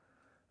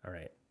All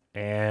right.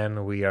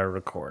 And we are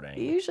recording.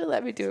 You usually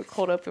let me do a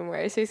cold open where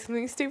I say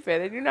something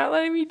stupid, and you're not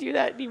letting me do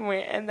that anymore,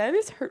 and that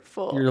is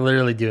hurtful. You're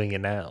literally doing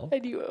it now.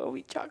 And you owe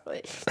me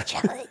chocolate.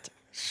 Chocolate.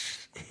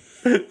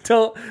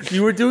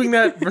 You were doing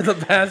that for the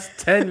past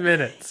 10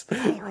 minutes.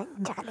 I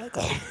want chocolate.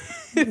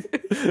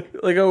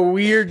 Like a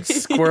weird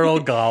squirrel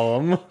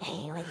golem.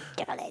 I want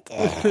chocolate.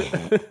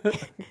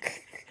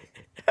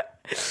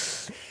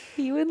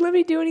 You wouldn't let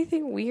me do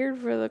anything weird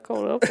for the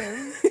cold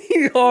open.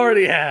 You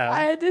already have. I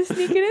had to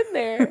sneak it in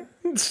there.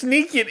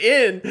 Sneak it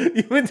in.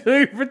 You've been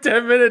doing it for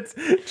 10 minutes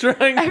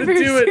trying to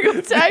Every do it.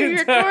 single time you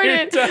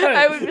recorded, time.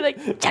 I would be like,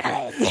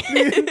 chocolate.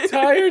 The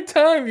entire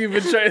time you've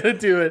been trying to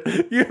do it.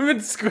 You've been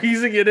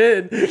squeezing it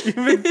in. You've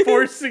been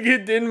forcing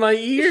it in my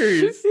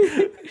ears.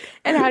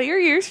 And how do your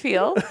ears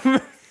feel?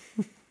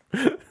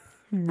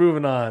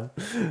 Moving on.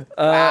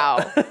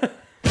 Wow.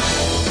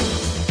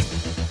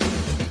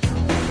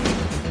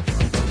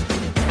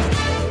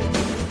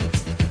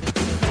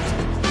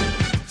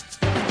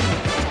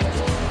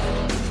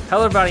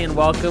 Hello, everybody, and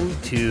welcome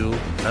to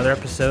another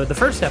episode, the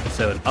first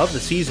episode of the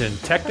season,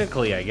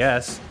 technically, I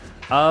guess,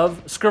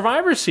 of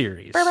Survivor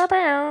Series.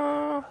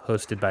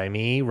 Hosted by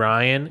me,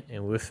 Ryan,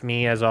 and with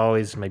me, as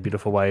always, my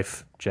beautiful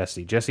wife,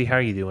 Jessie. Jessie, how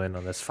are you doing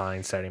on this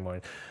fine Saturday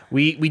morning?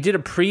 We did a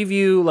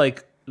preview,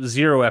 like,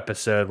 0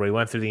 episode where we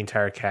went through the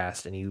entire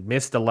cast, and you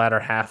missed the latter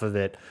half of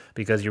it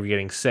because you were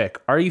getting sick.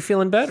 Are you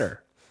feeling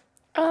better?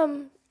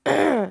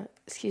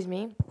 Excuse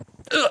me.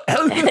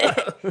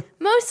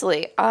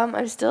 Mostly.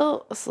 I'm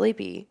still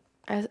sleepy.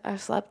 I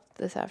slept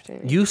this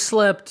afternoon. You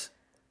slept,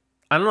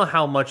 I don't know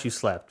how much you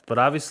slept, but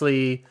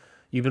obviously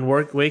you've been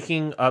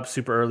waking up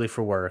super early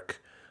for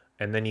work,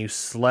 and then you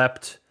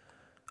slept,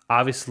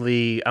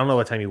 obviously, I don't know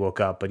what time you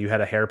woke up, but you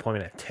had a hair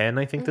appointment at 10,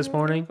 I think, this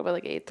morning. About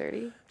like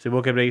 8:30. So you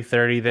woke up at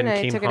 8:30, then And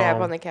I came took home. a nap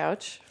on the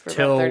couch for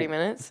till- about 30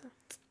 minutes.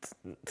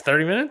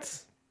 30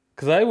 minutes?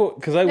 Because I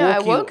woke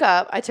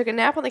up. I took a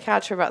nap on the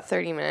couch for about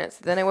 30 minutes.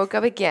 Then I woke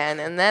up again,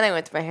 and then I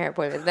went to my hair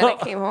appointment. Then I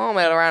came home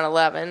at around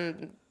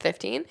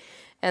 11:15,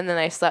 and then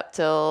I slept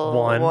till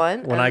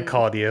 1. when I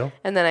called you.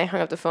 And then I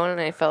hung up the phone, and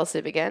I fell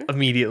asleep again.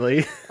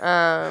 Immediately.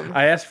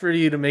 I asked for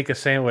you to make a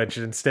sandwich,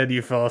 and instead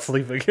you fell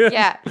asleep again.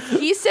 Yeah,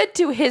 he said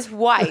to his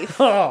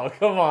wife, Oh,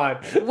 come on.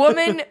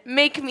 "Woman,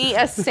 make me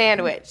a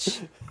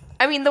sandwich."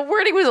 I mean, the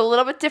wording was a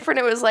little bit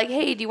different. It was like,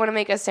 "Hey, do you want to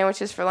make us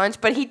sandwiches for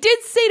lunch?" But he did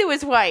say to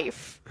his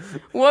wife,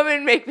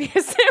 "Woman, make me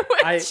a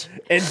sandwich."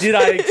 Did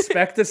I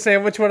expect a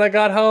sandwich when I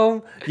got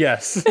home?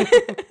 Yes.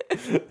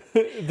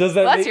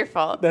 That's your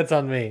fault. That's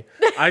on me.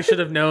 I should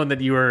have known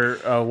that you were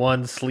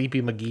one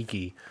sleepy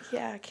McGeeky.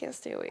 Yeah, I can't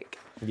stay awake.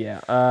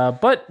 Yeah.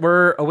 But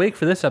we're awake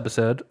for this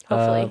episode.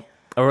 Hopefully.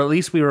 Or at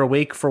least we were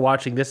awake for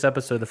watching this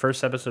episode, the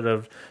first episode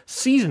of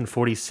season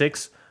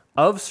 46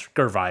 of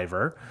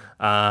Survivor.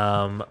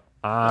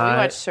 We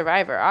watched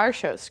Survivor. Our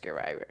show,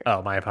 Survivor.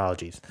 Oh, my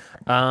apologies.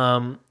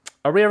 Are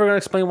we ever going to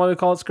explain why we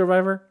call it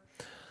Survivor?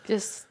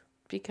 Just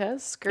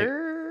because.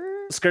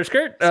 Skirt.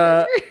 Skirt.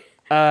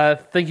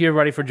 Thank you,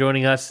 everybody, for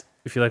joining us.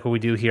 If you like what we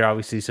do here,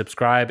 obviously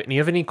subscribe. And you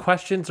have any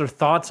questions or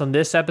thoughts on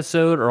this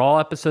episode or all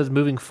episodes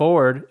moving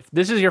forward, if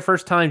this is your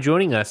first time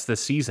joining us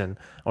this season,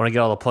 I want to get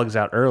all the plugs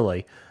out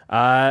early.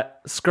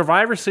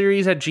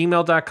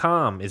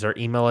 Survivorseries@gmail.com is our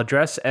email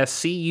address.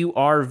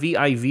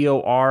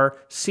 SCURVIVOR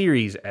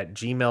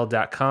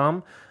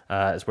series@gmail.com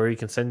is where you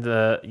can send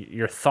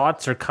your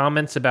thoughts or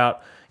comments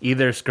about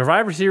either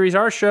Survivor Series,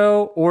 our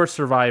show, or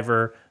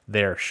Survivor,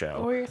 their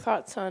show. What are your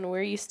thoughts on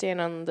where you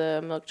stand on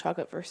the milk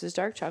chocolate versus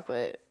dark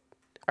chocolate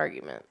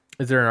argument?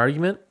 Is there an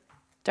argument?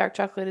 Dark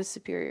chocolate is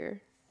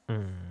superior.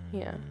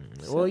 Yeah.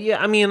 Well,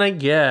 yeah, I mean, I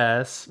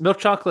guess. Milk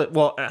chocolate,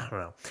 well, I don't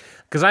know.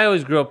 Because I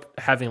always grew up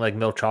having, like,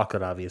 milk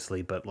chocolate,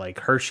 obviously, but, like,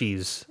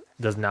 Hershey's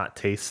does not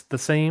taste the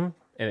same,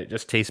 and it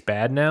just tastes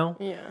bad now.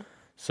 Yeah.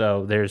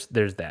 So there's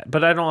that.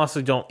 But I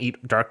don't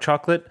eat dark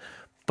chocolate,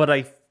 but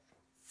I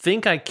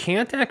think I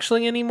can't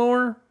actually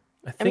anymore.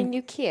 I mean,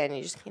 you can.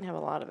 You just can't have a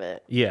lot of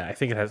it. Yeah, I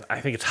think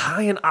it's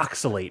high in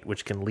oxalate,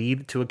 which can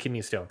lead to a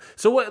kidney stone.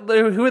 So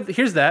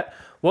here's that.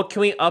 What can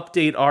we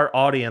update our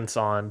audience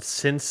on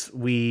since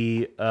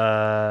we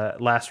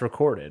last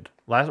recorded?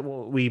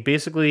 We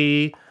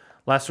basically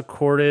last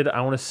recorded,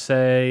 I want to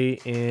say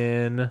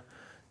in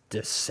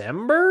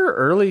December,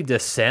 early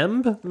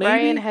December, maybe?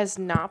 Ryan has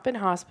not been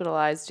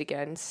hospitalized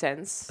again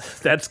since.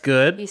 That's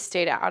good. He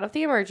stayed out of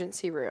the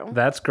emergency room.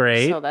 That's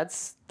great. So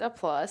that's a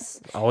plus.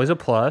 Always a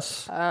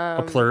plus.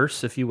 A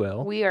plus, if you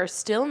will. We are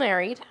still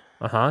married.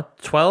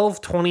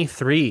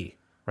 12/23,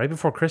 right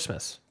before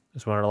Christmas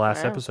is when our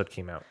last episode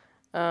came out.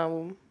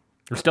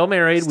 We're still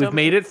married. We've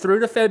made it through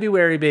to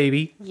February,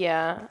 baby.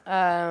 Yeah.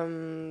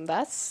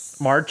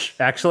 That's March,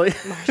 actually.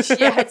 March.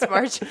 Yeah, it's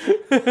March.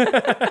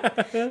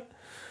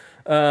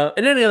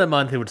 In any other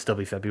month, it would still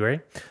be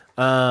February.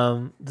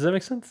 Does that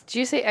make sense? Did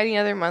you say any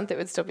other month it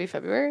would still be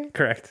February?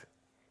 Correct.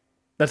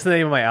 That's the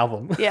name of my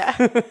album. Yeah.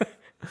 You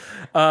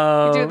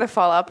do the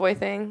Fall Out Boy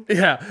thing.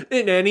 Yeah.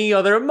 In any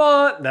other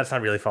month. That's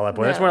not really Fall Out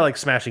Boy. That's No. more like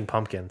Smashing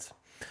Pumpkins.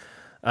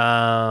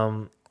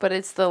 But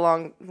it's the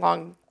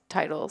long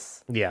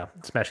titles Yeah.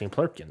 Smashing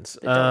Plurkins.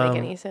 that don't make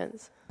any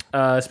sense.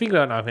 speaking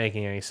about not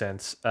making any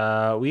sense,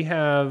 we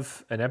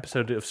have an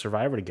episode of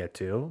Survivor to get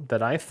to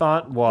that I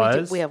thought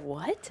was... We have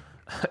what?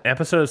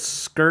 episode of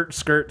Skirt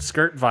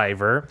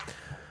Viver.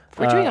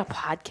 We're doing a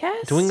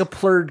podcast? Doing a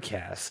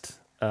plurdcast.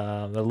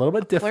 A little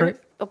bit different.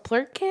 A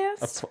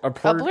blurcast? A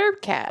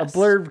blurbcast. A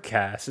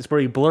blurbcast. It's where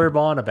you blurb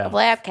on about. A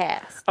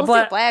blabcast.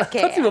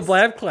 Let's do a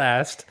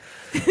blabcast.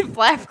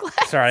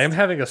 Blabcast. Sorry, I'm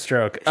having a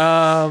stroke.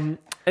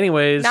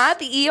 Anyways. Not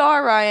the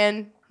ER,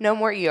 Ryan. No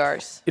more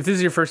ERs. If this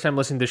is your first time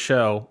listening to the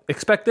show,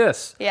 expect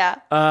this. Yeah,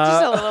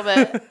 just a little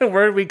bit. We're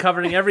going to be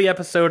covering every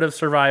episode of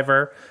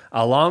Survivor.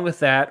 Along with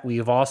that, we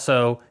have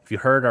also, if you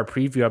heard our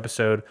preview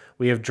episode,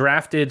 we have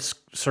drafted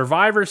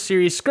Survivor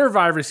Series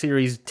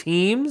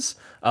teams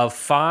of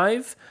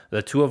 5,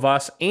 the 2 of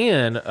us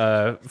and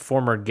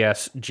former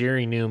guest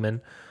Jerry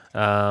Newman,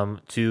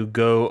 to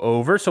go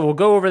over. So we'll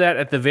go over that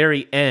at the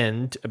very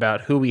end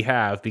about who we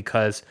have,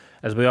 because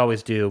as we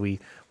always do, we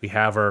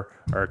have our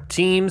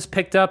teams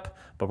picked up,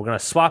 but we're going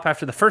to swap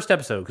after the first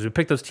episode because we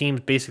picked those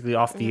teams basically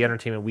off the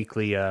Entertainment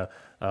Weekly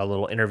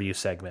little interview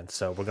segment.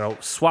 So we're going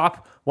to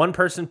swap one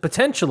person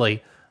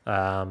potentially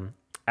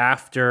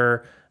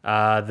after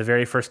the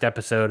very first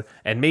episode,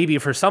 and maybe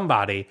for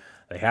somebody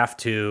they have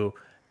to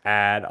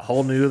add a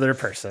whole new other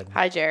person.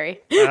 Hi, Jerry.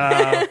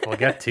 We'll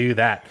get to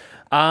that.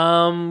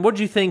 What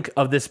did you think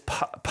of this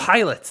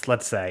pilot,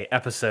 let's say,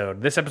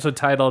 episode? This episode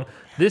titled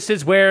 "This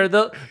is where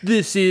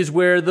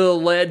the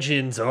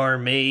legends are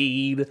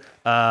made"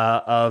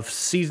 of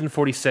season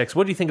 46.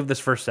 What do you think of this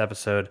first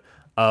episode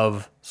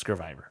of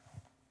Survivor?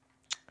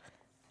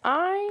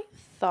 I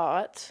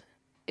thought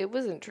it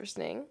was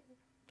interesting.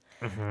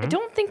 I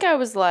don't think I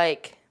was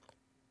like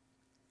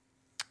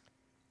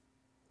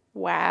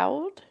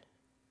wowed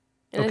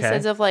in the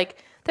sense of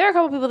like. There are a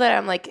couple people that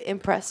I'm like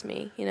impressed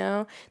me, you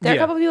know. There are a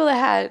couple people that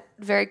had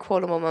very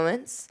quotable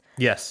moments.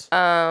 Yes.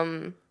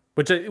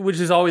 Which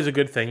is always a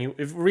good thing.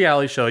 If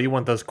reality show, you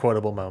want those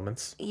quotable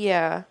moments.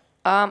 Yeah.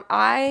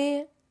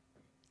 I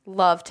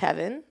love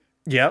Tevin.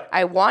 Yep.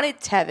 I wanted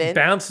Tevin.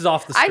 Bounces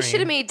off the screen. I should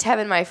have made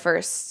Tevin my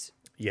first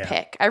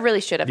pick. I really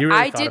should have. You really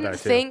I thought didn't about it,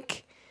 too.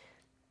 think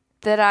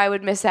that I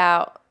would miss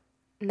out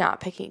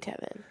not picking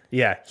Tevin.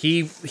 Yeah,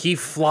 he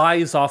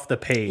flies off the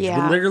page.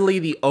 Yeah. Literally,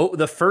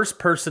 the first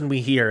person we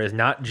hear is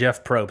not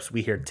Jeff Probst.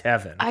 We hear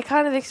Tevin. I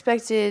kind of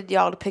expected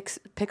y'all to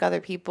pick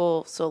other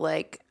people, so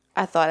like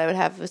I thought I would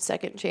have a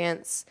second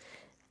chance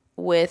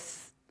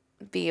with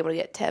being able to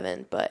get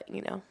Tevin, but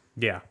you know.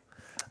 Yeah.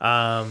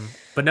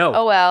 But no.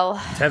 Oh well.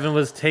 Tevin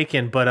was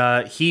taken,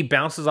 but he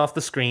bounces off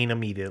the screen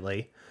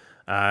immediately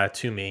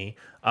to me.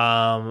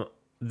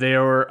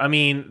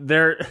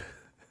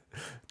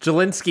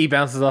 Jelinski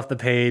bounces off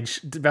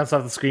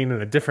the screen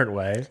in a different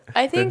way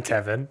than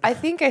Tevin. I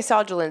think I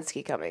saw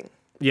Jelinski coming.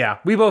 Yeah,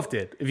 we both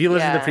did. If you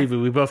listen to the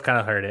preview, we both kind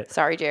of heard it.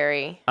 Sorry,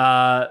 Jerry.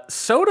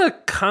 Soda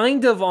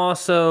kind of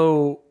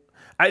also...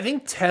 I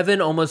think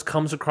Tevin almost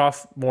comes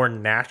across more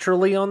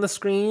naturally on the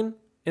screen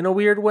in a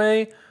weird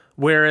way,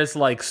 whereas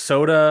like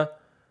Soda,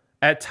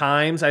 at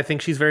times, I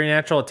think she's very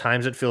natural. At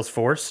times, it feels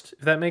forced,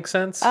 if that makes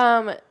sense.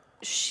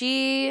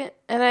 She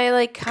and I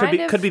like could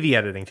be the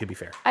editing, to be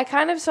fair. I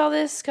kind of saw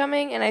this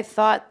coming, and I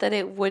thought that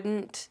it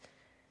wouldn't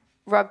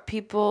rub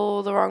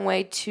people the wrong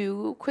way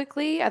too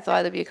quickly. I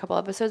thought there'd be a couple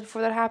episodes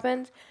before that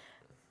happened,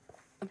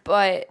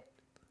 but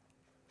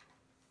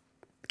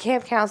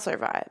camp counselor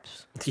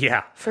vibes,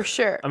 yeah, for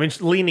sure. I mean,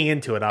 leaning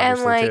into it,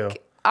 obviously, and like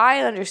too. I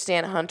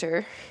understand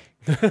Hunter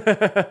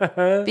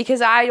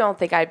because I don't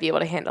think I'd be able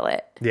to handle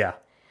it. Yeah,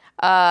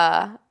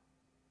 I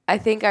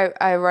think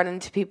I run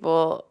into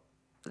people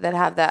that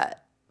have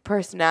that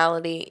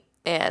personality,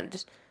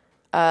 and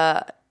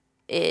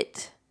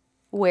it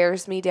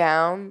wears me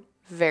down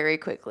very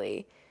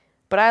quickly.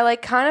 But I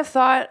like kind of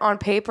thought on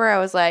paper, I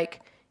was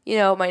like, you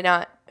know, it might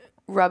not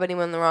rub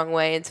anyone the wrong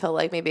way until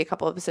like maybe a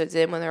couple episodes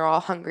in when they're all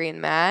hungry and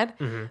mad.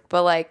 Mm-hmm.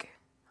 But like,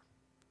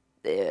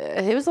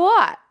 it was a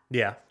lot.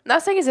 Yeah.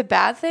 Not saying it's a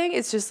bad thing.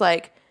 It's just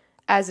like,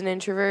 as an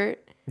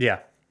introvert,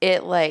 yeah,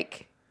 it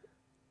like,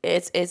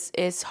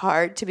 it's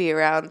hard to be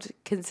around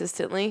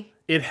consistently.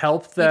 It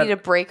helped that... You need a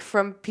break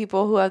from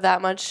people who have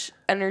that much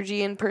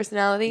energy and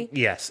personality.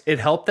 Yes. It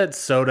helped that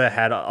Soda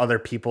had other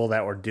people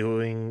that were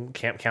doing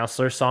camp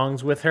counselor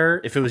songs with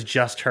her. If it was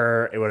just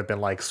her, it would have been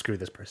like, screw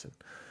this person.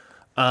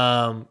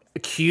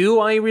 Q,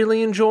 I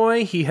really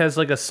enjoy. He has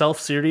like a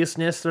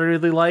self-seriousness that I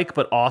really like,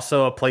 but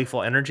also a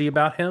playful energy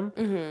about him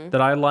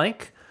that I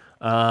like.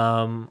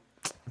 I'm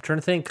trying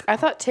to think. I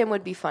thought Tim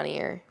would be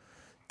funnier.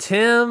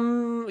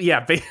 Tim,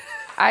 yeah.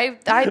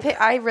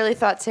 I really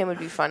thought Tim would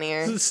be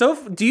funnier.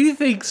 So, do you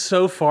think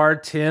so far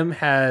Tim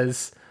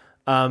has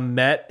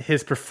met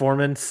his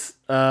performance?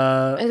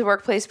 His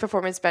workplace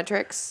performance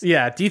metrics?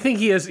 Yeah. Do you think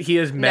he has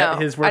met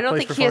his workplace performance metrics? I don't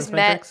think he has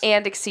met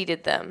and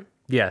exceeded them.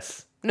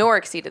 Yes. Nor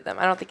exceeded them.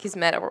 I don't think he's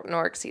met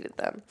nor exceeded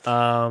them.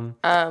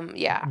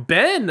 Yeah.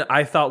 Ben,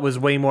 I thought, was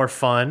way more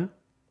fun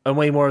and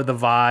way more of the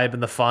vibe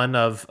and the fun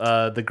of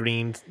the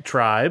Green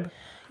Tribe.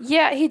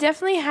 Yeah, he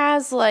definitely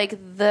has like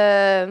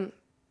the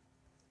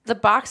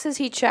boxes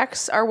he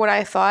checks are what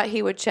I thought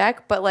he would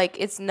check, but like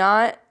it's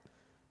not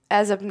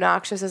as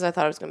obnoxious as I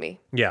thought it was gonna be.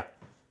 Yeah.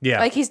 Yeah.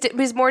 Like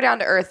he's more down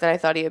to earth than I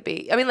thought he would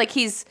be. I mean, like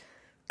he's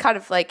kind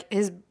of like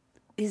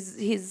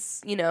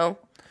he's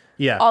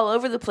yeah. all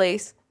over the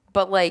place,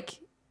 but like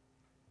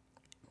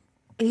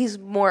he's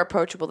more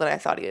approachable than I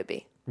thought he would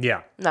be.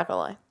 Yeah. Not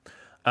gonna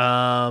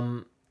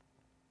lie.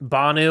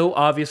 Banu,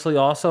 obviously,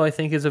 also, I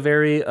think is a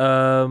very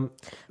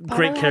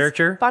great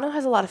character. Bono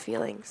has a lot of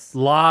feelings.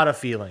 Lot of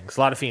feelings.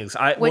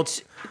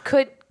 Which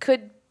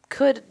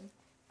could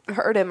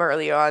hurt him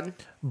early on.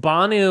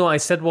 Banu, I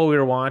said while we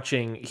were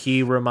watching,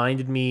 he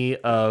reminded me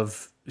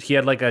of... He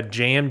had like a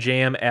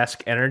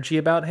Jam-esque energy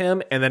about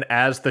him, and then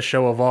as the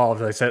show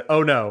evolved, I said,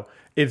 oh no,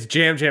 it's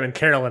Jam and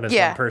Carolyn as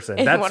one person.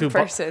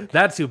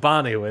 That's who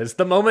Banu is.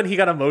 The moment he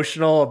got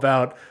emotional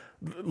about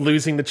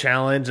losing the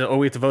challenge and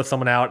we have to vote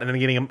someone out, and then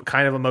getting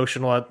kind of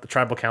emotional at the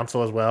tribal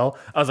council as well,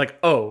 I was like,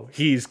 oh,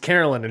 he's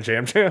Carolyn and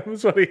Jam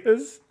is what he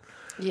is.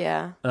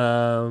 Yeah.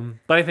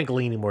 But I think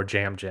leaning more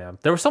Jam.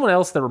 There was someone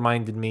else that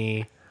reminded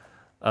me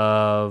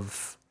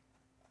of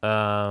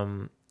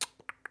someone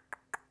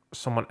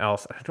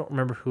else. I don't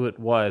remember who it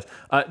was.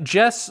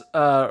 Jess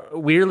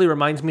weirdly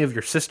reminds me of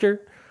your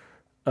sister.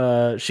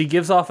 She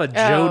gives off a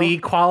Jodie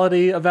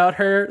quality about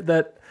her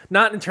that...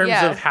 Not in terms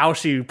of how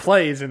she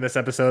plays in this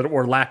episode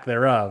or lack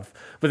thereof,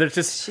 but it's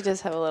just... She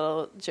does have a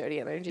little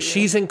Jodie energy.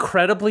 She's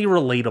incredibly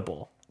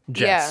relatable,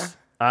 Jess.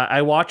 Yeah.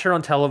 I watch her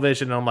on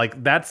television and I'm like,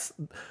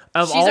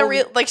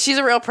 she's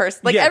a real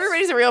person. Like,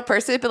 everybody's a real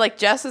person, but like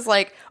Jess is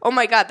like, oh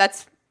my God,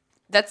 that's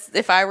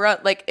if I'm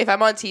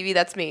on TV,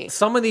 that's me.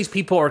 Some of these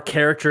people are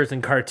characters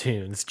in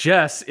cartoons.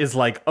 Jess is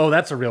like, oh,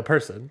 that's a real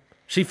person.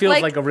 She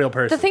feels like a real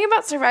person. The thing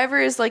about Survivor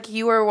is like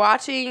you are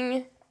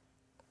watching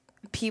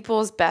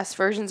people's best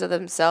versions of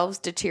themselves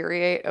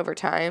deteriorate over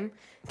time,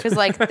 because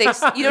like they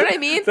you know what I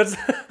mean.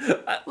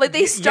 Like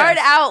they start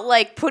out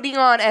like putting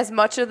on as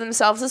much of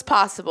themselves as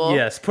possible,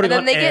 putting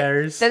on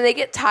airs, then they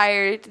get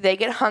tired, they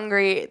get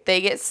hungry,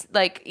 they get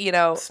like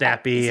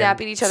snappy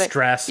at each other,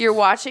 stressed. You're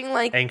watching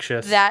like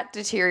anxious, that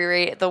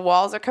deteriorate. The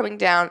walls are coming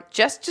down.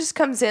 Just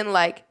comes in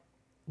like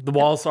the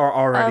walls are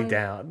already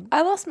down.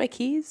 I lost my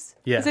keys.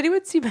 Does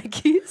anyone see my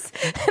keys?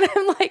 And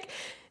I'm like,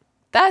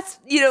 that's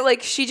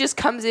like she just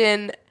comes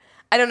in.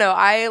 I don't know.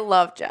 I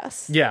love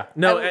Jess. Yeah.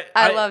 No,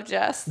 I love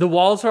Jess. The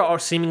walls are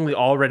seemingly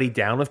already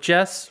down with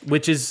Jess,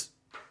 which is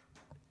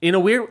in a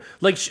weird...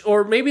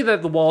 or maybe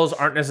that the walls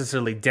aren't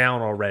necessarily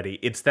down already.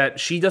 It's that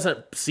she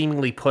doesn't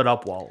seemingly put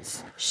up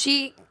walls.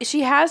 She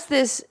has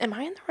this, am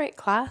I in the right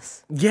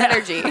class? Yeah.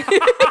 Energy.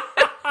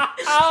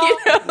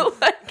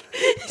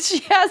 She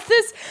has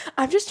this,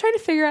 I'm just trying to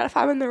figure out if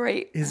I'm in the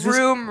right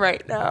room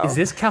right now. Is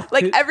this Calc 2?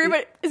 Like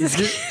everybody... Is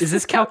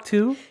this Calc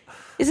 2?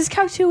 Is this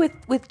Calc 2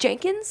 with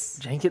Jenkins?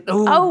 Jenkins?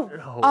 No,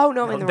 I'm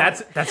in the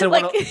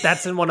wrong.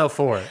 That's in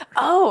 104.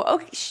 Oh,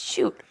 okay.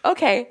 Shoot.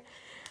 Okay.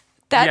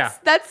 That's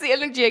the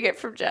energy I get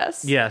from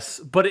Jess. Yes,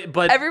 but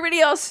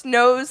everybody else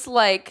knows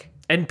like,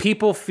 and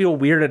people feel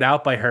weirded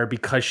out by her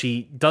because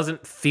she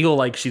doesn't feel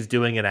like she's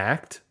doing an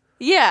act.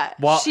 Yeah,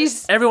 while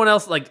everyone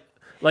else like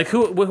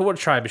what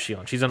tribe is she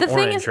on? She's on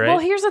Orange, right? Well,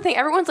 here's the thing.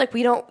 Everyone's like,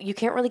 you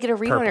can't really get a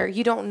read on her.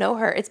 You don't know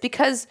her. It's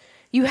because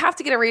you have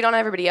to get a read on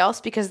everybody else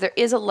because there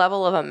is a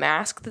level of a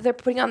mask that they're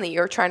putting on that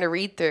you're trying to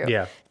read through.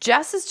 Yeah.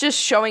 Jess is just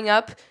showing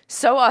up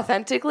so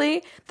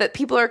authentically that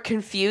people are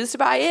confused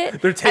by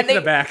it. They're taking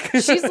it back.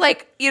 She's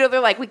like,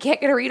 they're like, we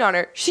can't get a read on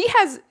her. She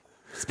has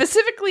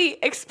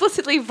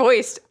explicitly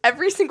voiced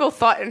every single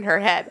thought in her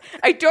head.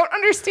 I don't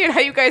understand how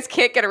you guys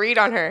can't get a read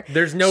on her.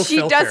 There's no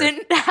filter. She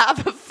doesn't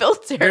have a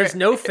filter. There's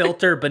no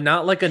filter, but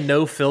not like a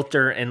no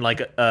filter and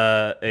like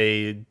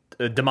a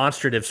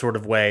demonstrative sort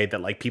of way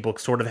that like people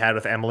sort of had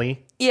with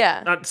Emily.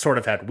 Yeah. Not sort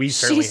of had. We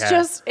certainly had.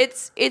 She's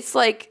just, it's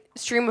like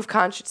stream of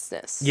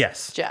consciousness.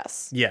 Yes.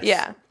 Jess. Yes.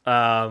 Yeah.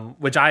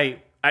 Which I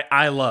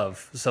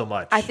love so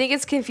much. I think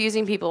it's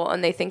confusing people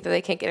and they think that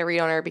they can't get a read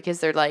on her because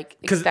they're like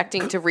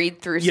expecting to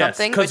read through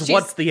something. Because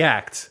what's the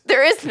act?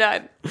 There is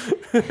none.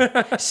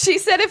 She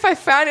said if I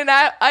found an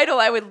idol,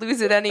 I would lose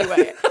it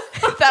anyway.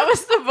 That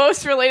was the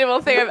most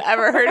relatable thing I've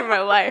ever heard in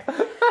my life.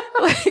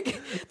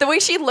 Like the way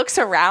she looks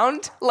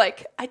around,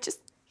 like I just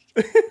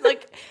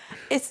like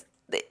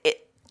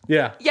it.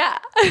 Yeah. Yeah.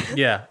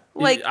 Yeah.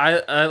 Like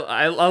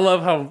I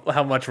love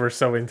how much we're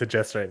so into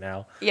Jess right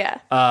now. Yeah.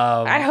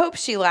 I hope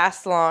she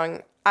lasts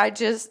long. I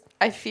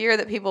fear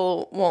that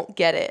people won't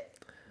get it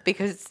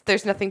because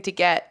there's nothing to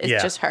get.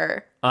 It's just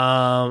her.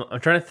 I'm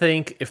trying to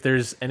think if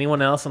there's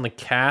anyone else on the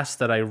cast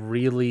that I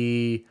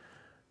really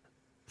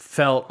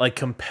felt like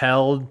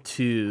compelled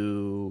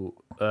to.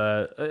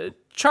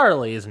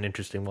 Charlie is an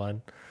interesting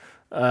one.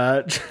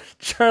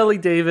 Charlie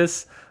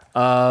Davis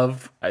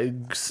of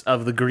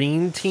the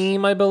Green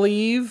team, I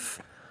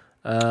believe.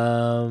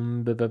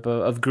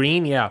 Of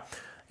Green, yeah.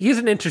 He's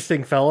an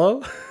interesting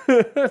fellow.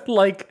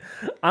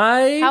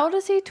 How old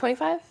is he?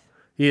 25?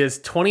 He is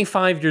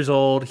 25 years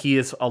old. He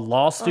is a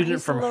law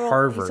student from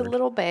Harvard. He's a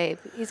little babe.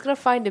 He's going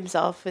to find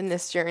himself in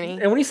this journey.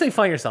 And when you say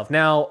find yourself,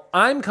 now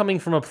I'm coming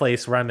from a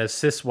place where I'm a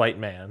cis white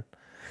man.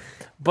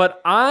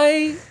 but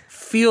I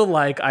feel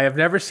like I have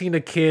never seen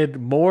a kid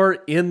more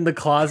in the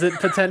closet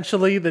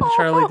potentially than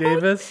Charlie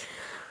Davis.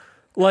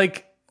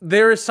 Like,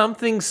 there is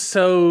something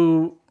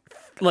so,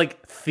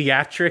 like,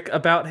 theatric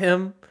about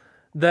him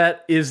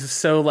that is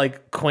so,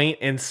 like, quaint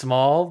and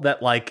small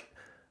that, like,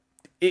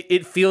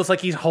 it feels like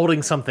he's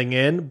holding something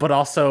in, but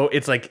also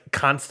it's, like,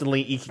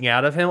 constantly eking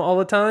out of him all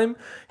the time.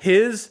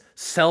 His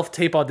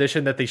self-tape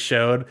audition that they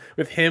showed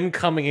with him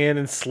coming in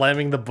and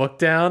slamming the book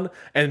down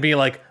and being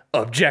like,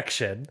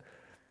 objection,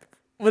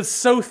 was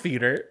so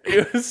theater.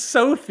 It was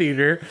so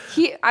theater.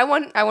 I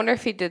wonder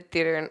if he did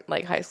theater in,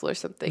 like, high school or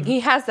something. He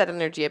has that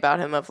energy about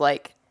him of,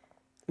 like,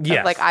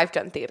 Yes. like, I've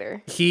done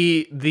theater.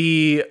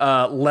 The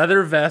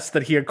leather vest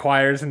that he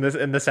acquires in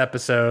this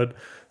episode,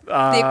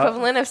 The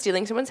equivalent of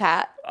stealing someone's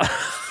hat.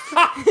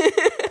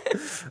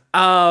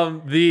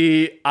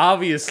 the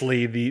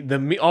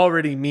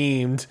already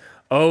memed,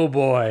 oh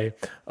boy,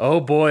 oh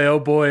boy, oh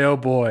boy, oh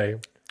boy,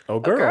 oh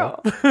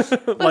girl.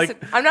 Like, Listen,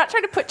 I'm not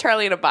trying to put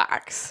Charlie in a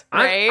box,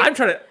 right?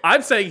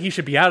 I'm saying he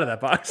should be out of that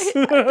box.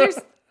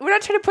 We're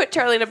not trying to put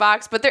Charlie in a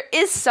box, but there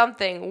is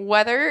something,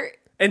 whether...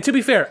 And to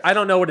be fair, I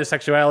don't know what his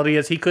sexuality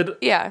is. He could,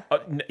 Yeah.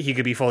 He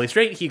could be fully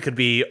straight. He could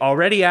be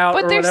already out.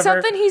 But or there's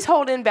whatever. something he's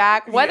holding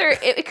back, whether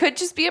it could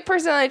just be a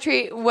personality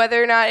trait,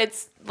 whether or not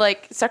it's,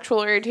 like, sexual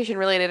orientation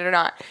related or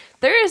not.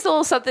 There is a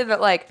little something that,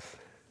 like,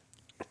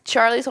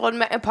 Charlie's holding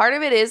back. And part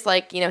of it is,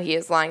 like, you know, he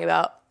is lying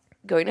about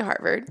going to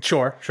Harvard.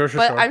 Sure.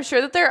 But I'm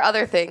sure that there are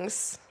other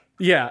things.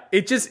 Yeah,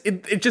 it just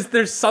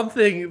there's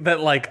something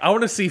that, like, I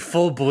want to see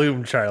full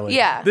bloom Charlie.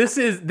 Yeah. This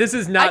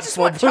is not. I just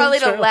want Charlie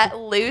to let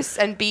loose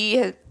and be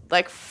his,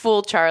 like,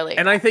 full Charlie.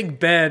 And I think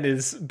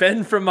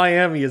Ben from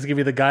Miami is gonna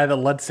be the guy that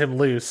lets him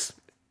loose.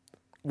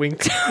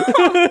 Wink.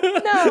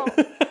 No.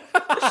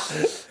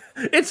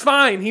 It's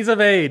fine. He's of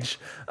age.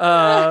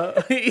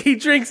 He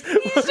drinks.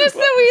 He's just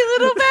a wee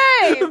little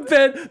babe.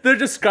 Ben, they're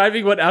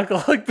describing what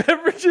alcoholic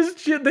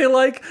beverages shit they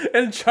like,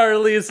 and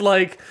Charlie is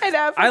like, An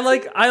apple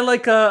I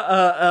like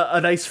a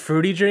nice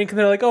fruity drink, and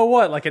they're like, oh,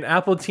 what? Like an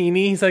apple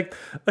teeny? He's like,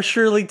 a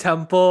Shirley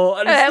Temple.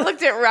 And I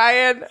looked at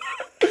Ryan.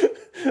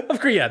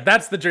 Of course, yeah,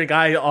 that's the drink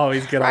I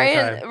always get all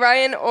the time.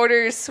 Ryan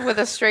orders with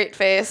a straight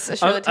face a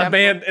Shirley A Temple.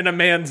 man in a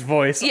man's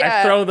voice. Yeah.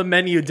 I throw the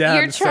menu down.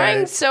 You're and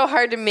trying say, so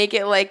hard to make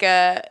it like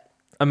a...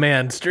 a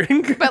man's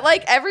drink. But,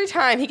 like, every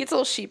time he gets a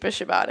little sheepish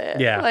about it.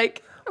 Yeah.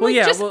 Like,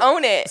 just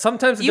own it.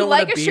 Sometimes I you don't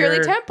like want a Shirley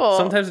beer. Temple.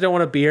 Sometimes I don't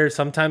want a beer.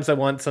 Sometimes I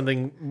want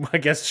something, I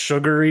guess,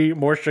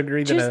 more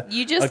sugary than a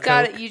You just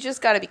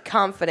Coke. gotta be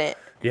confident.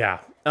 Yeah.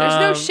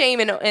 There's no shame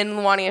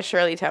in wanting a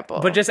Shirley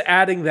Temple. But just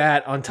adding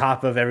that on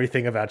top of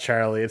everything about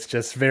Charlie, it's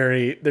just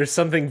there's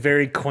something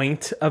very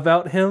quaint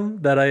about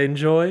him that I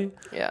enjoy.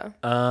 Yeah.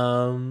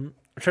 I'm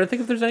trying to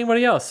think if there's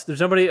anybody else.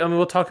 There's nobody. I mean,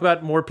 we'll talk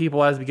about more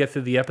people as we get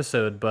through the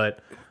episode, but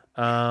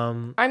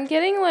I'm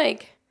getting,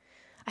 like,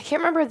 I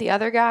can't remember the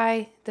other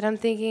guy that I'm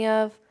thinking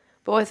of,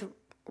 but with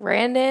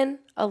Randon,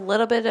 a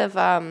little bit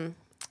of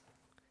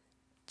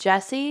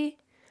Jesse,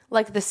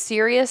 like the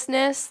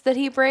seriousness that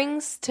he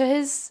brings to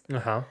his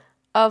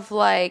of,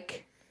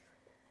 like,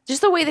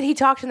 just the way that he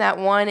talked in that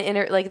one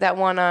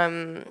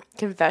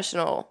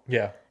confessional.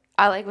 Yeah.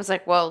 I was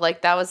like, whoa,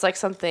 like that was like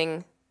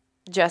something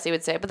Jesse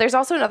would say. But there's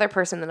also another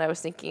person that I was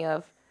thinking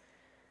of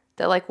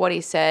that, like, what he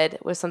said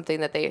was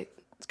something that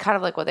it's kind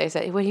of like what they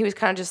said when he was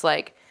kind of just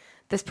like,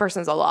 this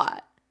person's a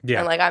lot. Yeah.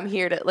 And, like, I'm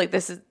here to, like,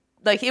 this is,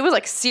 like, it was,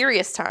 like,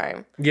 serious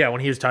time. Yeah,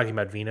 when he was talking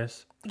about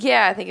Venus.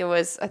 Yeah, I think it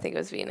was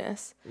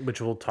Venus.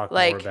 Which we'll talk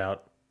Like, more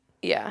about.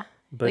 Yeah.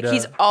 But, like,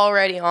 he's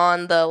already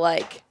on the,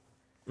 like,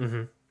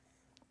 I'm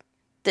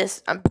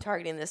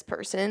targeting this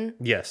person.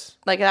 Yes.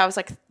 Like, that was,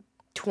 like,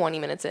 20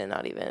 minutes in,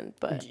 not even,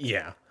 but.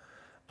 Yeah.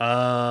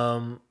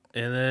 And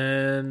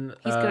then...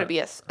 He's going to be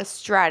a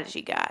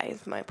strategy guy,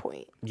 is my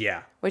point.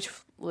 Yeah. Which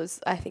was,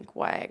 I think,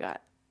 why I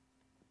got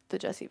the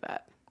Jesse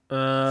Bat.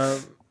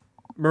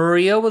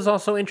 Maria was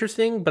also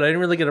interesting, but I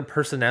didn't really get a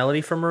personality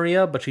from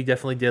Maria, but she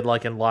definitely did,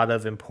 like, a lot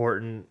of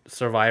important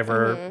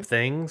Survivor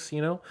things,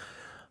 you know?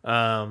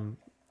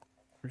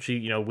 She,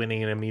 you know,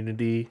 winning an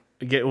immunity,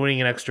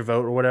 winning an extra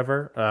vote or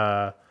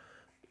whatever,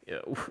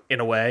 in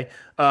a way.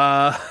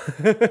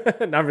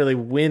 Not really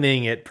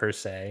winning it per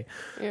se.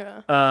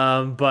 Yeah.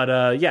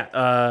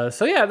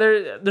 So yeah,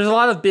 there's a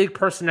lot of big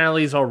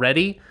personalities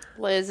already.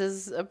 Liz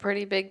is a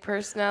pretty big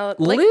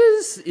personality.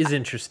 Liz is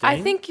interesting.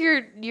 I think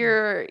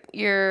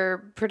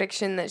your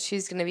prediction that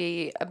she's going to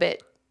be a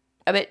bit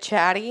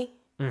chatty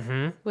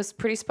was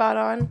pretty spot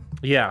on.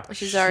 Yeah,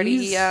 She's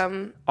already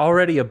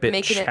a bit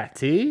making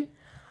chatty.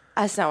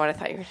 That's not what I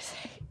thought you were going to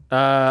say.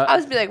 I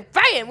was be like,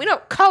 Ryan, we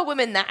don't call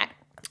women that.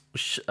 I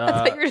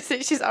thought you were going to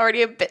say she's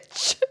already a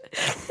bitch.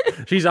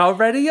 She's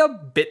already a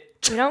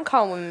bitch. We don't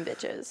call women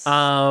bitches.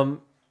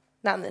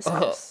 Not in this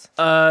house.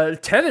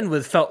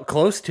 Tevin felt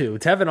close to.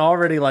 Tevin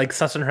already, like,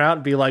 sussing her out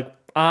and be like,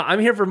 I'm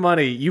here for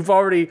money. You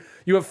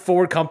have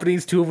 4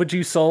 companies, 2 of which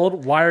you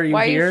sold. Why are you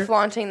Why here? are you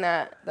flaunting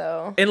that,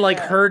 though? And, like,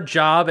 her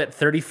job at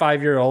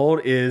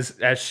 35-year-old is,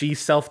 as she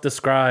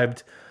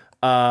self-described,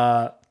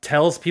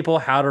 tells people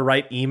how to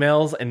write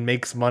emails and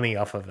makes money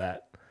off of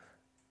that.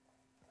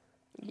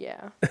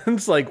 Yeah.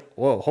 It's like,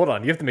 whoa, hold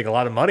on. You have to make a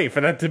lot of money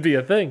for that to be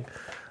a thing.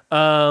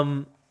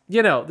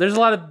 There's a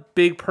lot of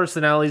big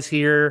personalities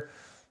here.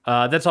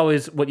 That's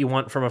always what you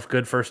want from a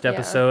good first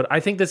episode. I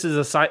think this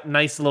is a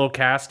nice little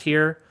cast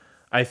here.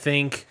 I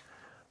think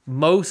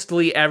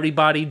mostly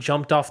everybody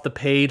jumped off the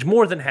page.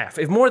 More than half.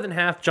 If more than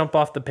half jump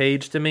off the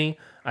page to me,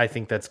 I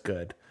think that's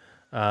good.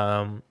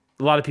 A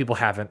lot of people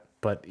haven't,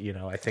 but,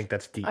 I think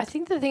that's deep. I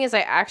think the thing is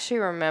I actually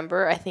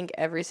remember,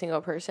 every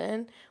single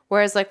person.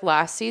 Whereas, like,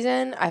 last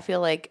season, I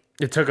feel like...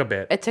 It took a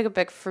bit. It took a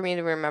bit for me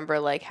to remember,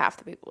 like, half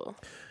the people.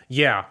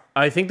 Yeah.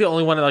 I think the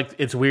only one that, like,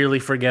 it's weirdly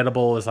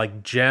forgettable is,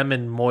 like, Jem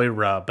and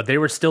Moira. But they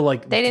were still,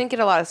 like... They didn't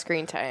get a lot of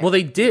screen time. Well,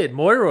 they did.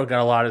 Moira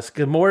got a lot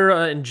of...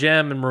 Moira and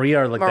Jem and Maria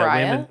are, like, Mariah?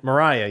 that women...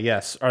 Mariah,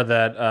 yes. Are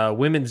that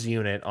women's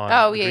unit on...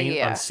 on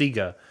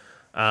Sega.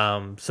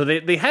 So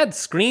they had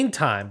screen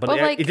time, but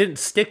it didn't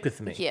stick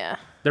with me. Yeah.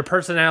 Their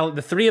personality...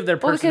 The three of their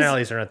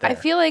personalities are not there. I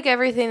feel like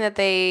everything that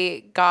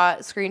they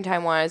got screen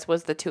time-wise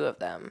was the two of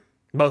them.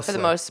 Mostly. For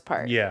the most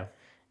part. Yeah.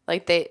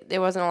 Like,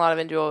 there wasn't a lot of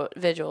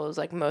individuals. It was,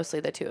 like, mostly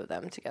the two of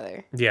them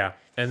together. Yeah.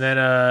 And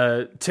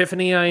then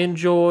Tiffany I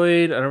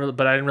enjoyed,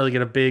 but I didn't really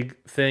get a big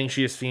thing.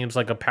 She just seems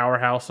like a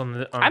powerhouse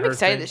on I'm her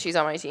excited thing. that she's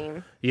on my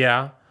team.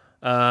 Yeah.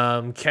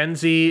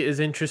 Kenzie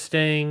is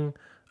interesting.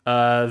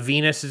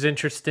 Venus is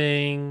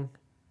interesting.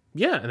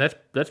 Yeah, and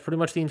that's pretty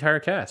much the entire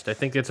cast. I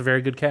think it's a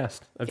very good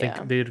cast. I think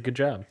they did a good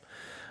job.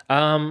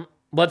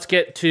 Let's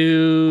get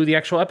to the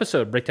actual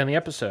episode, break down the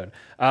episode.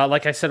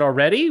 Like I said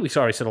already, we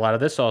already said a lot of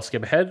this, so I'll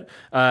skip ahead.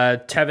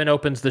 Tevin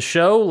opens the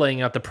show,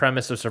 laying out the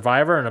premise of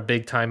Survivor in a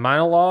big-time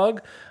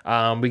monologue.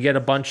 We get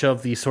a bunch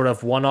of these sort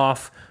of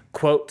one-off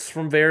quotes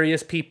from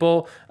various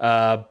people.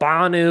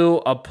 Banu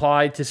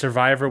applied to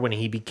Survivor when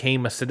he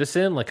became a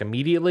citizen, like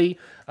immediately.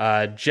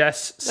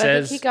 Jess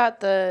says... I think he got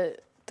the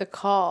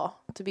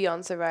call to be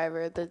on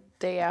Survivor the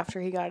day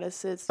after he got his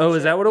citizenship. Oh,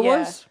 is that what it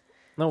was?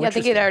 No, I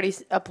think he'd already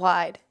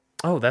applied.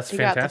 Oh, that's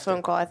fantastic. He got the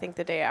phone call, I think,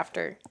 the day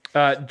after.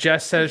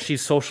 Jess says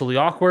she's socially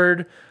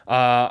awkward.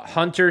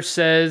 Hunter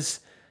says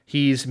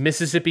he's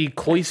Mississippi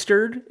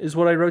cloistered, is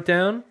what I wrote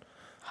down.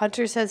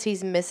 Hunter says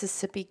he's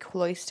Mississippi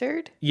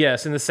cloistered?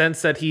 Yes, in the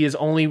sense that he has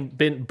only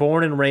been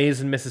born and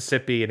raised in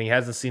Mississippi, and he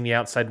hasn't seen the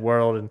outside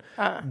world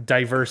and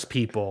diverse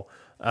people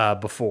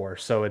before.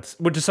 So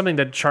which is something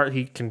that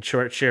he can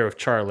share with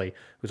Charlie,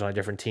 who's on a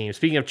different team.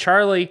 Speaking of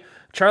Charlie,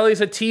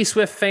 Charlie's a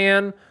T-Swift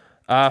fan.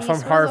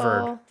 From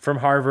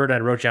Harvard, I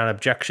wrote down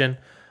objection.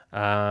 He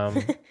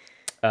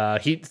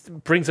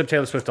brings up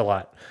Taylor Swift a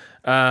lot.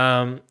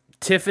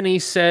 Tiffany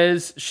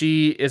says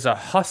she is a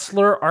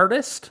hustler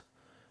artist,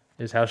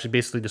 is how she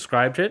basically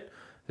described it.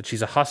 That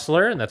she's a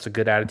hustler, and that's a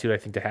good attitude, I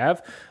think, to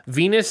have.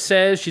 Venus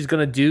says she's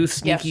going to do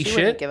sneaky shit.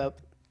 Wouldn't give up.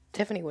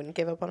 Tiffany wouldn't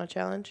give up on a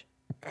challenge.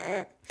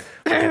 We'll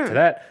get to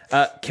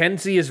that.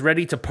 Kenzie is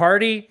ready to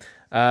party.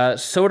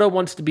 Soda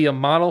wants to be a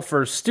model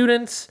for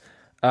students.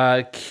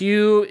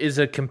 Q is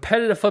a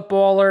competitive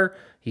footballer.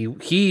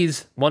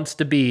 He's wants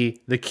to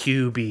be the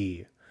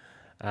QB.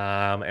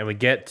 And we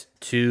get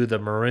to the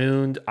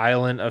marooned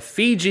island of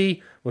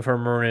Fiji with her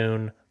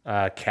maroon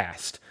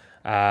cast.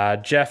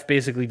 Jeff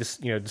basically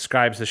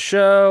describes the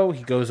show.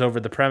 He goes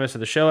over the premise of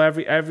the show,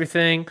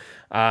 everything.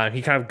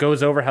 He kind of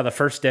goes over how the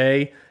first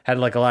day had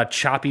like a lot of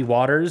choppy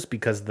waters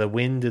because the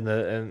wind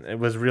and it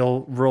was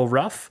real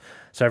rough.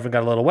 So everyone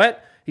got a little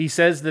wet. He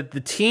says that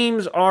the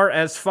teams are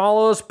as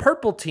follows.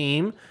 Purple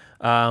team,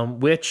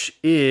 which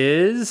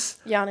is...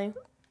 Yanu.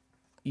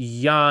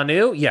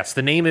 Yes,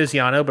 the name is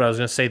Yanu, but I was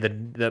going to say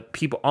the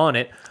people on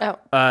it.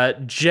 Oh.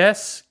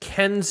 Jess,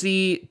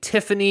 Kenzie,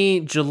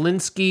 Tiffany,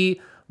 Jelinski,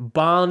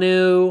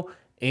 Banu,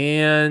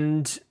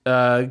 and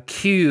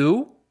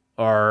Q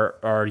are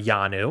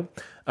Yanu.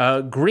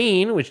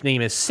 Green, which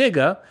name is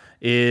Siga,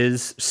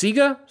 is...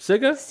 Siga?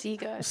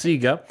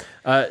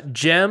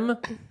 Jem...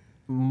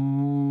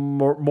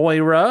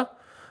 Moira,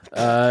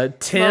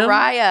 Tim,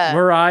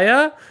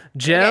 Mariah,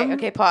 Jem.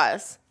 Okay,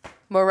 pause.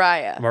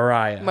 Mariah. You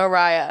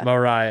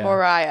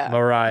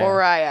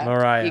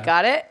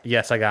got it?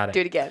 Yes, I got it.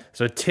 Do it again.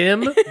 So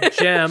Tim,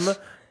 Jem,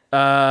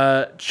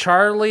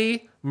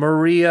 Charlie,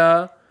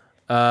 Maria,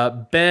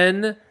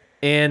 Ben,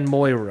 and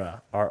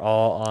Moira are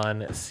all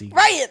on C.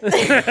 Right.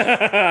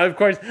 Of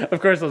course I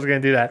was going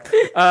to do that.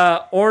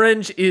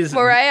 Orange is...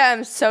 Mariah,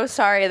 I'm so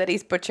sorry that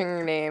he's butchering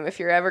your name. If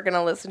you're ever going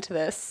to listen to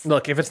this.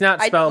 Look, if it's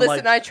not spelled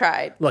I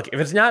tried. Look, if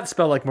it's not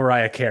spelled like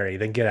Mariah Carey,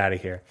 then get out of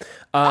here.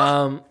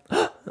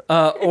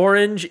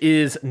 Orange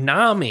is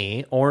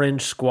Nami.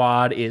 Orange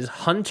Squad is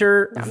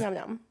Hunter...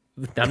 Nom.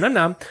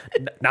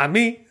 Not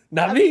me.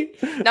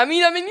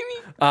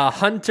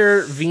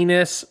 Hunter,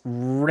 Venus,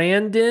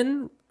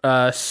 Randon...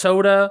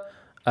 Soda,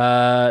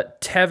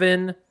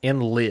 Tevin,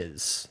 and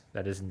Liz.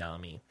 That is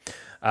Nami.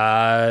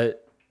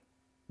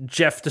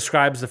 Jeff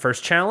describes the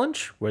first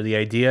challenge, where the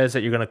idea is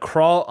that you're going to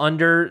crawl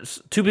under...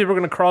 Two people are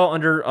going to crawl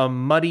under a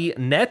muddy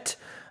net.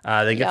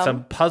 They get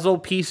some puzzle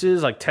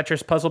pieces, like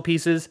Tetris puzzle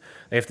pieces.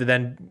 They have to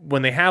then,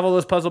 when they have all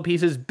those puzzle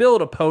pieces,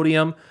 build a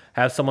podium,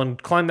 have someone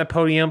climb that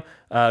podium,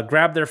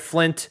 grab their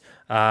flint,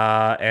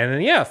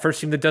 and then,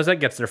 first team that does that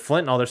gets their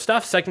flint and all their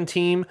stuff. Second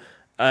team...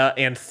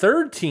 And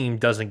third team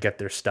doesn't get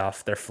their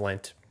stuff, their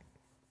flint,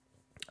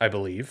 I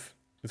believe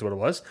is what it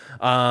was.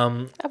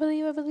 I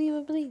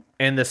believe.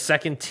 And the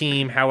second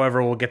team,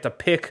 however, will get to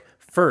pick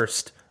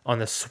first on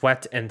the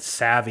sweat and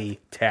savvy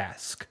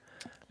task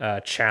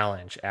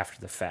challenge after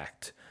the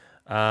fact.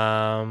 What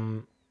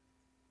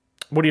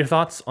are your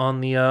thoughts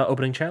on the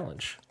opening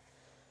challenge?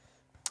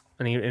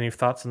 Any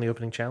thoughts on the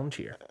opening challenge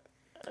here?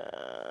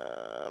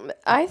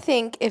 I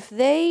think if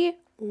they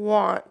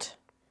want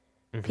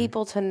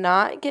people to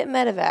not get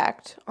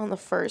medevaced on the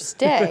first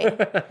day,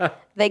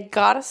 they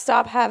gotta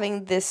stop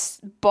having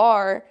this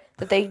bar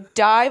that they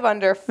dive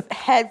under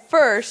head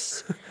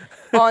first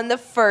on the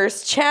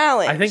first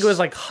challenge. I think it was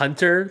like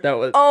Hunter that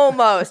was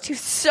almost. He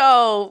was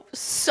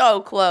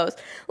so close.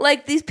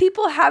 Like, these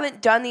people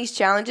haven't done these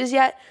challenges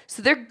yet,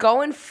 so they're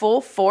going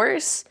full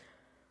force,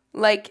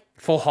 like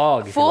full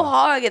hog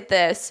at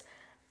this.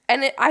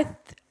 And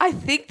I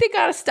think they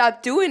gotta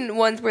stop doing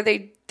ones where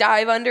they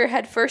dive under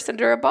head first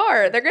under a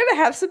bar. They're gonna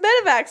have some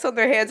medevacs on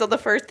their hands on the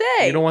first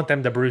day. You don't want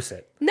them to bruise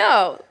it.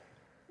 No,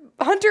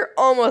 Hunter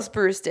almost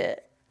bruised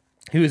it.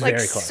 He was Like,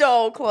 very close.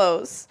 so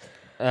close.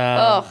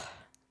 Ugh.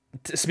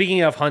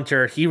 Speaking of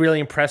Hunter, he really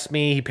impressed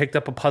me. He picked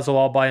up a puzzle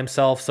all by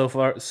himself. So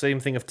far, same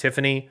thing of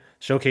Tiffany.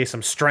 Showcased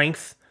some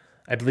strength.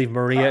 I believe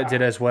Maria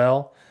did as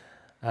well.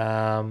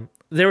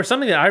 There was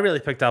something that I really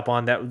picked up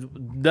on that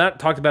not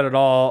talked about at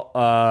all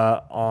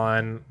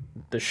on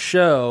the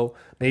show.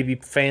 Maybe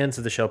fans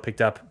of the show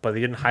picked up, but they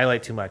didn't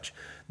highlight too much.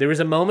 There was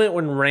a moment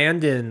when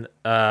Randon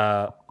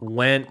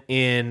went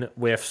in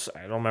with,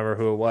 I don't remember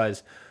who it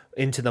was,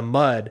 into the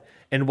mud.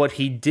 And what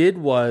he did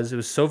was, it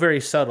was so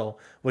very subtle.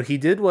 What he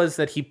did was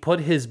that he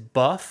put his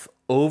buff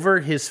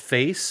over his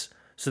face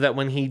so that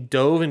when he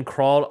dove and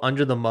crawled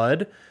under the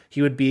mud,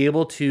 he would be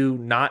able to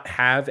not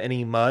have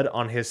any mud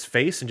on his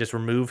face and just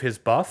remove his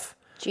buff.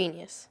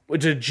 Genius.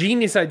 Which is a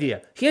genius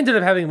idea. He ended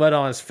up having mud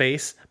on his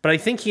face, but I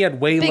think he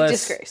had way Big less...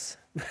 disgrace.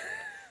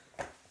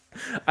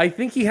 I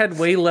think he had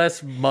way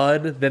less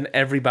mud than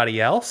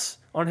everybody else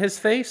on his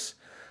face.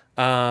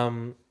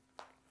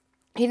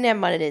 He didn't have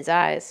mud in his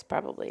eyes,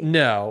 probably.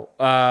 No,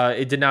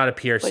 it did not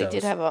appear But so. he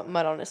did have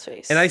mud on his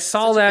face. And I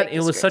saw Such a that big it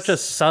was such a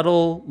disgrace.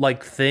 subtle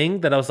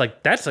thing that I was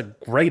like, that's a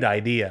great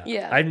idea.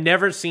 Yeah. I've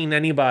never seen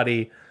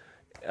anybody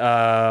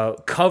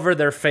cover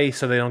their face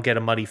so they don't get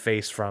a muddy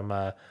face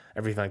from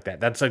everything like that.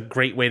 That's a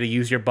great way to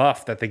use your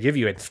buff that they give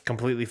you. It's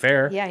completely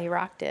fair. Yeah, he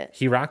rocked it.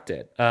 He rocked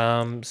it.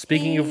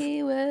 Speaking of...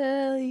 He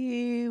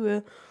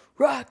will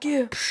rock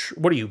you.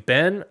 What are you,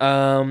 Ben?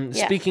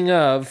 Speaking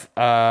of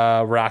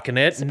rocking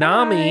it,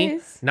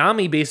 Surprise.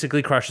 Nami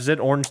basically crushes it.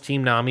 Orange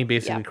Team Nami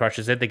basically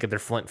crushes it. They get their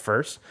flint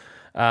first.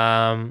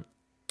 Siga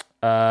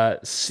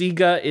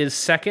is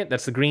second.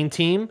 That's the green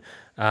team.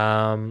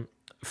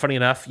 Funny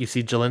enough, you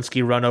see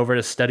Jelinski run over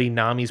to study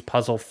Nami's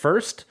puzzle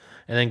first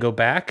and then go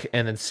back,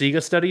 and then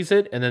Siga studies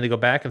it, and then they go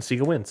back, and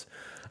Siga wins.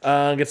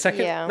 Gets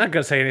second. Yeah. Not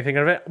going to say anything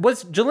of it.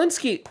 Was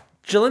Jelinski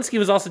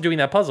was also doing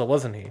that puzzle,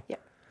 wasn't he? Yeah.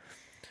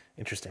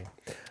 Interesting.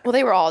 Well,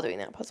 they were all doing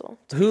that puzzle.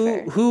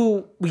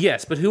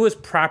 Yes, but who was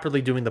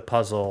properly doing the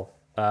puzzle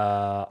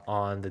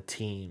on the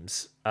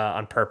teams,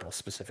 on purple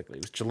specifically?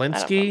 It was I don't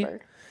Jelinski?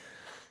 remember.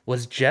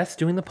 Was Jess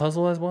doing the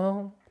puzzle as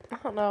well? I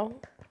don't know.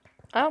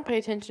 I don't pay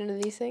attention to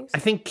these things. I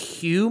think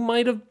Q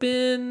might have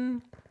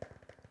been,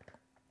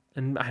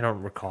 and I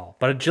don't recall,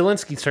 but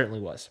Jelinski certainly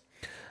was.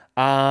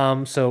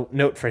 So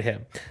note for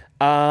him.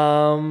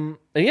 And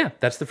yeah,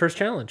 that's the first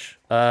challenge.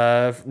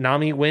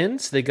 Nami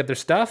wins, they get their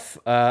stuff,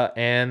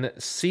 and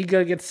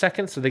Siga gets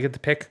second, so they get to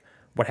pick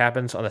what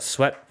happens on the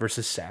sweat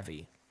versus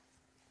savvy.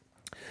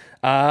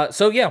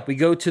 So yeah, we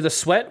go to the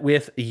sweat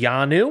with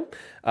Yanu.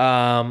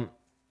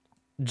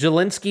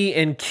 Jelinski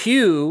and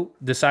Q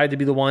decide to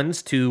be the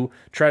ones to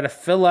try to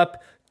fill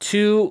up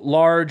 2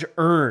 large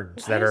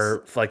urns that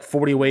are like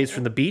 40 ways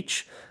from the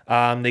beach.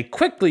 They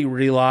quickly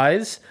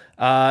realize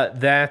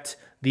that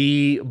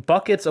the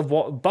buckets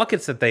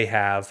that they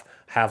have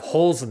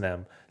holes in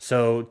them.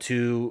 So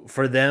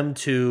for them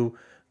to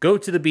go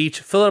to the beach,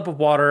 fill it up with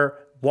water,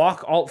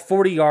 walk all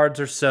 40 yards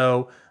or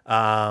so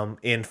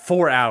in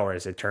 4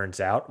 hours, it turns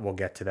out. We'll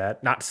get to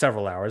that. Not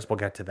several hours. We'll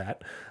get to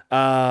that.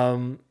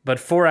 But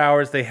 4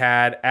 hours they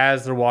had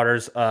as their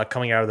water's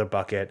coming out of their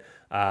bucket.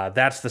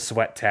 That's the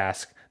sweat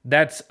task.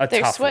 That's a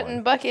They're tough sweating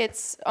one.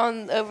 buckets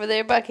over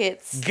their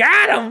buckets.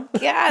 Got him!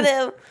 Got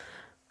him.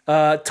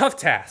 Tough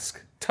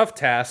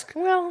task.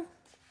 Well,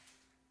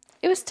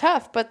 it was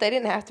tough, but they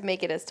didn't have to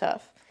make it as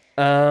tough.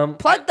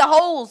 Plug the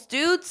holes,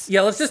 dudes.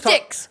 Yeah, let's just talk-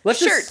 Sticks. let's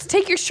just- Shirts.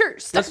 Take your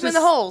shirts. Stuff them in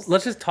the holes.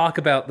 Let's just talk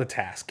about the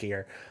task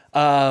here.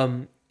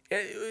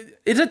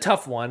 It's a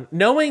tough one.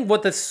 Knowing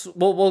what this...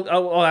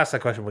 I'll ask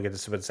that question when we get to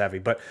Super Savvy.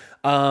 But,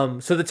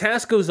 so the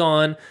task goes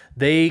on.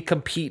 They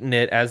compete in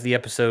it as the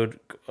episode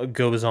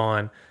goes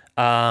on.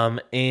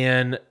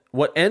 And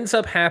what ends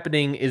up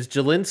happening is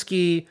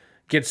Jelinski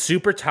gets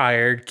super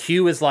tired.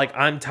 Q is like,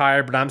 I'm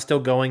tired, but I'm still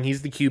going.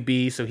 He's the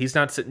QB, so he's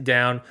not sitting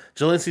down.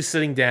 Jelinski's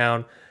sitting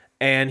down.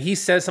 And he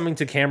says something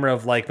to camera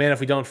of like, man, if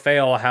we don't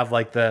fail, I'll have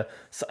like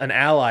an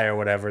ally or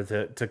whatever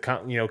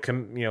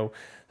to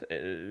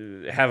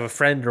have a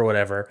friend or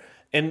whatever.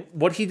 And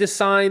what he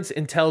decides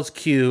and tells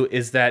Q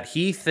is that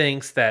he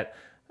thinks that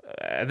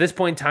at this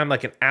point in time,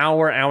 like an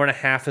hour and a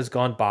half has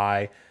gone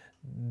by.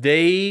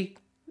 They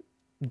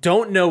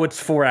don't know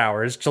it's 4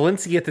 hours.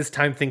 Jelinski at this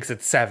time thinks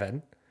it's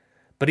 7.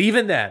 But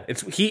even then,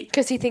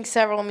 because he thinks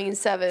several means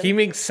 7. He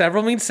thinks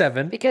several means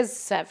 7. Because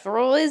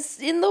several is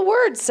in the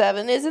word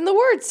 7 is in the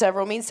word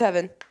several means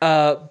 7.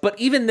 But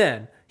even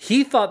then,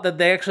 he thought that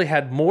they actually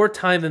had more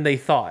time than they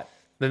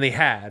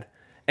had.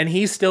 And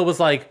he still was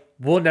like,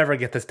 we'll never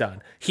get this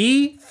done.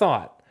 He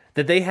thought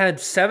that they had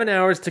 7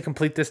 hours to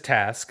complete this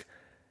task.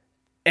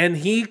 And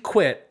he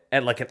quit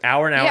at like an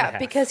hour and a half. Yeah,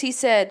 because he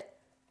said,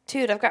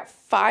 dude, I've got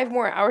 5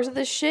 more hours of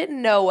this shit.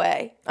 No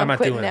way. I'm not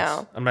quitting doing now.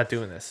 This. I'm not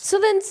doing this. So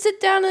then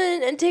sit down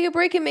and take a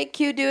break and make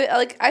Q do it.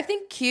 Like, I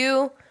think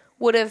Q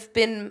would have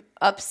been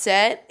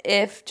upset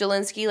if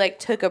Jelinski like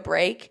took a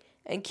break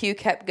and Q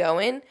kept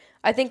going.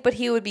 I think, but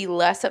he would be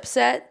less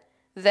upset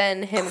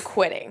than him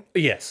quitting.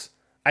 Yes.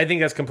 I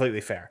think that's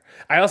completely fair.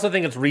 I also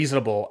think it's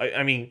reasonable.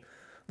 I mean,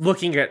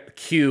 looking at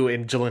Q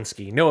and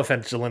Jelinski, no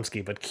offense,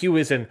 Jelinski, but Q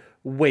is in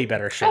way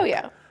better shape. Oh,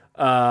 yeah.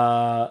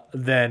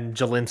 Than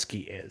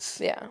Jelinski is.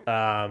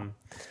 Yeah.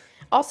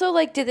 Also,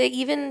 like, did they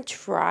even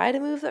try to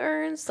move the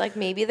urns? Like,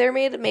 maybe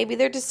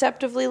they're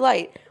deceptively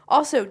light.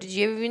 Also, did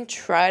you even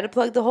try to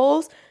plug the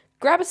holes?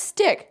 Grab a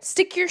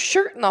stick your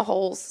shirt in the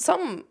holes.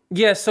 Something.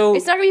 Yeah, so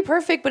it's not gonna be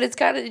perfect, but it's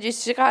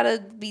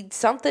gotta be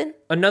something.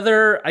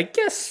 Another, I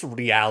guess,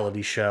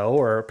 reality show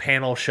or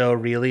panel show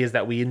really is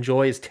that we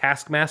enjoy is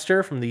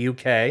Taskmaster from the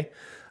UK.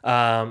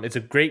 It's a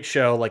great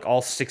show. Like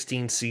all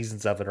 16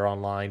 seasons of it are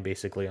online,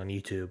 basically on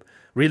YouTube.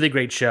 Really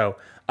great show.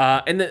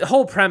 And the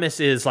whole premise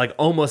is like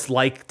almost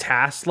like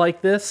tasks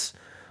like this,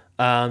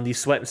 these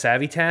Sweat and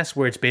Savvy tasks,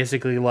 where it's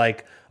basically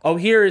like, oh,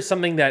 here is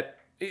something that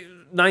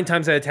 9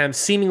 times out of 10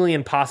 seemingly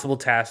impossible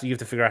task. You have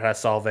to figure out how to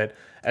solve it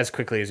as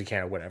quickly as you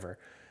can or whatever.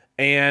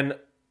 And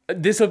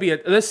this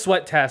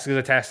sweat task is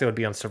a task that would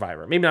be on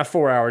Survivor. Maybe not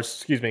 4 hours,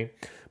 excuse me,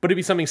 but it'd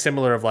be something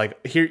similar of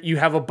like, here you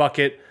have a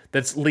bucket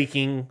that's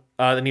leaking.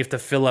 Then you have to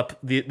fill up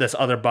this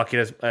other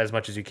bucket as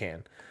much as you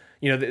can.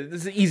 You know,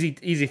 this is an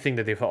easy thing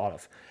that they've thought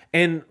of.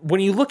 And when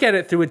you look at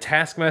it through a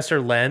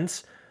Taskmaster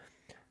lens,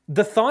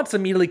 the thoughts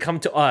immediately come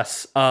to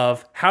us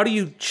of how do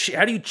you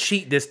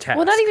cheat this task?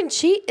 Well, not even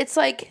cheat. It's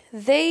like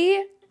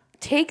they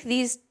take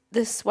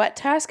the sweat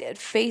task at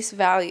face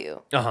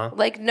value.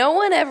 Like no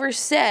one ever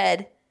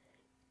said,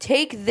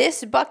 take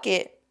this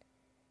bucket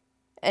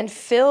and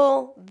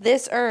fill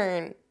this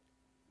urn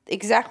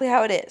exactly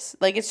how it is.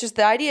 Like, it's just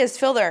the idea is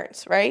fill the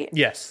urns, right?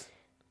 Yes.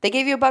 They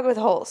gave you a bucket with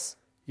holes.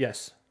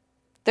 Yes.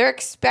 They're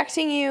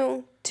expecting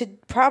you to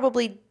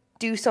probably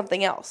do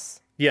something else.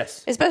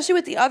 Yes. Especially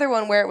with the other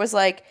one where it was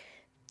like,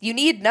 you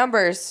need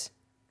numbers,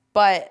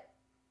 but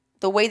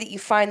the way that you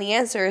find the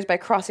answer is by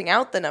crossing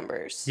out the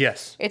numbers.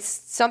 Yes. It's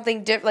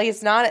something different. Like,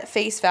 it's not at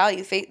face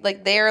value.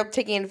 Like, they're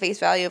taking in face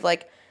value of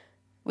like,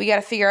 we got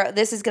to figure out,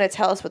 this is going to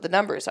tell us what the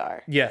numbers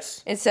are.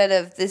 Yes. Instead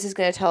of, this is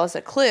going to tell us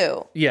a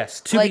clue. Yes.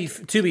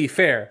 To be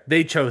fair,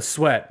 they chose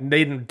sweat.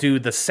 They didn't do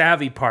the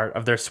savvy part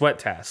of their sweat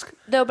task.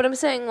 No, but I'm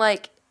saying,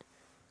 like,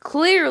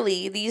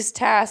 clearly these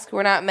tasks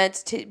were not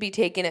meant to be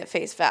taken at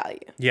face value.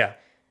 Yeah.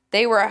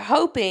 They were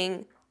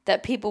hoping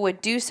that people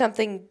would do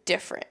something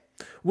different.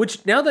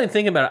 Which, now that I'm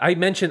thinking about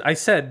it, I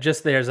said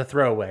just there as a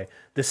throwaway,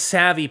 the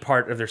savvy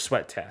part of their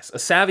sweat task. A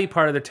savvy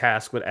part of the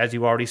task would, as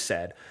you already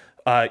said,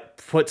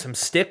 put some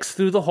sticks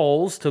through the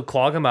holes to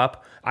clog them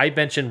up. I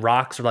mentioned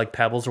rocks or like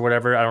pebbles or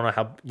whatever. I don't know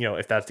how,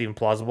 if that's even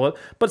plausible,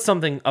 but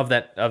something of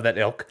that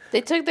ilk.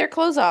 They took their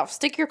clothes off.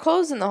 Stick your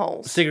clothes in the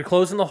holes. Stick your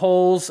clothes in the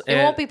holes. It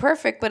won't be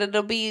perfect, but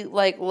it'll be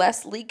like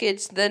less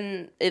leakage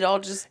than it all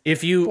just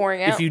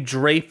pouring out. If you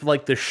drape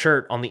like the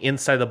shirt on the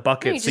inside of the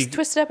bucket. No, you just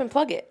twist it up and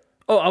plug it.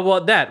 Oh,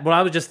 well, that. Well,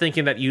 I was just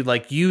thinking that you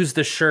like use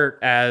the shirt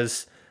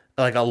as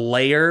like a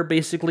layer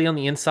basically on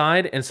the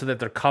inside, and so that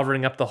they're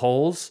covering up the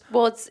holes.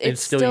 Well,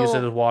 it's still use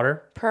it as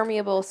water.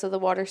 Permeable, so the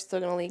water's still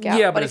going to leak out.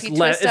 Yeah, but if you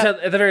twist it's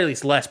at the very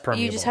least less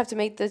permeable. You just have to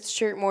make the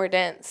shirt more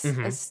dense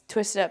and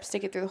twist it up,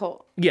 stick it through the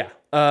hole. Yeah,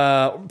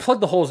 plug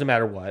the holes no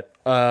matter what.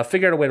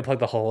 Figure out a way to plug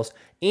the holes,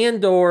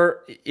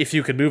 or if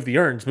you could move the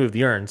urns, move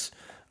the urns.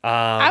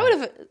 I would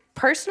have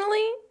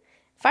personally,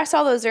 if I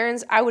saw those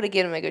urns, I would have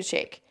given them a good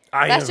shake.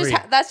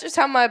 That's just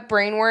how my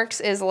brain works.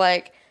 Is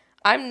like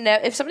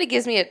if somebody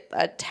gives me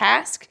a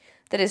task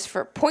that is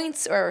for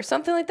points or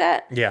something like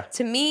that. Yeah.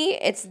 To me,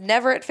 it's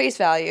never at face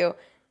value.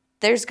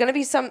 There's gonna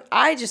be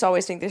I just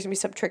always think there's gonna be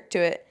some trick to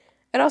it,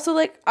 and also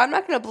like I'm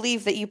not gonna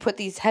believe that you put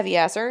these heavy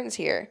ass urns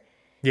here.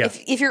 Yeah.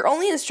 If your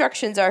only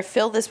instructions are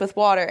fill this with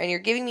water and you're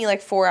giving me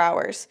like 4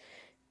 hours,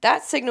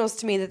 that signals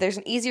to me that there's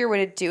an easier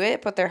way to do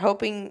it, but they're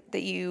hoping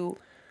that you.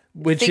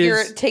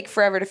 Take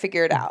forever to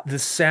figure it out. The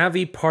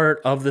savvy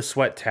part of the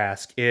sweat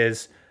task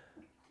is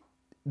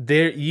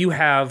there you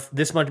have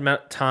this much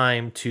amount of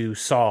time to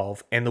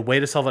solve, and the way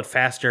to solve it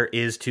faster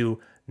is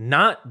to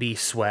not be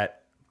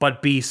sweat,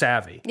 but be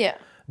savvy. Yeah.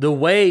 The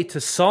way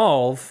to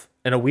solve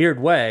in a weird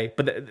way,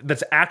 but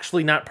that's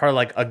actually not part of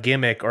like a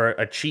gimmick or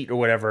a cheat or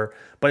whatever,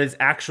 but it's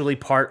actually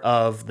part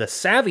of the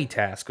savvy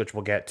task, which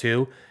we'll get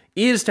to,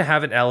 is to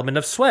have an element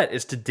of sweat,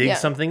 is to dig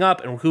something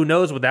up. And who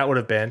knows what that would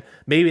have been.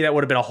 Maybe that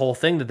would have been a whole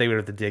thing that they would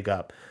have to dig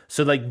up.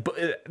 So like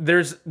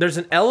there's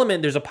an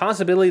element, there's a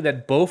possibility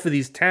that both of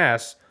these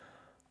tasks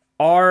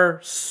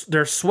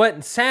they're sweat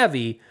and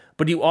savvy,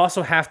 but you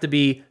also have to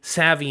be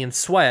savvy and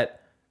sweat.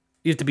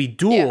 You have to be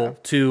dual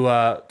to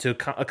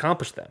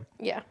accomplish them.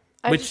 Yeah.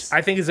 I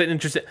think is an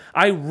interesting.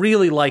 I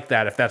really like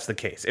that if that's the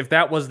case. If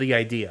that was the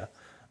idea,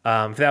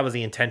 if that was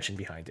the intention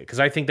behind it, because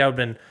I think that would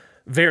have been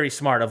very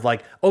smart. Of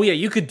like, oh yeah,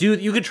 you could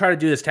try to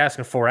do this task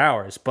in 4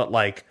 hours, but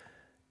like,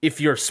 if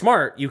you're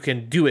smart, you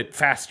can do it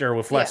faster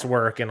with less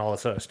work and all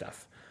this other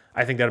stuff.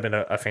 I think that would have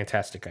been a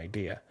fantastic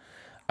idea.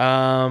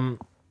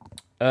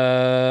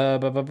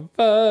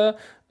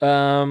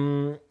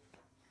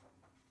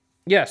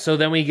 Yeah, so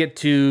then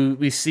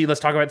let's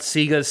talk about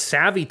Sega's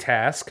savvy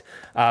task.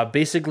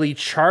 Basically,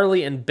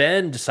 Charlie and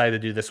Ben decide to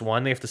do this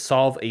one. They have to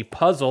solve a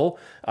puzzle.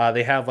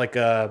 They have like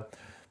I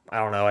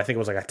think it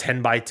was like a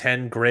 10 by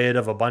 10 grid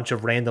of a bunch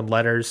of random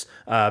letters.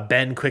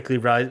 Ben quickly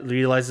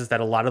realizes that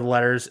a lot of the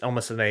letters,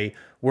 almost in a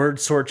word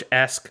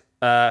search-esque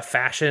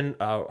fashion,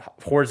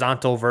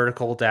 horizontal,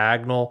 vertical,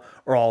 diagonal,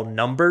 are all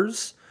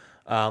numbers,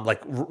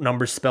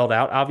 numbers spelled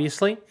out,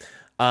 obviously.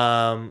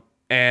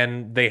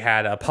 And they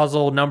had a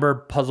puzzle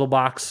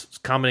box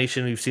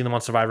combination. We've seen them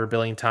on Survivor a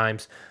billion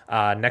times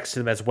next to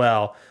them as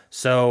well.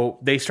 So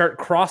they start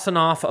crossing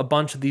off a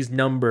bunch of these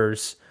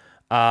numbers.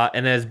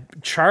 And as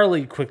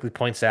Charlie quickly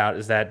points out,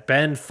 is that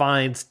Ben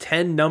finds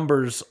 10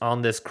 numbers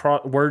on this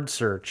word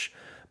search,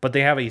 but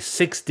they have a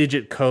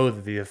 6-digit code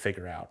that they have to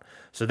figure out.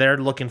 So they're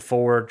looking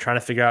forward, trying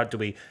to figure out, do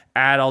we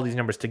add all these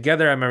numbers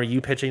together? I remember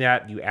you pitching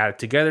that. You add it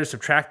together,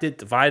 subtract it,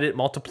 divide it,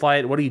 multiply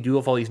it. What do you do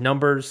with all these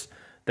numbers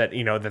that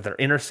they're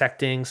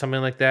intersecting,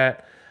 something like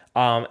that?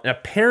 And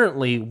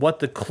apparently what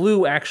the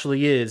clue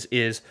actually is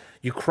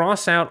you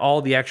cross out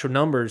all the actual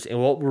numbers,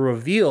 and what will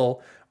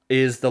reveal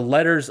is the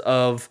letters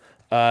of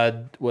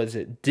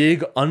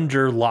dig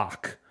under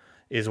lock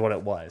is what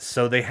it was.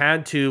 So they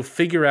had to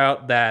figure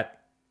out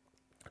that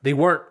they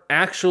weren't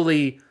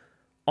actually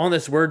on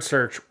this word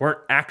search, weren't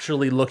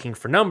actually looking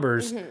for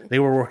numbers. Mm-hmm. They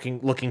were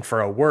looking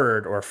for a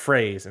word or a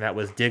phrase, and that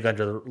was dig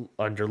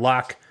under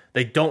lock.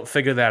 They don't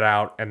figure that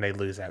out, and they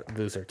lose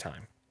their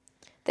time.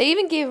 They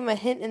even gave him a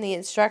hint in the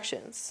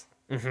instructions.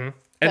 Mm-hmm.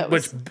 And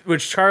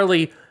which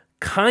Charlie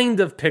kind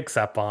of picks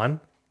up on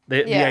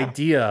the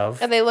idea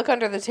of. And they look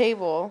under the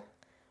table,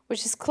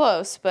 which is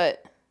close,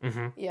 but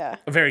yeah,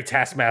 a very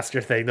Taskmaster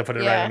thing to put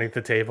it right underneath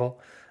the table.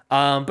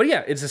 But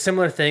yeah, it's a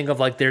similar thing of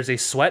like there's a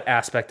sweat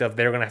aspect of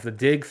they're gonna have to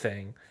dig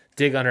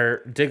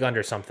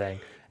under something,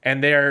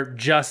 and they're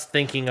just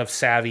thinking of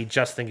savvy,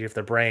 just thinking of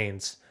their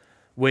brains,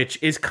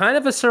 which is kind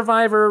of a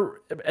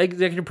Survivor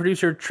executive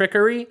producer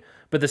trickery,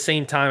 but at the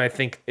same time I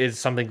think is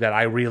something that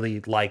I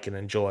really like and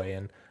enjoy,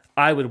 and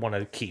I would want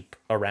to keep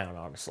around,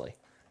 honestly,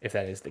 if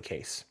that is the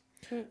case.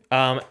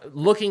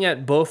 Looking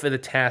at both of the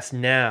tasks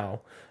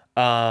now,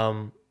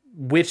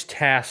 which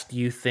task do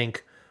you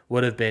think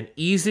would have been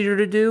easier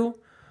to do?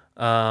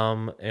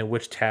 And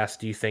which task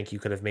do you think you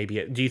could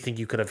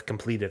have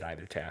completed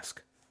either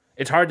task?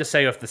 It's hard to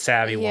say if the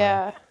savvy one.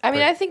 Yeah. I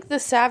mean, I think the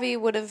savvy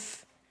would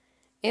have,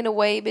 in a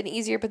way, been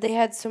easier, but they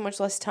had so much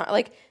less time.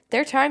 Like,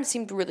 their time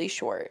seemed really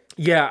short.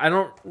 Yeah,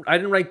 I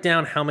didn't write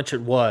down how much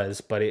it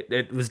was, but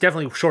it was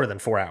definitely shorter than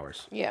 4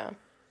 hours. Yeah.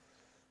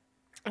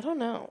 I don't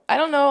know.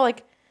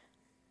 Like,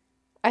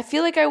 I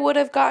feel like I would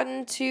have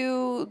gotten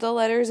to the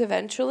letters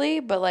eventually,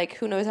 but, like,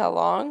 who knows how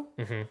long?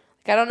 Mm-hmm.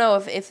 Like, I don't know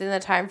if in the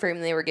time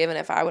frame they were given,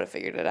 if I would have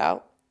figured it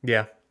out.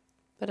 Yeah.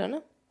 I don't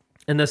know.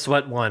 In the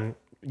sweat one,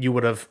 you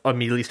would have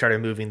immediately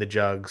started moving the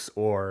jugs,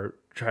 or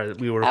I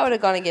would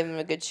have gone and given him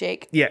a good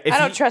shake. Yeah. I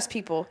don't trust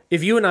people.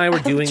 If you and I were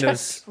doing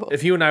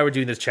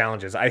those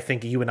challenges, I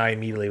think you and I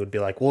immediately would be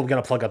like, well, we're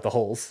going to plug up the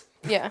holes.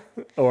 Yeah.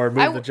 Or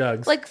move the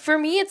jugs. Like, for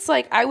me, it's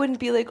like, I wouldn't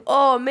be like,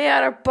 oh,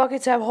 man, our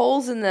buckets have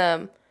holes in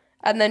them,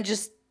 and then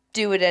just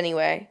do it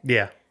anyway.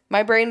 Yeah.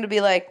 My brain would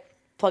be like,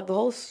 plug the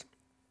holes.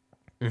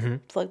 Mm-hmm.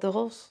 Plug the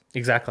holes.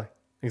 Exactly.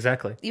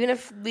 Even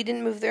if we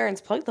didn't move the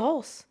urns, plug the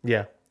holes.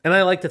 Yeah. And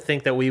I like to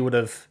think that we would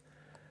have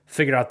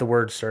figured out the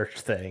word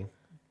search thing.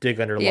 Dig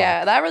under lock.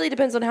 Yeah, that really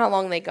depends on how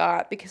long they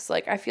got, because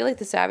like I feel like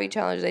the Savvy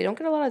Challenge, they don't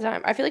get a lot of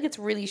time. I feel like it's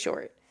really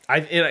short.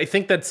 I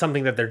think that's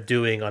something that they're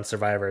doing on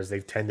Survivor, is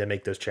they tend to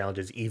make those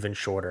challenges even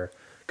shorter.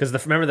 Because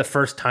remember the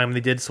first time they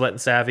did Sweat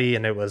and Savvy,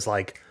 and it was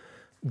like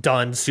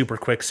done super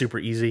quick, super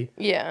easy.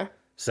 Yeah.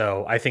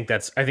 So I think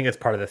that's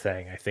part of the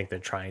thing. I think they're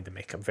trying to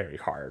make them very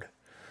hard.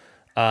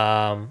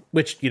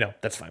 Which,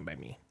 that's fine by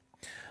me.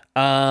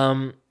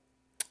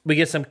 We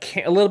get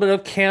a little bit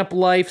of camp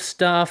life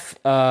stuff.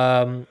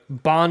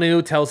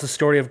 Banu tells the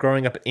story of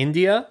growing up in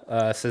India.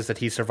 Says that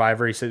he's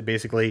Survivor. He said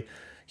basically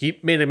he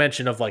made a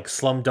mention of like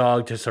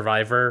Slumdog to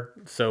Survivor.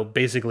 So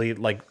basically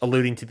like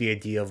alluding to the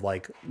idea of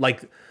like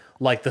the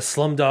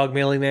Slumdog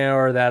Millionaire,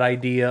 or that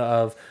idea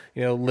of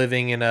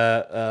living in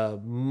a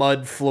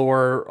mud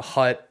floor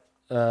hut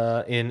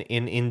in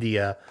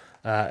India.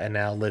 and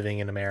now living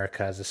in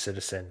America as a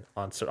citizen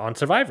on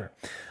Survivor.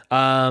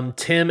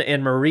 Tim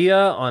and Maria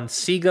on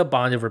Siga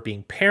bond over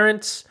being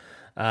parents.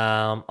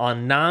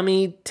 On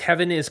Nami,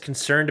 Tevin is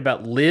concerned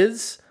about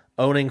Liz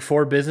owning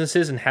 4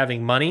 businesses and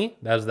having money.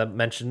 That was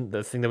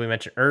the thing that we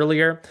mentioned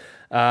earlier.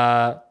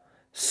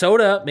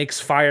 Soda makes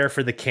fire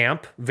for the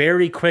camp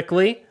very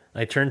quickly.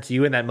 I turned to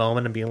you in that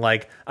moment and being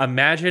like,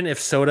 imagine if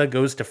Soda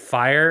goes to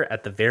fire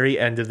at the very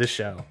end of the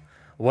show.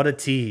 What a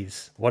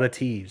tease. What a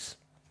tease.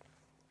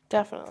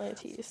 Definitely a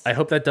tease. I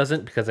hope that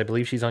doesn't, because I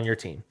believe she's on your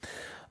team.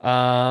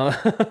 I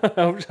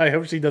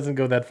hope she doesn't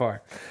go that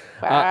far.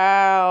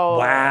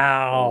 Wow.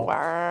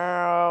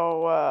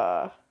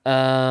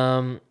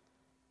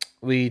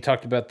 We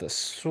talked about the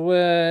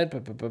sweat.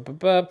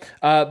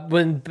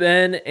 When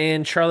Ben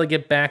and Charlie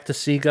get back to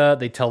Siga,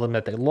 they tell them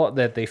that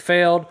they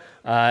failed,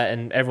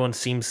 and everyone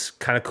seems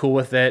kind of cool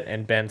with it.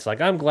 And Ben's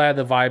like, "I'm glad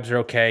the vibes are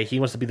okay." He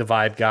wants to be the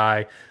vibe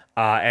guy,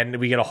 and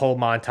we get a whole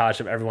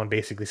montage of everyone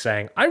basically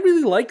saying, "I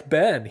really like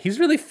Ben. He's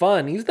really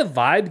fun. He's the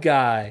vibe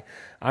guy.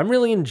 I'm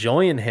really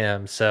enjoying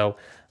him." So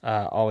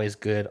always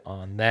good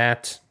on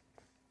that.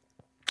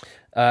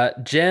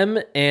 Jem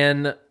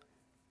and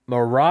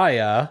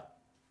Mariah.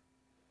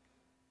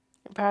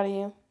 Proud of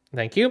you.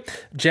 Thank you.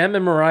 Jem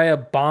and Mariah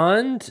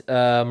bond.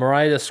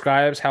 Mariah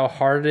describes how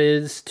hard it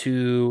is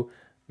to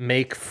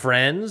make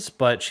friends,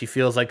 but she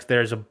feels like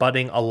there's a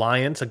budding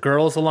alliance, a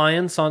girls'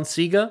 alliance on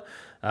Siga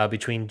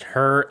between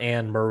her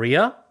and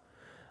Maria.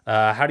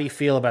 How do you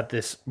feel about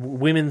this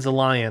women's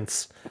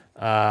alliance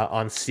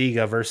on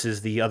Siga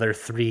versus the other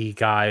 3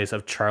 guys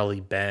of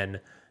Charlie,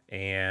 Ben,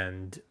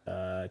 and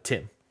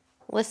Tim?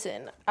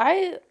 Listen,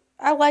 I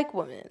like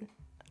women.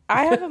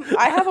 I have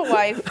a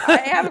wife. I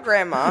have a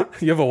grandma.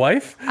 You have a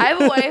wife? I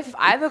have a wife.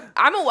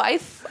 I'm a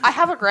wife. I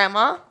have a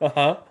grandma.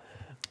 Uh-huh.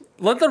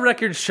 Let the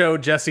record show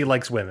Jesse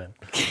likes women.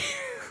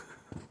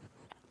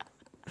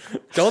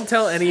 Don't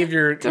tell any of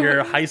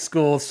your high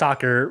school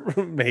soccer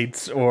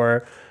mates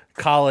or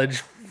college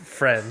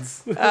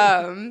friends.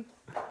 God.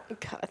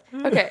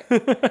 Okay.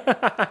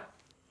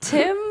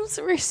 Tim's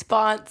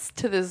response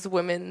to this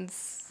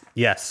women's...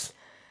 Yes.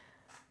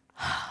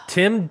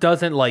 Tim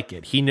doesn't like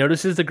it. He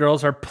notices the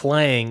girls are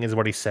playing, is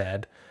what he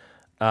said.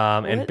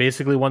 And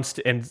basically wants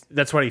to, and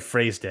that's what he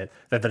phrased it,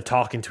 that they're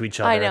talking to each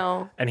other. I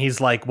know. And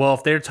he's like, well,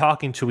 if they're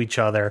talking to each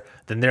other,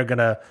 then they're going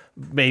to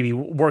maybe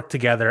work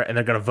together and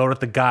they're going to vote at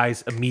the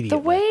guys immediately.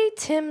 The way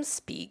Tim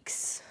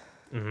speaks.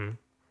 Mm-hmm.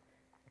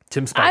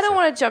 Tim Spicer. I don't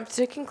want to jump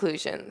to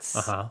conclusions.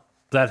 Uh-huh.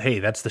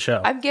 That's the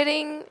show. I'm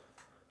getting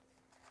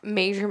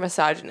major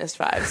misogynist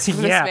vibes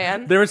from this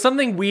man. There was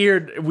something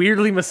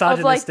weirdly misogynistic.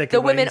 Of like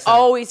the women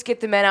always get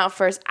the men out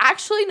first.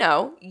 Actually,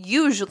 no.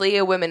 Usually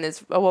a woman is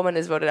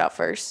voted out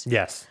first.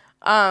 Yes.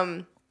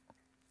 And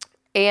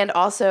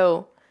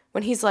also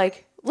when he's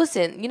like,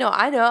 listen,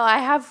 I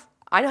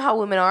know how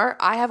women are.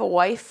 I have a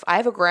wife. I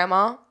have a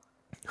grandma.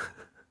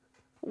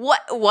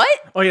 What?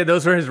 Oh yeah,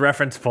 those were his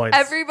reference points.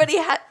 Everybody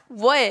had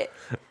what?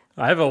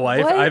 I have a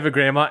wife. What? I have a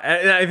grandma.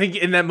 And I think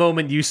in that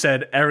moment you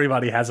said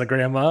everybody has a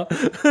grandma.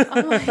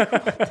 I'm like,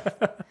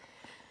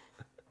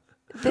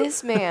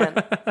 this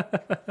man.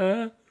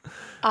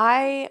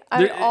 I'm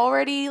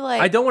already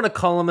like. I don't want to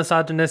call him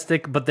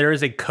misogynistic, but there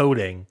is a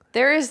coding.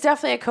 There is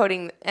definitely a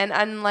coding, and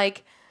I'm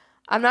like,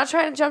 I'm not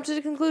trying to jump to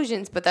the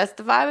conclusions, but that's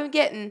the vibe I'm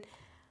getting,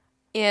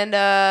 and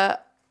I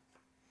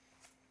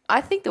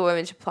think the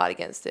women should plot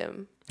against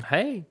him.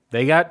 Hey,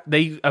 they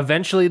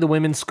eventually the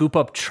women scoop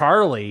up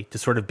Charlie to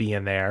sort of be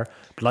in there.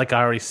 But like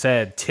I already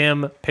said,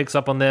 Tim picks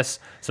up on this,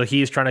 so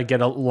he's trying to get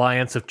an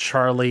alliance of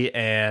Charlie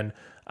and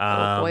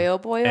oh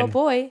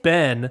boy,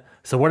 Ben.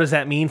 So what does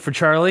that mean for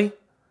Charlie?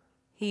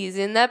 He's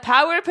in the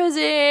power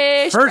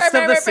position. First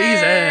of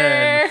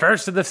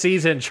the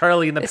season.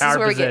 Charlie in the power position. This is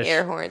where we get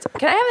air horns.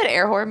 Can I have an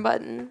air horn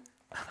button?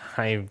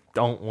 I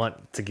don't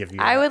want to give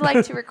you. I would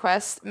like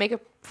to make a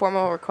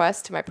formal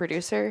request to my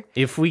producer.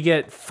 If we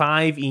get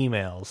 5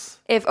 emails.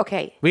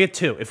 We get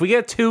 2. If we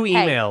get 2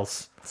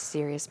 emails.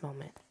 Serious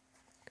moment.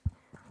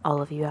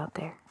 All of you out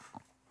there.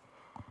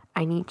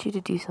 I need you to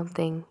do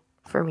something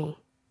for me.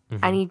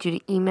 Mm-hmm. I need you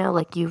to email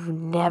like you've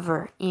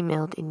never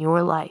emailed in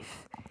your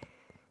life.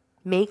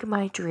 Make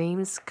my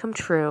dreams come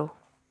true.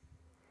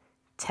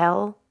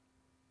 Tell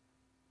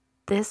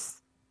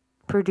this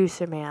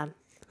producer man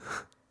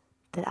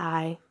that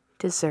I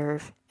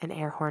deserve an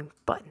air horn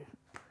button.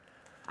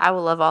 I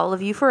will love all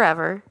of you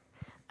forever.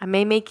 I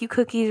may make you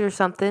cookies or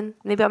something.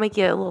 Maybe I'll make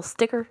you a little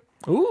sticker.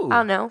 Ooh. I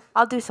don't know.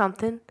 I'll do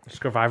something.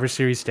 Survivor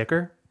Series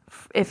sticker?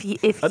 If you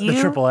the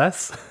triple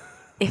S?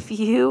 If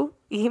you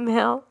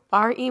email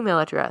our email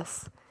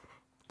address.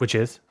 Which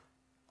is?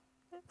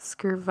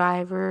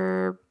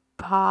 Survivor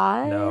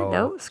Pod?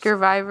 No.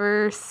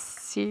 Survivor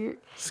Series.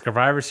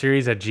 Survivor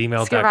Series at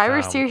gmail.com.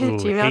 Survivor Series at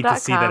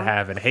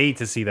gmail.com. Hate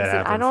to see that happen.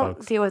 Listen, I don't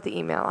folks. deal with the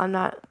email. I'm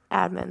not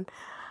admin.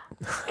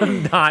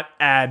 I'm not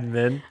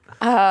admin.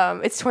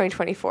 It's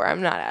 2024.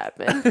 I'm not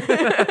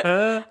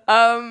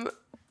admin.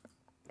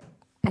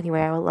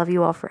 Anyway, I will love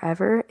you all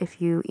forever if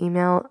you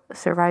email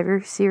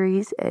Survivor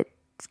Series at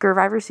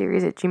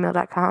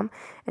survivorseries@gmail.com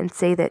and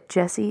say that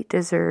Jesse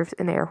deserves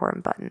an air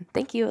horn button.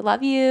 Thank you.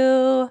 Love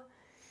you.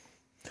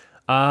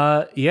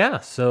 Yeah.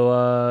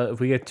 So if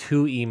we get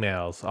 2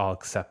 emails, I'll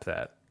accept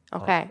that.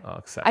 Okay. I'll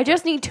accept. I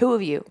just need 2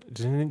 of you.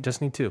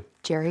 Just need 2.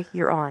 Jerry,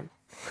 you're on.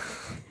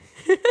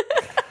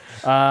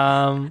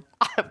 Um,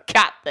 I've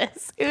got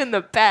this in the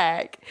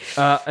bag.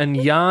 and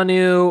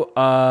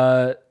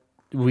Yanu,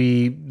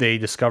 they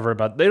discover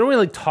about. They don't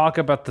really talk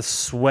about the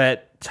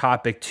sweat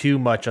topic too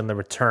much on the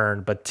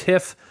return, but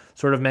Tiff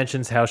sort of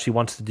mentions how she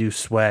wants to do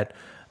sweat.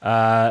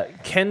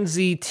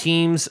 Kenzie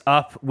teams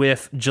up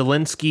with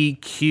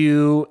Jelinski,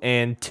 Q,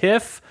 and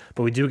Tiff,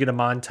 but we do get a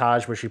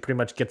montage where she pretty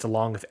much gets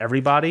along with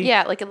everybody.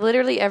 Yeah, like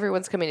literally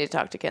everyone's coming to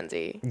talk to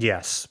Kenzie.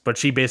 Yes, but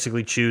she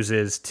basically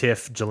chooses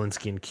Tiff,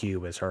 Jelinski, and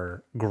Q as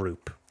her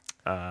group.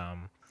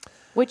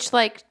 Which,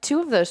 like, 2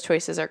 of those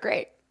choices are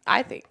great,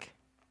 I think.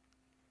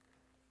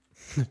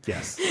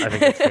 Yes, I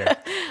think that's fair.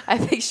 I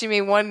think she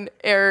made one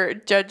error,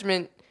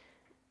 judgment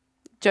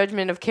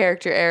of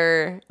character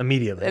error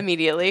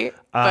immediately.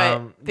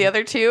 But the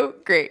other 2,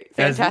 great.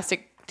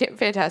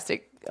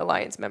 Fantastic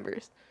Alliance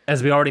members.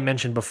 As we already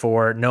mentioned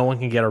before, no one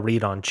can get a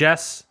read on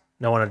Jess.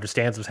 No one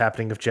understands what's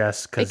happening with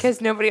Jess.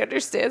 Because nobody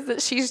understands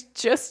that she's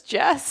just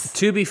Jess.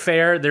 To be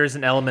fair, there's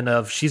an element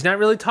of she's not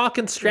really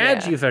talking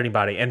strategy with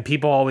anybody. And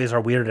people always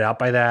are weirded out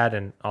by that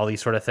and all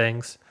these sort of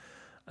things.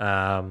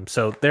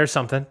 So there's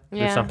something.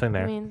 There's something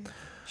there. I mean,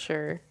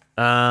 sure.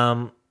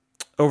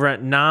 Over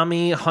at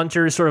Nami,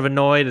 Hunter is sort of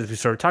annoyed, as we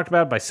sort of talked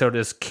about, by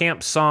Soda's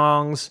camp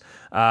songs.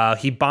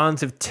 He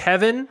bonds with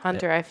Tevin.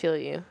 Hunter, I feel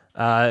you.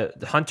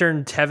 Hunter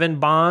and Tevin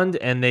bond,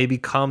 and they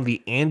become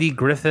the Andy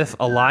Griffith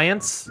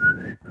Alliance.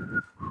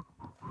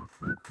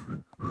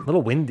 A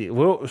little windy.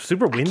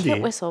 Super windy. I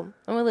can't whistle.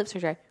 My lips are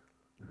dry.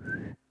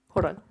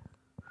 Hold on.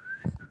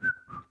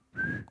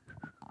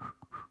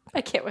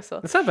 I can't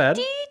whistle. It's not bad.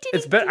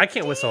 It's better. I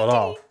can't whistle at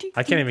all.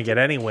 I can't even get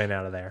any wind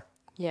out of there.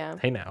 Yeah.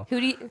 Hey now.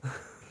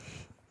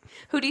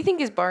 Who do you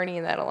think is Barney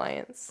in that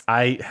alliance?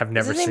 I have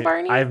never seen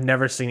Barney? I have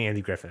never seen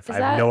Andy Griffith. I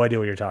have no idea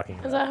what you're talking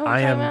about. Is that who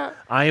I'm talking about?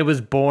 I was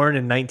born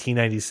in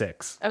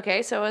 1996.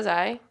 Okay, so was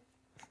I.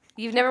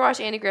 You've never watched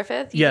Andy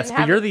Griffith? Yes,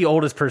 but you're the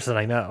oldest person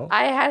I know.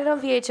 I had it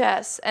on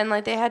VHS, and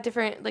like they had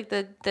different, like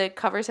the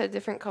covers had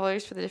different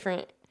colors for the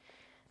different.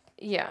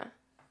 Yeah.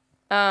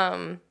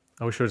 I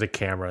wish there was a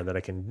camera that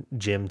I can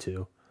gym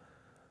to.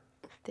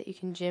 That you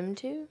can gym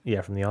to?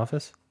 Yeah, from The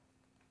Office.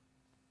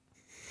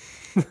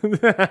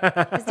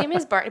 His name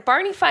is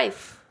Barney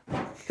Fife.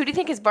 Who do you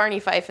think is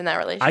Barney Fife in that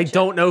relationship? I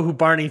don't know who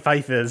Barney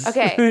Fife is.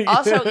 Okay.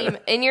 Also,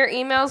 in your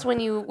emails, when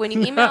you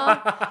email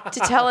to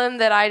tell him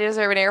that I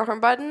deserve an air horn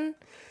button,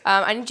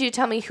 I need you to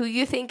tell me who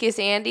you think is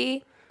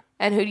Andy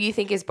and who do you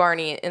think is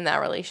Barney in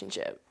that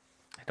relationship.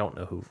 I don't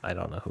know who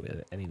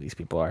any of these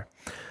people are.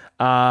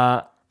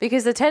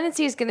 Because the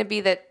tendency is going to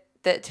be that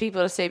to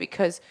people to say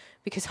because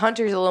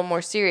Hunter's a little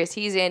more serious,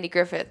 he's Andy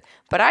Griffith.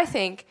 But I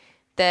think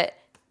that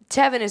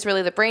Tevin is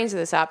really the brains of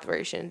this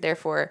operation.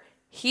 Therefore,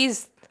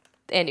 he's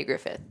Andy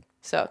Griffith.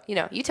 So,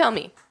 you tell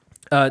me.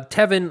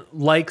 Tevin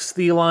likes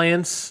the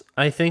alliance,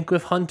 I think,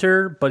 with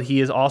Hunter, but he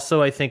is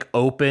also, I think,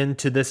 open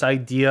to this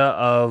idea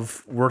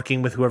of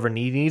working with whoever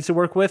he needs to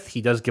work with.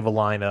 He does give a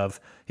line of,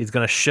 he's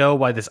going to show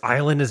why this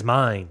island is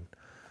mine,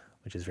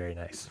 which is very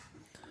nice.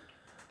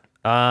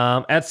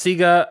 At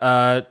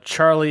Sega,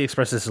 Charlie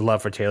expresses his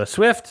love for Taylor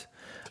Swift.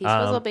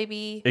 T-Swizzle,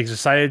 baby. He's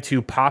excited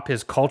to pop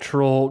his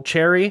cultural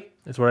cherry,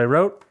 is what I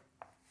wrote.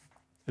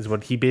 Is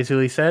what he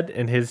basically said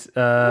in his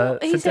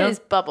he said his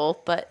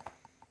bubble, but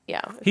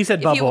yeah. He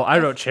said bubble. I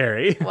wrote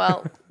cherry.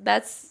 Well,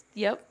 that's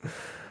yep.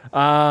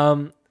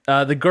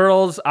 The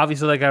girls,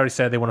 obviously, like I already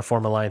said, they want to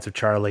form an alliance with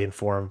Charlie and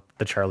form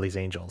the Charlie's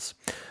Angels.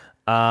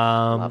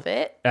 Love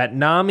it. At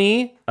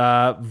Nami,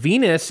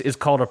 Venus is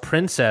called a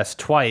princess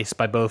twice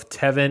by both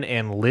Tevin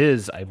and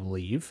Liz, I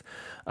believe.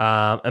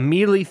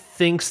 Immediately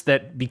thinks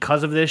that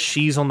because of this,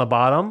 she's on the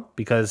bottom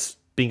because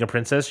being a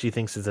princess, she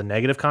thinks is a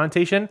negative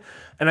connotation.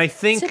 And I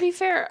think, to be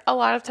fair, a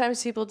lot of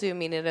times people do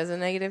mean it as a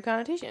negative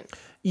connotation.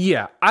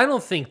 Yeah, I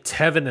don't think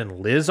Tevin and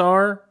Liz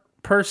are,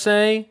 per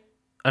se.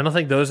 I don't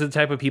think those are the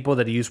type of people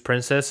that use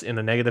princess in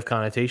a negative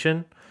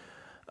connotation.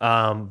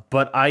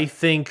 But I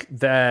think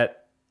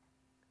that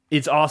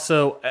it's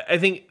also, I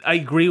think I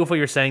agree with what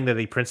you're saying that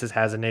a princess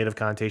has a negative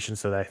connotation,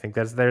 so that I think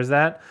there's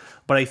that.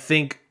 But I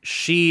think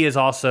she is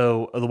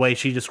also, the way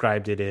she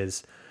described it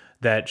is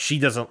that she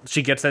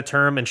gets that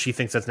term and she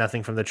thinks that's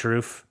nothing from the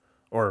truth,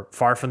 or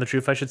far from the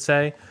truth, I should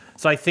say.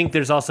 So I think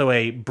there's also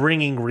a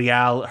bringing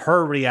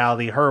her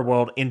reality, her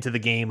world into the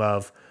game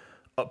of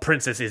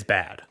princess is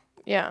bad.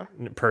 Yeah.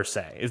 Per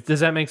se.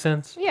 Does that make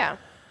sense? Yeah.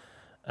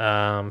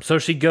 So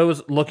she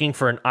goes looking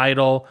for an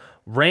idol.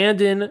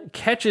 Randon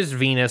catches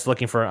Venus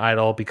looking for an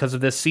idol. Because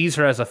of this, sees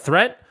her as a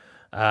threat.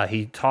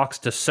 He talks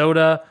to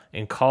Soda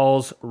and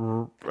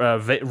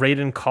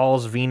Raiden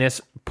calls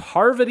Venus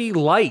Parvati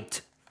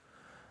Light.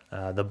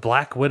 The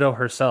Black Widow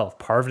herself,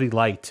 Parvati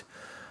Light.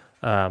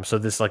 So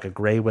this is like a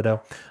gray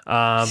widow.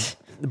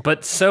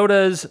 But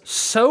Soda's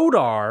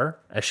Sodar,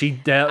 as she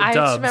dubs. I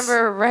just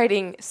remember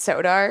writing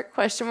Sodar ?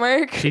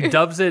 She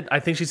dubs it. I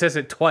think she says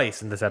it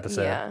twice in this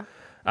episode.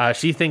 Yeah.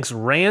 She thinks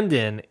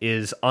Randon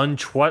is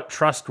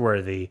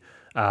untrustworthy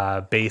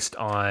based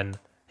on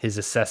his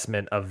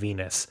assessment of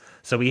Venus.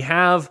 So we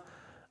have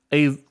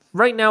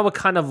right now a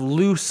kind of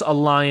loose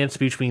alliance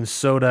between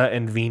Soda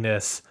and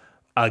Venus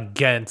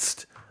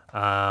against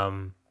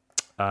Randon,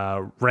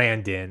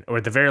 or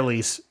at the very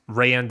least,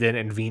 Randon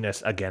and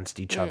Venus against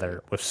each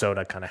other, with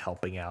Soda kind of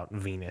helping out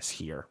Venus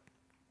here.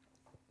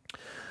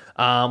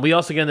 We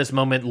also get in this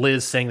moment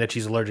Liz saying that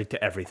she's allergic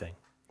to everything.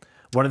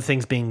 One of the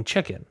things being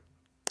chicken.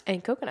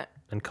 And coconut.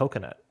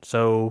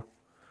 So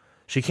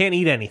she can't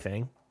eat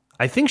anything.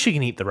 I think she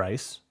can eat the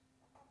rice.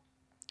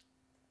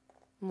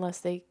 Unless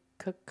they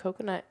cook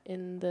coconut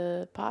in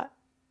the pot.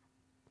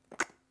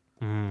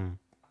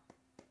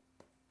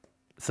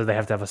 So they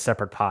have to have a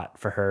separate pot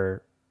for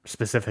her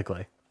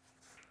specifically,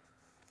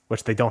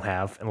 which they don't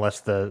have unless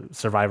the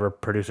Survivor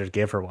producers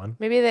gave her one.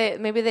 Maybe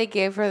they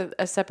gave her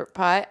a separate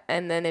pot,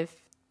 and then if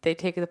they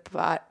take the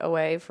pot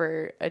away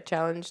for a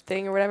challenge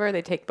thing or whatever,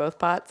 they take both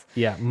pots.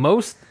 Yeah,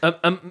 most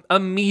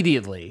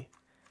immediately,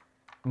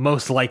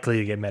 most likely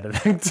to get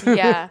medevaced.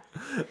 Yeah,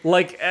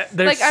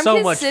 there's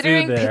so much food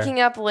there. I'm considering picking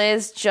up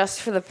Liz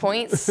just for the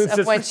points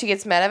of when she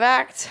gets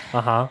medevaced.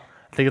 I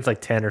think it's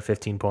like 10 or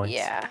 15 points.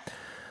 Yeah.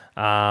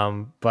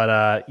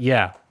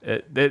 Yeah,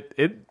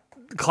 it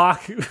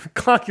clock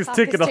is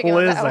ticking on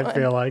Liz. I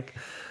feel like.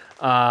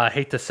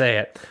 Hate to say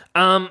it.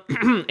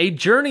 A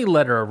journey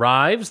letter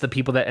arrives. The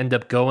people that end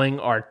up going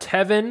are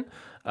Tevin,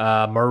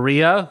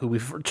 Maria, who we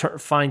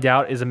find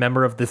out is a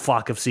member of the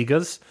Flock of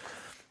Seagulls.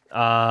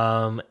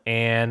 Flock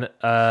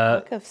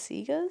of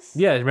Seagulls?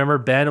 Yeah, remember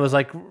Ben was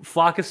like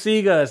Flock of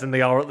Seagulls, and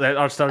they all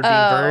started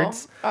being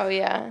birds. Oh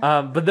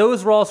yeah. But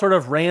those were all sort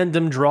of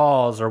random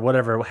draws or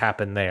whatever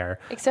happened there.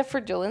 Except for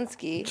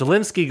Jelinski.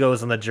 Jelinski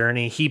goes on the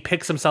journey. He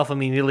picks himself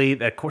immediately.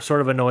 That sort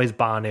of annoys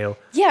Banu.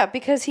 Yeah,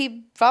 because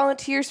he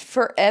volunteers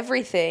for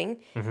everything,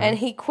 and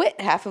he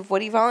quit half of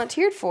what he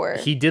volunteered for.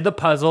 He did the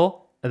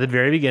puzzle at the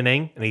very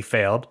beginning, and he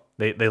failed.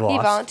 They lost. He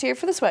volunteered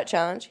for the sweat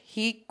challenge.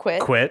 He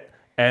quit.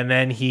 And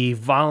then he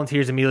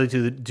volunteers immediately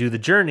to do the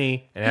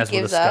journey, and as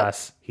we'll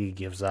discuss, he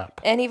gives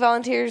up. And he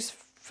volunteers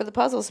for the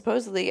puzzle,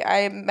 supposedly.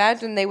 I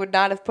imagine they would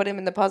not have put him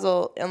in the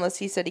puzzle unless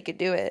he said he could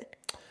do it.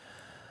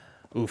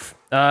 Oof.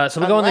 I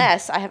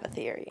have a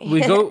theory.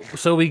 We talk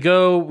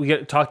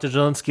to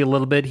Jelinski a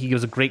little bit. He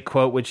gives a great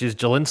quote, which is,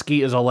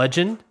 Jelinski is a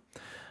legend.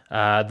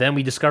 Then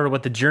we discover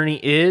what the journey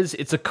is.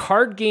 It's a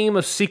card game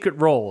of secret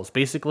roles.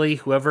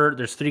 Basically,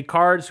 there's 3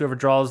 cards, whoever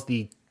draws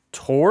the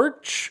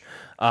torch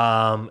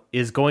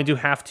is going to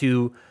have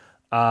to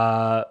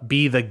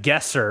be the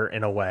guesser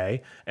in a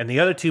way. And the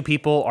other 2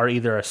 people are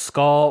either a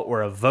skull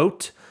or a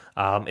vote.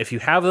 If you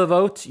have the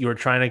vote, you are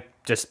trying to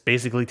just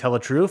basically tell the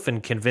truth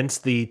and convince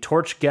the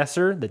torch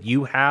guesser that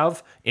you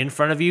have in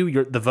front of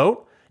you the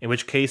vote, in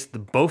which case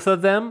both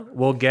of them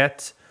will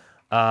get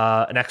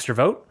an extra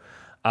vote.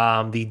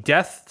 The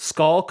death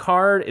skull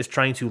card is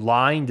trying to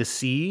lie and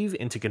deceive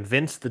and to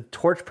convince the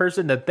torch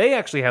person that they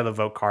actually have the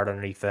vote card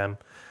underneath them.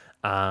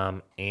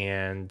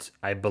 And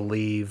I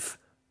believe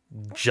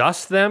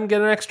just them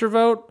get an extra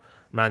vote.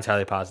 I'm not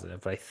entirely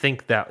positive, but I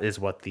think that is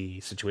what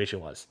the situation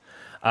was.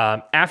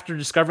 After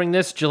discovering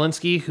this,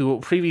 Jelinski, who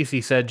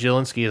previously said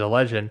Jelinski is a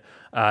legend,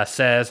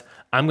 says,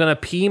 "I'm going to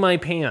pee my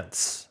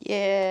pants."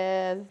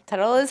 Yeah,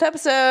 title of this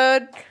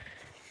episode.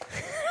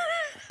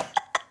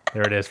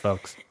 There it is,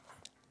 folks.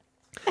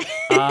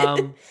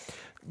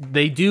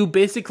 They do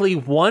basically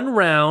one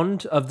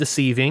round of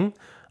deceiving.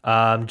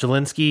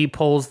 Jelinski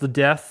pulls the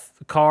death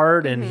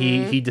card and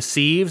he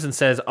deceives and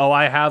says, "Oh,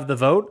 I have the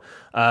vote."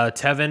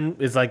 Tevin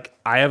is like,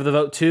 "I have the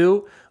vote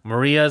too."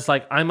 Maria is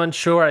like, "I'm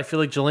unsure. I feel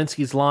like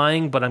Jelinski's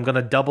lying, but I'm going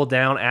to double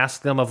down,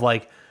 ask them of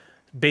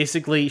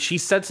basically she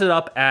sets it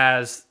up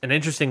as an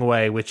interesting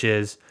way, which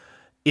is,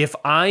 if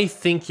I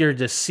think you're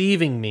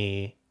deceiving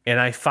me and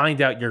I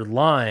find out you're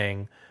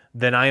lying,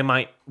 then I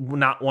might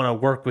not want to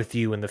work with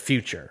you in the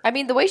future. I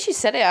mean, the way she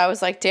said it, I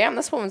was like, damn,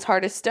 this woman's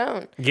hard as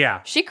stone.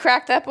 Yeah. She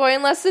cracked that boy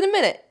in less than a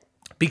minute.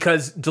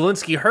 Because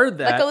Jelinski heard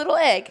that. Like a little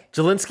egg.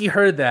 Jelinski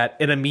heard that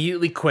and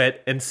immediately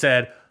quit and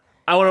said,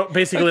 I want to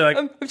basically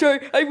I'm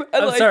sorry. I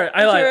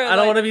lied. I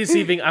don't want to be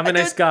deceiving. I'm a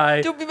nice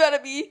guy. Don't be mad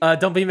at me.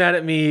 Don't be mad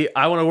at me.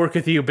 I want to work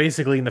with you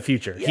basically in the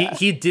future. Yeah.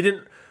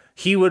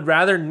 He would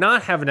rather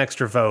not have an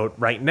extra vote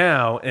right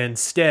now and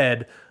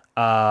instead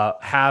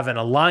have an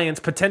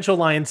potential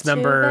alliance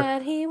member. Too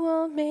bad he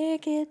won't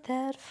make it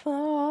that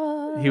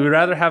far. He would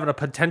rather have a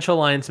potential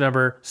alliance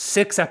member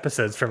 6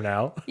 episodes from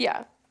now.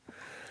 Yeah.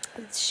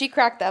 She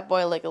cracked that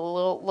boy like a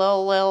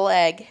little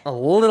egg. A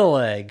little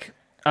egg.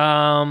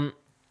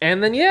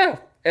 And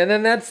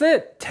then that's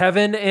it.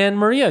 Tevin and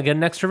Maria get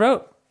an extra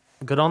vote.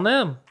 Good on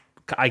them,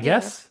 I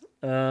guess.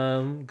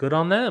 Good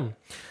on them.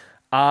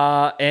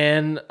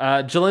 And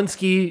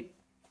Jelinski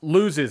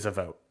loses a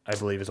vote. I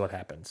believe is what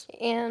happens.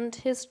 And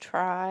his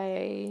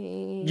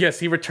tribe. Yes,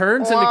 he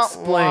returns and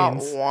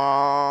explains.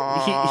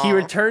 He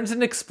returns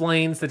and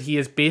explains that he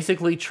is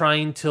basically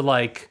trying to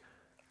like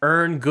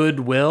earn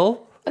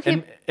goodwill.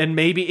 Okay. And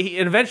maybe he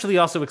eventually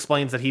also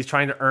explains that he's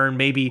trying to earn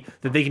maybe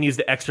that they can use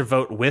the extra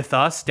vote with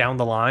us down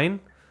the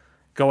line.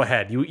 Go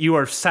ahead. You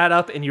are sat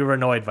up and you're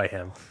annoyed by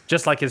him,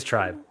 just like his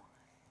tribe.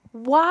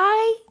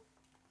 Why?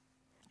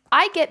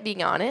 I get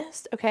being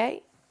honest,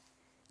 okay?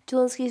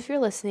 Jelinski, if you're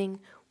listening,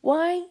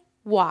 why?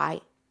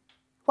 Why'd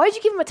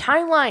you give him a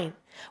timeline?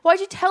 Why'd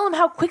you tell him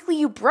how quickly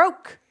you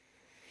broke?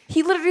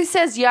 He literally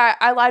says, yeah,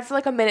 I lied for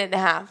like a minute and a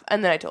half,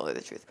 and then I told her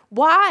the truth.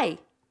 Why?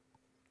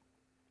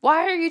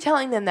 Why are you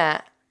telling them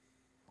that?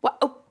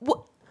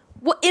 What,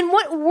 in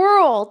what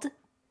world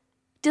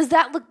does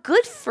that look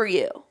good for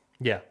you?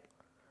 Yeah.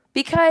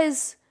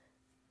 Because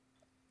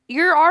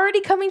you're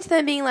already coming to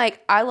them being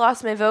like, I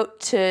lost my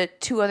vote to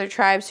 2 other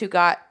tribes who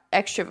got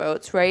extra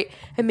votes, right?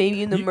 And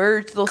maybe in the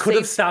merge, they'll Could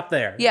have stopped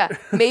there. Yeah,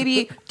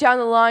 maybe down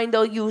the line,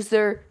 they'll use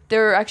their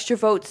extra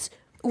votes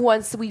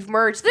once we've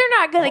merged. They're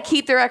not going to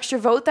keep their extra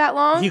vote that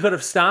long. He could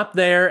have stopped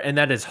there, and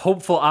that is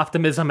hopeful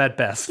optimism at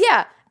best.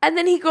 Yeah. And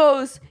then he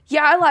goes,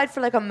 yeah, I lied for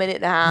like a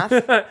minute and a half.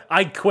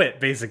 I quit,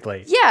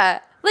 basically.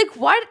 Yeah. Like,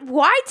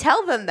 why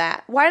tell them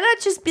that? Why not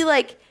just be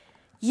like,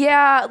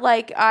 yeah,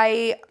 like,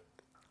 I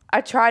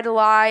tried to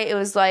lie. It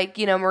was like,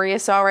 Maria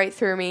saw right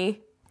through me.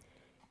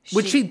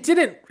 Which she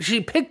didn't. She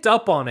picked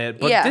up on it,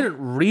 but didn't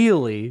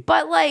really.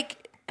 But,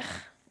 like,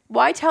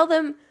 why tell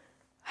them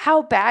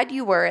how bad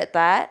you were at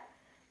that?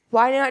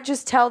 Why not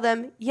just tell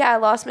them, yeah, I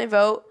lost my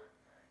vote.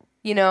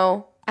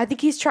 I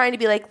think he's trying to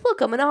be like, look,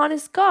 I'm an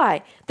honest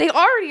guy. They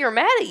already are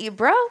mad at you,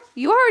 bro.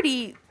 You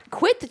already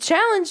quit the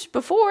challenge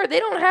before. They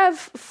don't have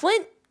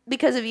Flint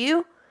because of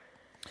you.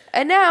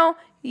 And now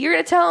you're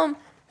going to tell them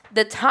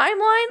the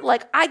timeline?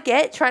 Like, I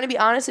get trying to be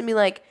honest and be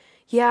like,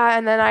 yeah,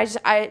 and then I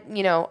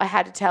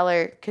had to tell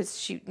her because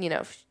she,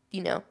 I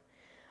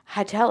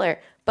had to tell her.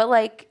 But,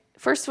 like,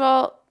 first of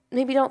all,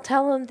 maybe don't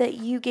tell them that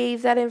you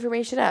gave that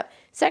information up.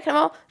 Second of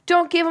all,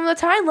 don't give them the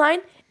timeline.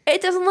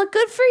 It doesn't look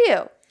good for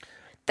you.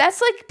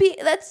 That's like,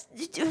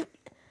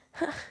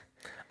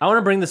 I want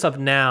to bring this up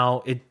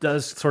now. It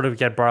does sort of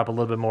get brought up a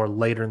little bit more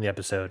later in the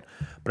episode,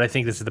 but I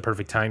think this is the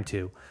perfect time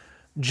to.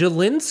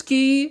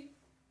 Jelinski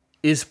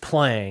is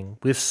playing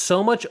with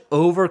so much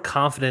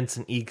overconfidence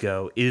and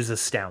ego, it is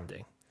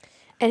astounding.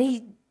 And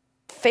he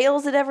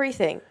fails at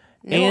everything.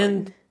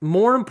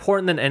 More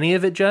important than any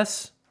of it,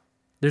 Jess,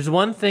 there's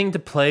one thing to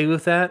play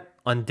with that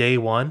on day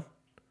one,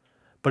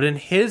 but in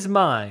his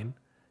mind,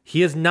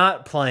 he is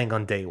not playing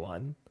on day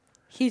one.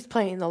 He's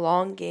playing the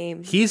long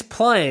game. He's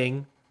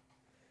playing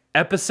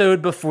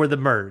episode before the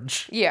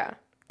merge. Yeah.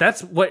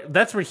 That's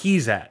where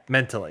he's at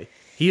mentally.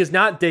 He is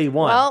not day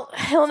one. Well,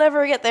 he'll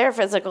never get there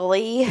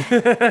physically.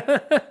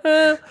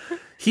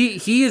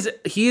 He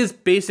is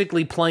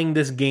basically playing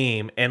this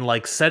game and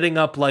like setting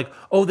up like,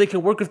 oh, they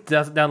can work with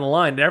down the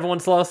line. And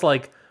everyone's lost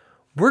like,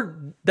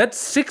 that's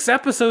 6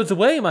 episodes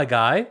away, my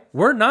guy.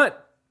 We're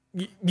not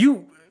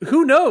you.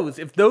 Who knows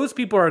if those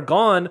people are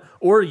gone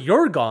or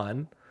you're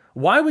gone?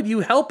 Why would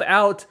you help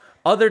out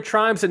other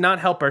tribes and not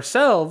help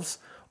ourselves?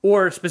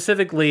 Or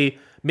specifically,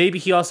 maybe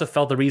he also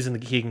felt the reason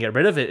that he can get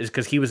rid of it is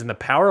because he was in the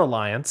power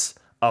alliance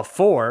of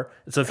 4.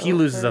 So if he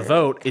loses a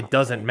vote, it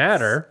doesn't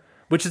matter.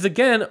 Which is,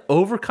 again,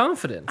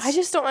 overconfidence. I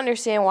just don't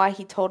understand why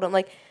he told him.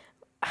 Like,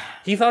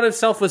 he thought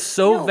himself was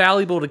so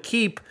valuable to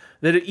keep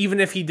that even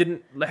if he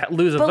didn't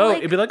lose a vote, like,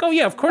 it'd be like, oh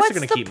yeah, of course you're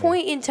going to keep me. What's the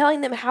point in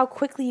telling them how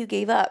quickly you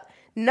gave up?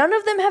 None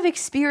of them have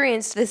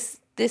experienced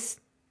this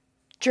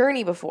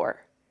journey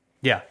before.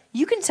 Yeah.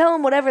 You can tell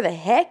them whatever the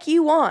heck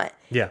you want.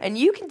 Yeah. And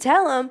you can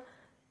tell them,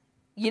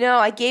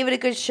 I gave it a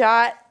good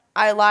shot.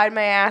 I lied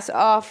my ass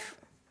off.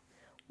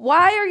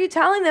 Why are you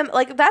telling them?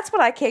 Like, that's what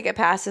I can't get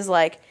past is,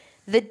 like,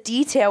 the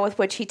detail with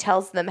which he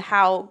tells them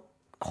how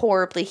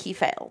horribly he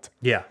failed.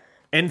 Yeah.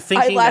 And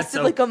thinking I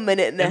lasted like a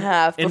minute and a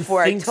half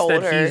before I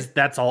told her.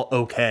 That's all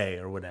okay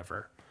or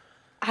whatever.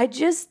 I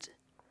just...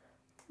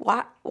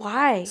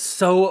 Why?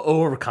 So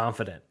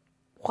overconfident.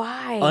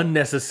 Why?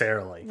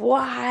 Unnecessarily.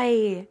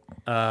 Why?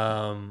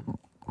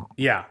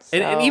 Yeah. So,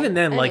 and even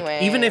then, anyway.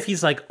 like, even if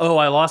he's like, oh,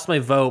 I lost my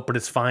vote, but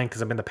it's fine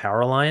because I'm in the Power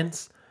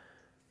Alliance.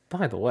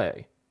 By the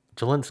way,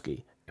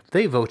 Jelinski, if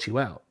they vote you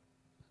out,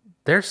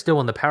 they're still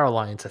in the Power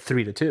Alliance at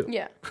 3-2.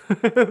 Yeah.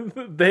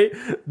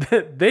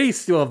 they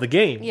still have the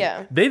game.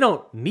 Yeah. They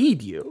don't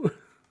need you.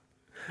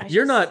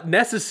 You're not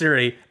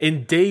necessary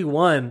in day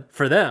one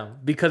for them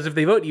because if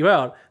they vote you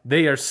out,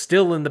 they are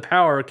still in the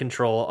power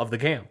control of the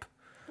camp.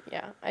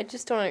 Yeah, I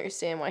just don't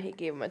understand why he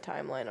gave him a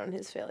timeline on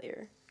his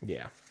failure.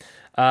 Yeah.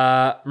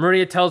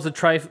 Maria tells her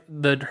tribe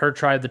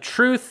the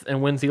truth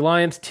and wins the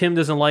alliance. Tim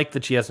doesn't like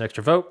that she has an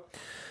extra vote.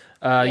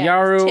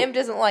 Yaru. Tim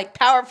doesn't like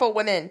powerful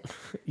women.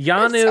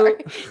 Yanu.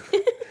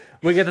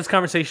 We get this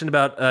conversation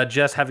about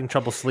Jess having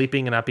trouble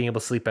sleeping and not being able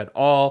to sleep at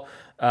all.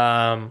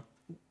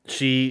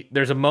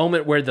 There's a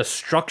moment where the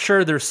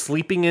structure they're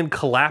sleeping in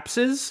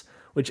collapses,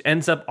 which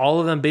ends up all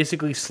of them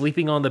basically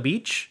sleeping on the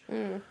beach.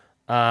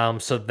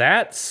 So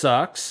that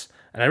sucks.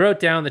 And I wrote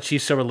down that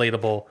she's so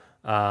relatable,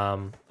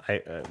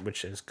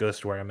 which goes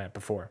to where I'm at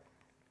before.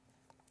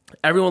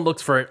 Everyone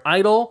looks for an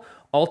idol.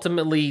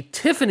 Ultimately,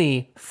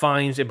 Tiffany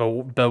finds a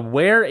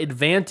beware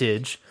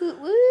advantage,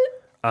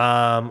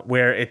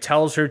 where it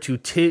tells her to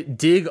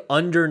dig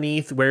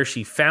underneath where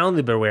she found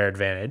the beware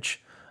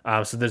advantage.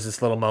 So there's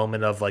this little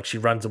moment of like she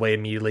runs away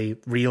immediately,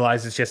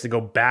 realizes she has to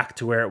go back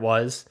to where it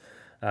was.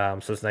 So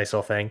it's a nice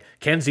little thing.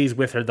 Kenzie's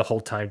with her the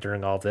whole time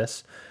during all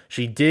this.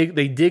 They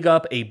dig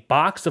up a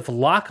box of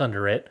lock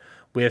under it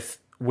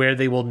where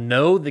they will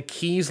know the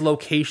key's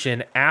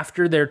location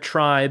after their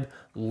tribe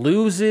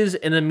loses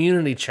an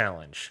immunity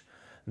challenge.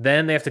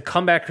 Then they have to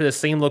come back to the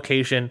same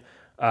location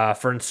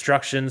for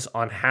instructions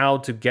on how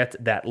to get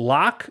that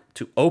lock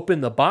to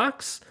open the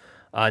box.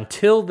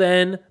 Until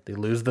then, they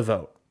lose the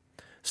vote.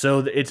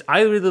 So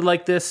I really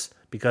like this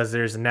because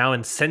there's now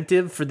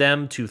incentive for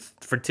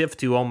Tiff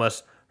to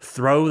almost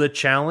throw the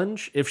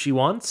challenge if she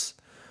wants,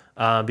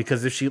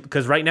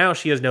 because right now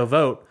she has no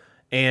vote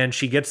and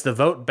she gets the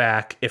vote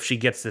back if she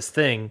gets this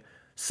thing.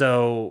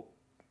 So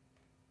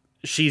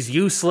she's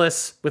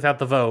useless without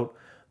the vote.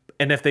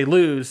 And if they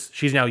lose,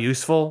 she's now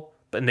useful,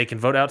 and they can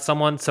vote out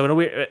someone. So in a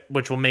weird,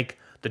 which will make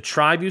the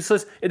tribe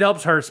useless. It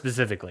helps her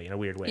specifically in a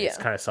weird way. Yeah. It's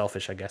kind of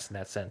selfish, I guess, in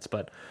that sense.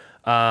 But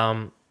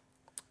yeah.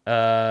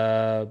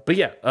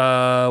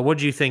 What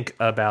do you think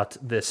about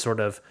this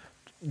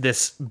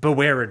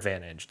beware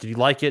advantage? Did you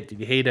like it? Did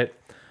you hate it?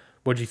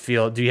 What did you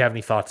feel? Do you have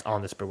any thoughts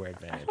on this beware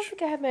advantage? I don't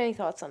think I have many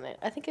thoughts on it.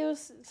 I think it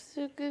was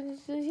good.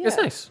 Yeah. It's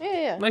nice.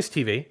 Yeah. Nice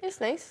TV.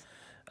 It's nice.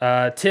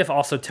 Tiff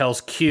also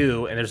tells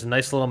Q, and there's a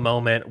nice little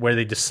moment where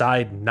they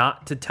decide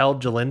not to tell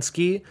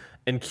Jelinski,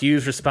 and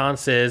Q's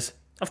response is,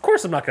 "Of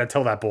course I'm not going to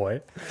tell that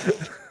boy."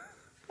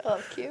 I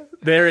love Q.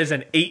 There is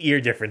an 8-year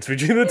difference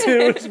between the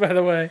two, which, by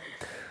the way.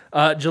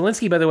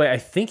 Jelinski, by the way, I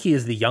think he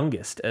is the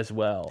youngest as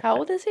well. How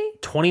old is he?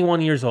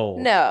 21 years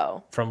old.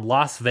 No. From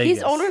Las Vegas.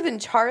 He's older than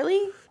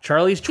Charlie?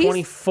 Charlie's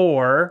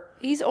 24.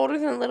 He's older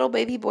than little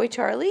baby boy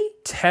Charlie?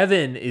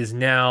 Tevin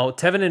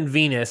and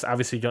Venus,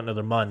 obviously you don't know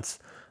their months,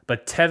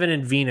 but Tevin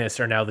and Venus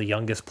are now the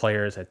youngest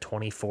players at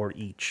 24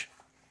 each.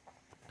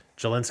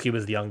 Jelinski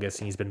was the youngest,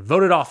 and he's been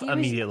voted off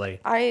immediately.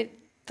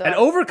 And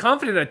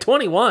overconfident at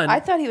 21. I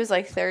thought he was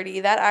like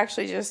 30. That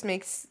actually just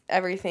makes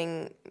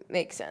everything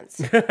make sense.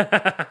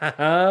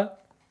 I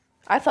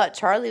thought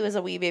Charlie was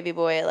a wee baby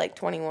boy at like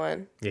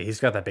 21. Yeah, he's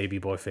got that baby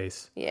boy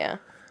face. Yeah.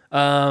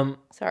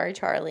 Sorry,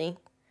 Charlie.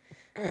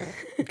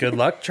 Good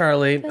luck,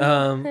 Charlie.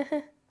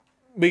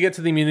 We get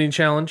to the immunity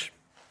challenge.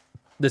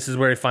 This is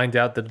where we find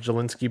out that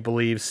Jelinski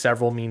believes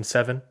several means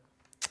 7.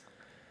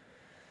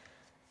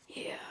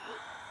 Yeah.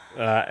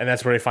 And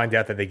that's where they find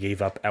out that they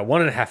gave up at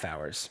 1.5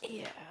 hours.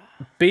 Yeah.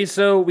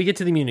 So we get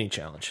to the immunity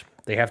challenge.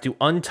 They have to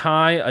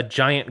untie a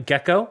giant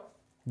gecko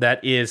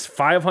that is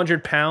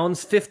 500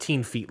 pounds,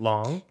 15 feet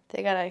long.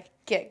 They gotta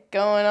get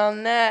going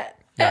on that.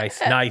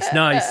 Nice. Oh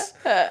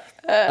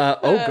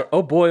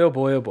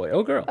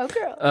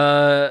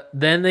girl.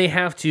 Then they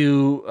have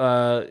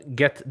to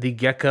get the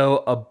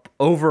gecko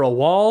over a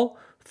wall,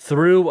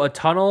 through a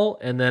tunnel,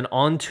 and then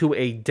onto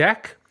a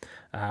deck.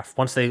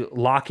 Once they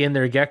lock in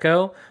their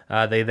gecko,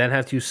 they then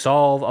have to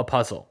solve a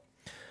puzzle.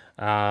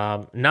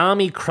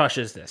 Nami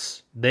crushes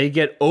this. They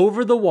get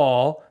over the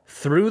wall,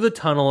 through the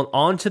tunnel, and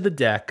onto the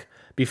deck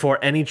before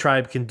any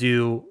tribe can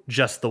do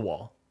just the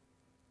wall.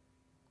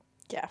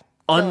 Yeah.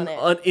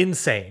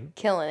 Insane.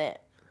 Killing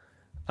it.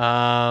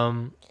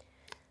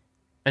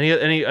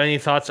 Any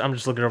thoughts? I'm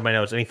just looking over my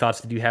notes. Any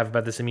thoughts that you have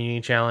about this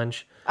immunity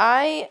challenge?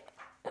 I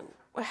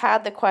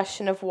had the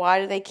question of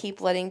why do they keep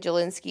letting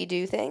Jelinski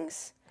do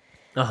things?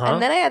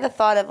 And then I had the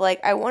thought of like,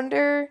 I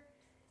wonder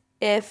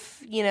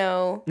if,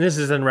 This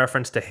is in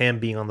reference to him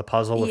being on the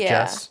puzzle with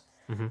Jess.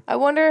 Mm-hmm. I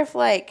wonder if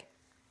like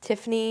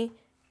Tiffany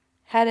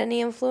had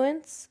any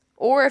influence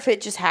or if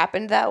it just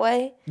happened that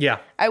way. Yeah.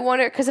 I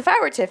wonder, because if I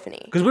were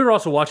Tiffany. Because we were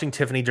also watching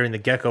Tiffany during the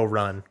gecko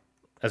run,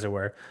 as it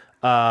were,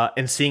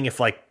 and seeing if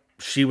like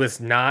she was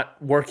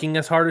not working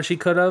as hard as she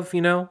could have,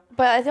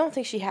 But I don't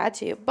think she had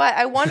to. But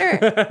I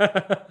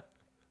wonder,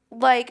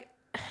 like,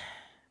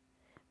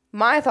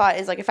 my thought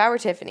is like if I were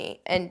Tiffany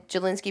and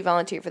Jelinski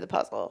volunteered for the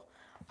puzzle,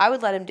 I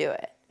would let him do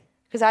it.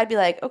 Because I'd be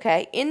like,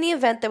 okay, in the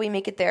event that we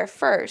make it there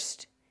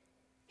first,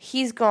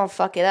 he's going to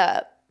fuck it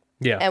up.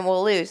 Yeah. And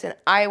we'll lose. And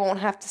I won't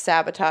have to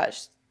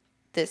sabotage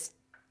this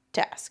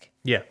task.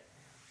 Yeah.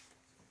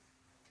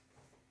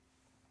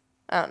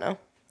 I don't know.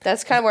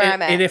 That's kind of where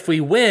I'm at. And if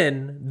we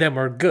win, then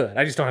we're good.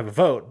 I just don't have a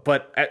vote.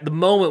 But at the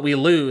moment we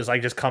lose, I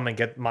just come and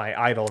get my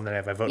idol and then I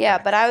have a vote. Yeah,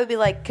 back. but I would be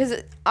like,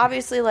 because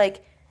obviously,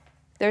 like,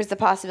 there's the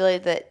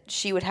possibility that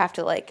she would have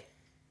to, like,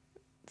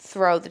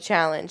 throw the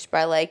challenge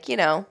by, like,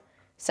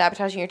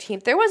 sabotaging your team.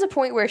 There was a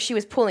point where she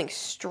was pulling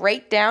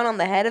straight down on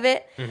the head of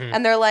it,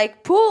 and they're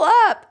like, pull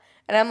up!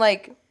 And I'm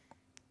like,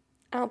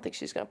 I don't think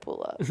she's going to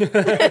pull up.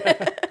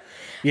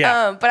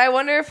 Yeah. But I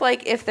wonder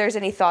if there's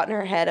any thought in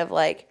her head of,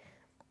 like,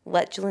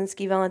 let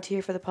Jelinski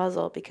volunteer for the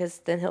puzzle because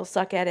then he'll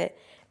suck at it.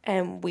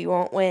 and we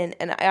won't win,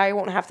 and I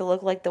won't have to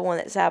look like the one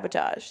that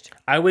sabotaged.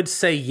 I would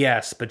say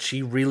yes, but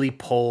she really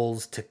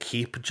polls to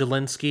keep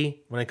Jelinski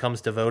when it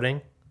comes to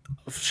voting.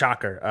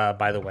 Shocker,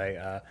 by the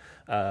way.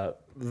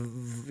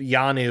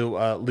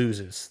 Yanu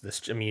loses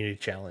this immunity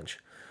challenge.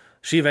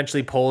 She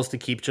eventually polls to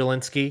keep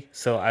Jelinski,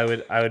 so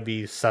I would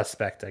be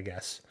suspect, I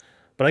guess.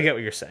 But I get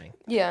what you're saying.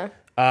 Yeah.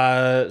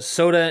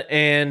 Soda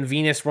and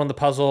Venus run the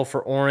puzzle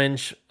for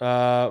orange.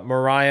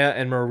 Mariah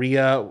and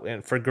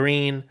Maria for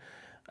green.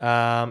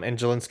 And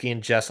Jelinski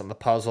and Jess on the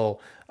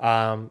puzzle.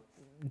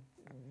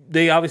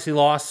 They obviously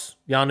lost.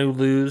 Yanu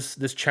lose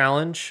this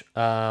challenge.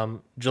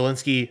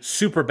 Jelinski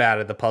super bad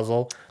at the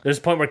puzzle. There's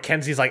a point where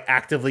Kenzie's like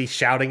actively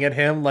shouting at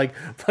him, like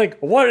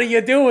what are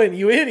you doing,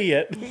 you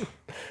idiot?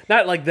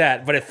 Not like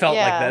that, but it felt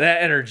like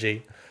that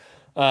energy.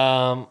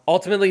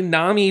 Ultimately,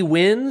 Nami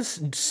wins.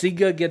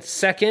 Siga gets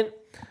second.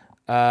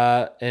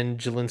 And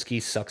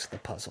Jelinski sucks at the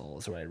puzzle,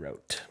 is what I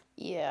wrote.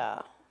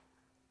 Yeah.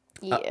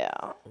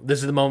 Yeah.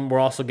 This is the moment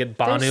where we also get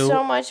Banu. There's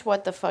so much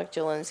what the fuck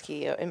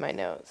Jelinski in my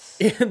notes.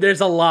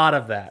 There's a lot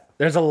of that.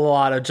 There's a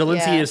lot of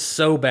Jelinski is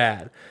so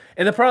bad.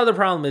 And the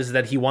problem is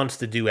that he wants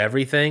to do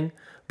everything,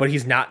 but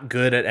he's not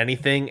good at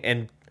anything.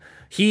 And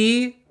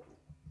he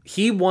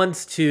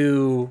wants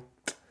to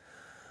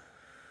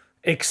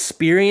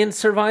experience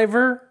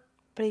Survivor.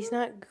 But he's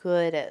not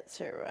good at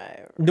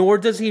Survivor. Nor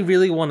does he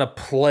really want to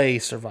play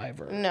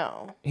Survivor.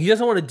 No. He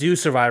doesn't want to do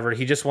Survivor.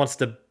 He just wants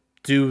to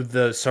do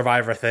the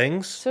Survivor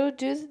things. So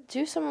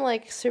do some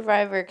like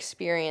Survivor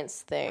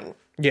experience thing.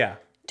 Yeah.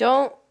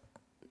 Don't.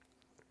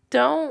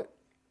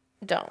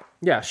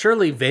 Yeah,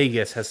 surely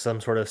Vegas has some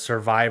sort of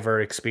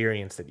Survivor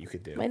experience that you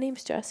could do. My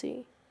name's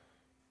Jesse.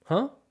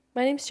 Huh?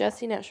 My name's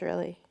Jesse, not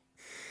Shirley.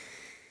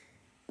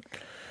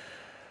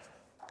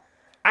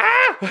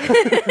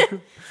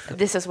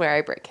 This is where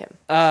I break him.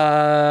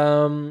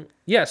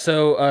 Yeah,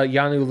 so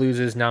Yanu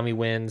loses, Nami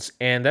wins,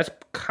 and that's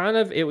kind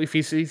of it if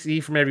you see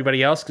from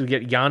everybody else, because we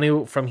get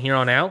Yanu from here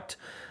on out.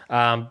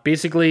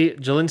 Basically,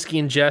 Jelinski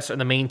and Jess are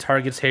the main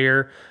targets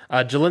here.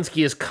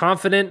 Jelinski is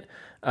confident,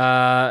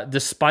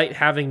 despite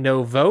having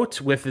no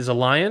vote with his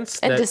alliance.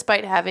 And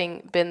despite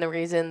having been the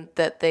reason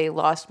that they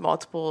lost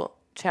multiple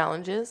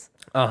challenges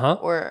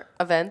or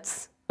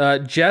events.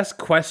 Jess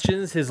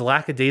questions his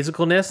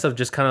lackadaisicalness of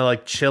just kind of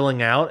like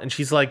chilling out, and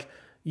she's like,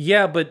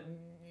 yeah, but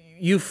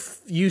you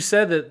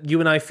said that you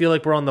and I feel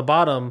like we're on the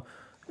bottom,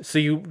 so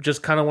you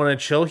just kind of want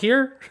to chill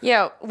here?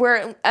 Yeah,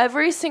 where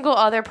every single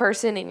other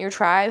person in your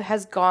tribe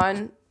has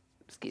gone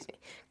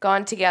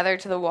together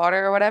to the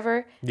water or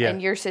whatever,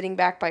 and you're sitting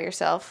back by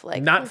yourself,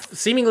 like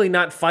seemingly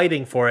not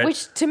fighting for it.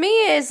 Which to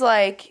me is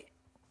like,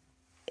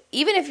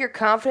 even if you're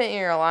confident in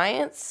your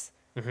alliance,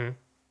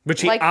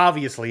 which he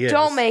obviously is,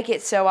 don't make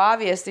it so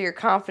obvious that you're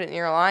confident in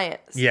your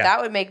alliance. Yeah,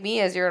 that would make me,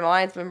 as your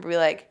alliance member, be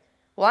like,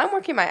 well, I'm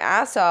working my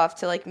ass off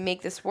to like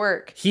make this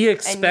work. He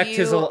expects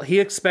his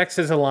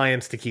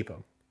alliance to keep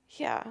him.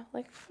 Yeah,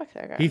 like fuck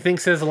that guy. He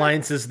thinks his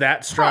alliance is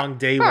that strong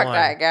day one. Fuck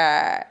that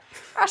guy.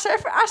 I said,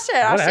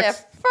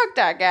 fuck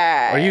that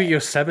guy. Are you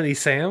Yosemite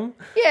Sam?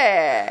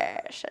 Yeah,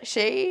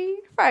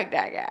 fuck that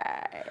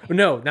guy.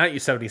 No, not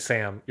Yosemite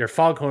Sam. You're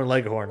Foghorn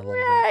Leghorn a little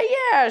bit.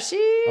 Yeah,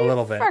 she. A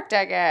little bit. Fuck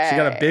that guy. She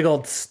got a big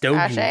old stogie.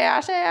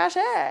 I say.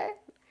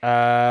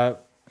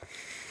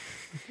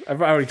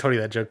 I've already told you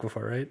that joke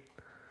before, right?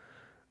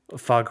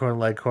 Foghorn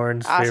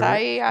Leghorn's favorite.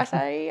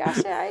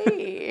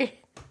 Acai.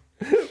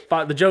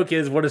 The joke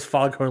is, what is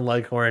Foghorn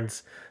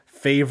Leghorn's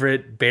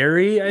favorite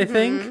berry, I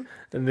think?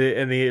 And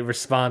the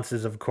response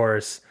is, of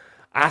course,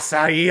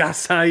 acai.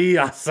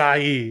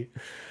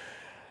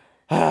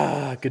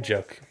 Good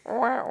joke.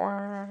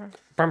 Air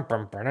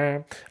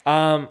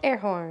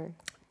horn.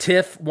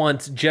 Tiff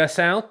wants Jess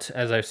out,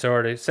 as I've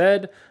already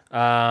said.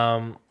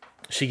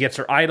 She gets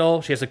her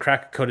idol. She has a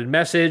crack-coded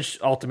message.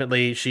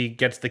 Ultimately, she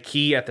gets the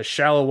key at the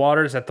shallow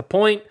waters at the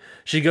point.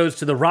 She goes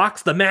to the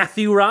rocks, the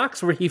Matthew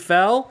rocks, where he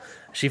fell.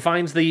 She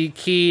finds the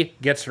key,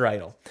 gets her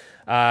idol.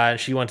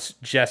 She wants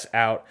Jess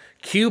out.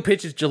 Q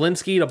pitches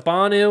Jelinski to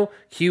Banu.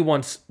 Q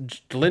wants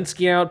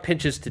Jelinski out,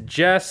 pitches to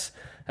Jess.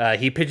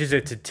 He pitches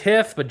it to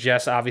Tiff, but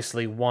Jess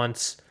obviously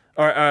wants...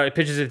 Or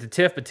pitches it to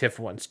Tiff, but Tiff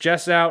wants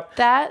Jess out.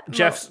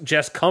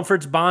 Jess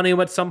comforts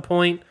Banu at some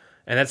point,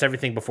 and that's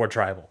everything before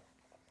Tribal.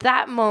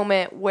 That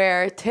moment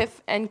where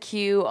Tiff and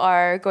Q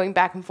are going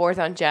back and forth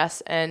on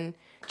Jess and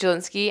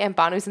Jelinski, and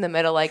Banu's in the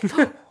middle like,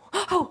 and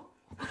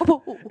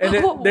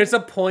then there's a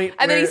point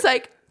and then he's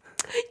like,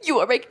 you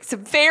are making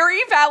some very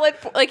valid,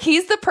 like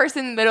he's the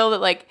person in the middle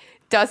that like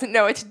doesn't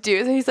know what to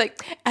do. So he's like,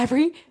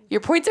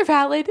 your points are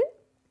valid.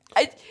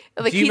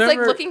 He's like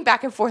looking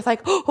back and forth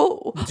like,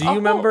 do you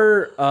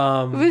remember?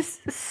 It was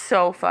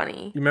so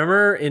funny. You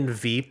remember in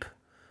Veep,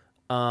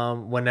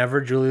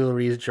 whenever Julia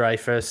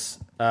Louis-Dreyfus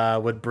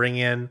would bring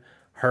in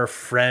her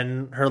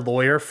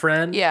lawyer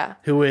friend,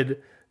 who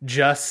would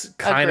just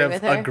kind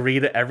of agree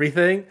to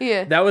everything.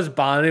 Yeah, that was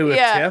Banu with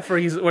Tiff,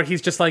 where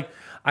he's just like,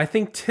 I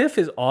think Tiff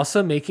is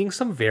also making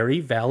some very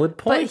valid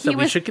points that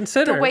we should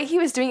consider. The way he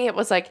was doing it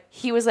was like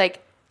he was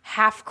like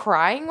half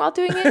crying while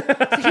doing it.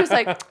 So he was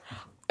like,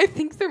 I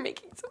think they're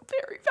making some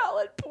very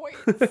valid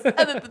points.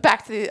 And then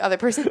back to the other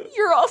person,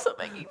 you're also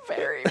making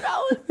very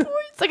valid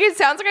points. Like, it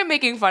sounds like I'm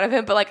making fun of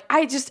him, but like,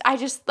 I just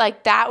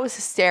like, that was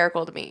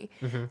hysterical to me.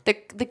 Mm-hmm.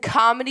 The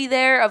comedy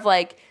there of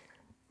like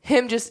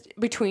him just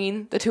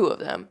between the two of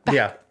them.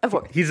 Yeah.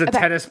 He's a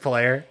tennis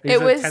player. He's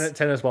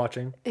tennis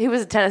watching. He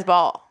was a tennis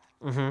ball.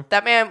 Mm-hmm.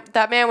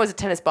 That man was a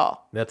tennis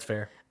ball. That's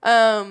fair.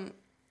 That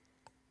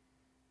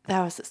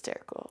was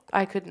hysterical.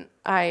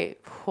 That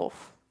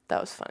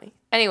was funny.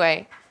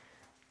 Anyway.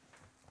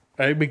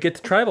 All right, we get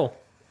to Tribal.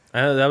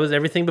 That was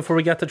everything before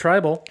we got to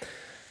Tribal.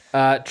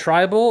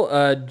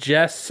 Tribal,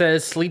 Jess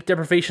says sleep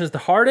deprivation is the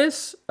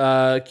hardest.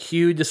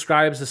 Q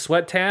describes the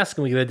sweat task,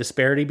 and we get a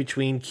disparity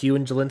between Q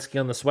and Jelinski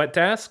on the sweat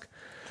task.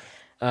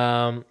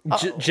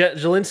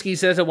 Jelinski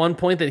says at one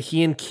point that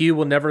he and Q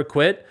will never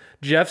quit.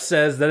 Jeff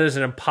says that is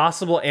an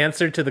impossible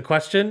answer to the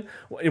question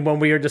when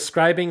we are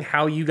describing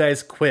how you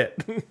guys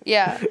quit.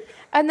 Yeah.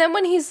 And then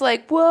when he's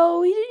like,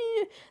 well,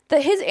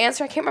 his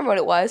answer, I can't remember what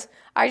it was.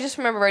 I just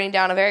remember writing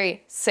down a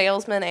very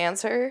salesman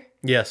answer.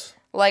 Yes.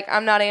 Like,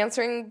 I'm not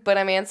answering, but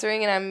I'm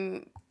answering and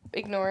I'm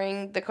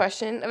ignoring the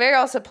question. A very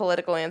also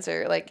political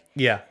answer. Like,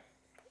 yeah,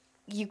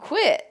 you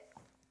quit.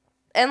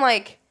 And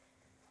like,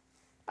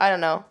 I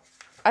don't know.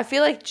 I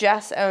feel like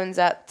Jess owns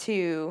up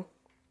to,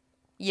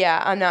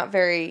 I'm not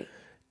very,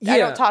 I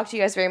don't talk to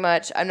you guys very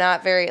much. I'm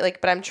not very,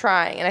 like, but I'm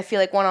trying. And I feel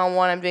like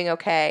one-on-one I'm doing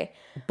okay.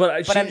 But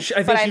I think she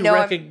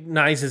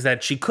recognizes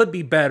that she could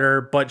be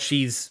better, but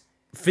she's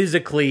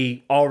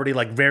physically already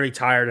like very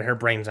tired and her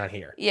brain's not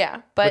here.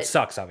 Yeah, but which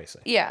sucks,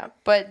 obviously. Yeah,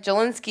 but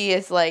Jelinski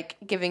is like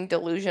giving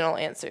delusional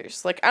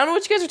answers. Like, I don't know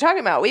what you guys are talking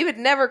about. We would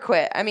never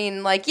quit. I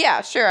mean, like,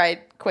 yeah, sure,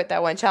 I'd quit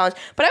that one challenge,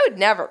 but I would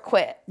never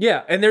quit.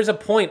 Yeah, and there's a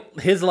point.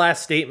 His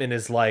last statement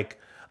is like,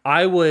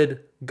 I'm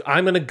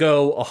gonna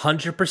go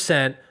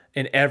 100%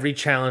 in every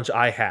challenge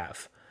I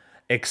have,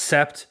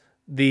 except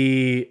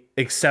the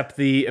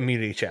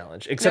immunity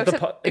challenge, except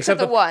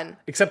the one,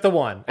 except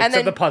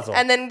the puzzle.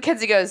 And then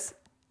Kenzie goes,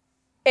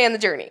 and the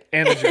journey.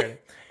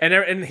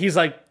 And he's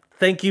like,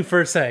 thank you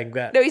for saying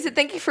that. No, he said,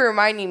 thank you for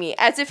reminding me,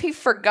 as if he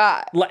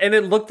forgot. And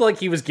it looked like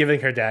he was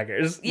giving her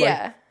daggers.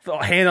 Yeah.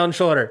 Like, hand on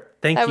shoulder.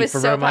 Thank you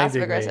for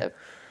reminding me.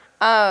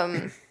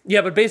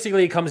 Yeah, but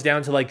basically it comes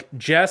down to like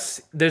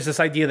Jess, there's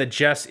this idea that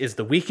Jess is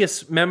the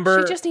weakest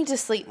member. She just needs to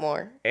sleep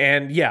more.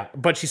 And yeah,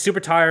 but she's super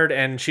tired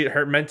and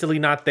her mentally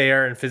not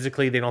there and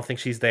physically they don't think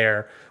she's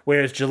there.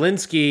 Whereas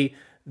Jelinski,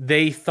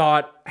 they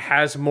thought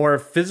has more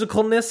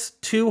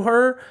physicalness to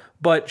her,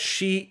 but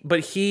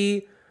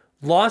he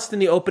lost in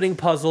the opening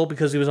puzzle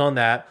because he was on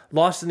that,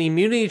 lost in the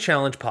immunity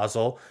challenge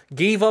puzzle,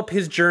 gave up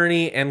his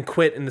journey and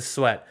quit in the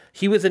sweat.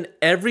 He was in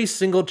every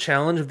single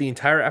challenge of the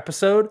entire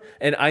episode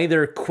and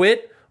either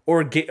quit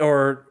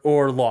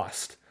or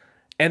lost.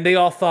 And they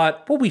all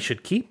thought, well, we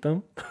should keep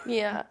him.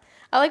 Yeah.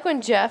 I like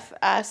when Jeff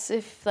asks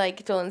if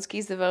like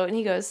Jelinski's the vote and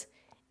he goes,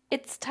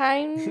 it's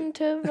time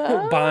to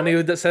vote.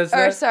 Banu that says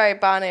that? Or sorry,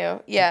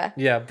 Banu. Yeah.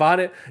 Yeah,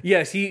 Banu.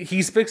 Yes,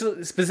 he speaks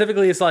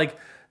specifically, it's like,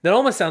 that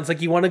almost sounds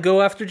like you want to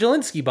go after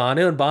Jelinski,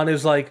 Banu. And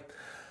Banu's like,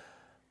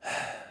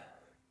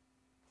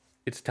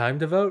 it's time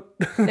to vote.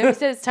 No, he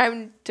said it's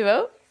time to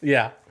vote?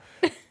 Yeah.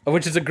 That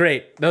was a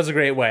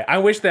great way. I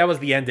wish that was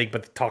the ending,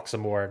 but talk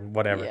some more and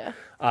whatever. Yeah.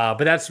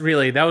 But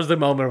that was the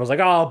moment I was like,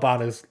 oh,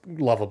 Banu's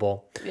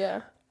lovable.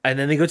 Yeah. And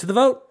then they go to the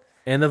vote.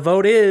 And the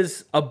vote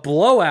is a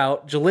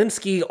blowout.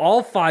 Jelinski,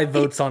 all 5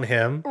 votes on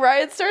him.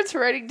 Ryan starts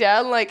writing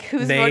down, like,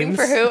 who's names. Voting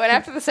for who. And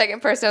after the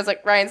second person, I was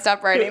like, Ryan,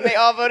 stop writing. They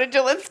all voted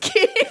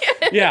Jelinski.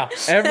 Yeah,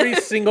 every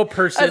single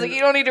person. I was like, you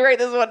don't need to write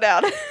this one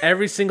down.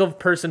 Every single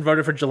person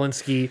voted for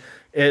Jelinski.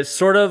 It's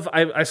sort of,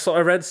 I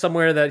read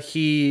somewhere that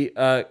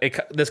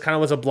this kind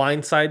of was a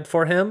blindside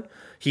for him.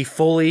 He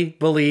fully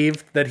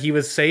believed that he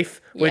was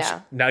safe, which,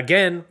 now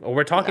again,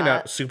 we're talking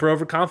about super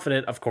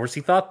overconfident. Of course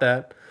he thought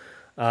that.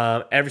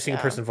 Every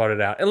single person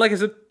voted out. And like I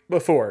said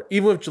before,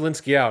 even with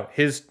Jelinski out,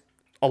 his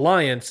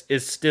alliance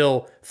is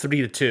still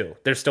 3-2.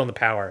 They're still in the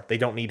power. They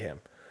don't need him.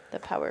 The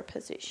power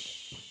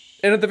position.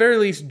 And at the very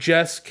least,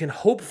 Jess can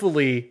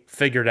hopefully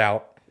figure it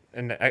out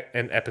in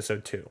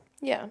episode 2.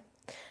 Yeah.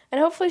 And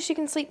hopefully she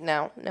can sleep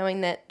now,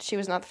 knowing that she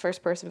was not the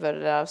first person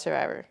voted out of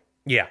Survivor.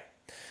 Yeah.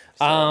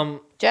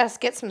 So, Jess,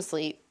 get some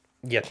sleep.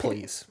 Yeah,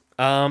 please.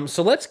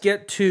 So let's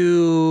get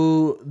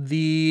to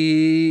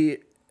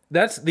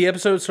that's the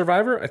episode of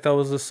Survivor. I thought it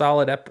was a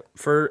solid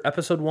for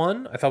episode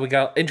 1. I thought we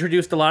got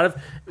introduced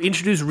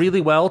really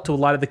well to a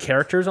lot of the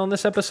characters on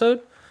this episode,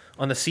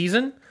 on the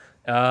season.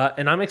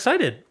 And I'm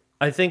excited.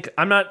 I'm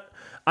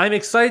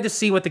excited to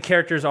see what the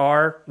characters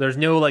are. There's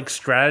no like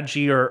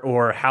strategy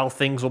or how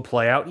things will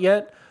play out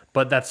yet,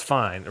 but that's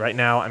fine. Right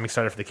now, I'm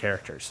excited for the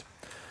characters.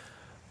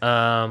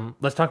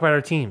 Let's talk about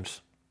our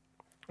teams,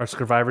 our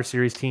Survivor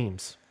Series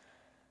teams.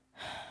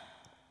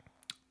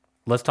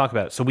 Let's talk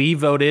about it. So we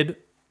voted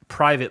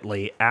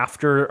privately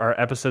after our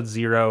episode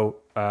 0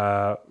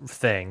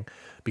 thing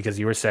because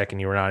you were sick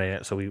and you were not in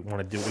it. So we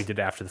did it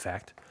after the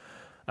fact.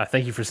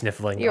 Thank you for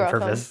sniffling. You're on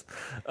welcome.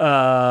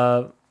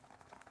 Purpose.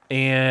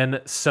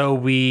 And so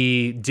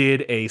we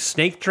did a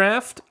snake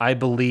draft. I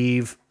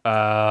believe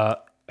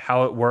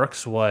how it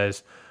works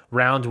was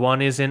round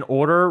 1 is in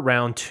order,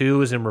 round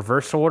 2 is in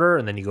reverse order,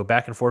 and then you go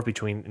back and forth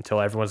between until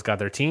everyone's got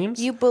their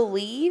teams. You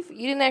believe?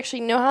 You didn't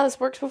actually know how this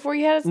works before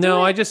you had us do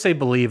No, it? I just say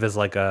believe as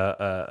like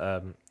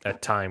a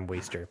time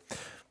waster.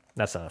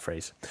 That's not a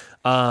phrase.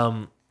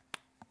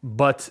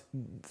 But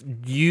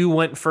you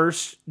went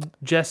first,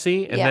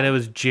 Jesse, and then Yeah. it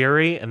was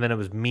Jerry, and then it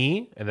was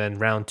me, and then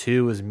round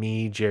 2 was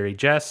me, Jerry,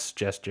 Jess,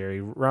 Jerry,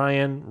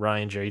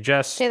 Ryan, Jerry,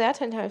 Jess, Say that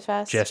 10 times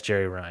fast. Jess,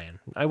 Jerry, Ryan.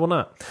 I will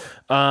not.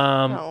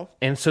 No.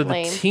 And so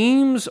Lame. the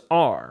teams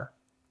are,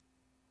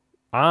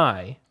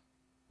 I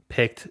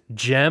picked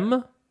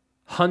Jem,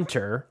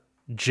 Hunter,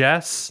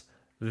 Jess,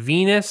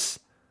 Venus,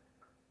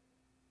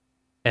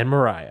 and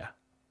Mariah.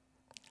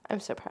 I'm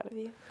so proud of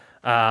you.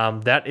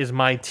 That is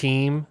my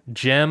team.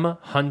 Jem,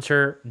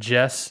 Hunter,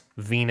 Jess,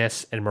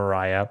 Venus, and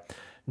Mariah.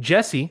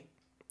 Jesse,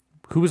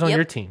 who was on Yep.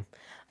 your team?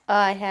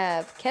 I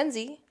have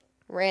Kenzie,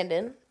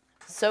 Randon,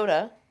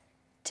 Soda,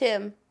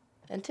 Tim,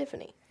 and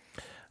Tiffany.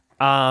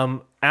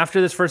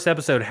 After this first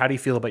episode, how do you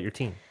feel about your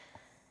team?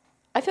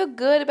 I feel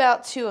good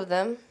about 2 of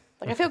them.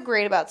 Like, I feel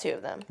great about 2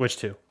 of them. Which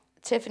two?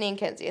 Tiffany and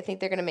Kenzie. I think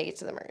they're going to make it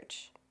to the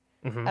merge.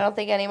 Mm-hmm. I don't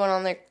think anyone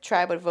on their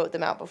tribe would vote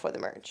them out before the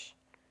merge.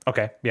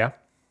 Okay, yeah.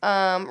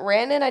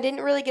 Randon, I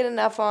didn't really get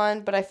enough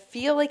on, but I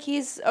feel like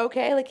he's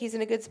okay. Like, he's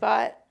in a good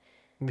spot.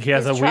 He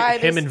has His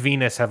tribe him is- and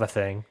Venus have a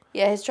thing.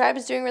 Yeah, his tribe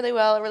is doing really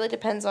well. It really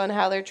depends on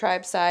how their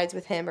tribe sides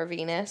with him or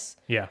Venus.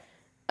 Yeah.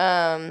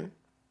 I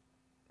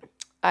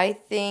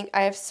think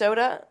I have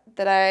Soda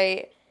that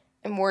I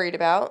am worried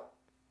about.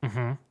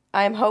 Mm-hmm.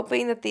 I'm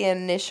hoping that the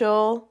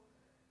initial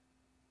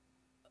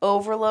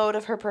overload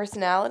of her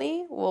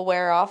personality will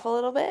wear off a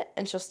little bit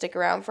and she'll stick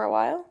around for a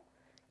while.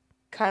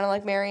 Kind of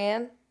like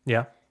Marianne.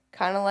 Yeah.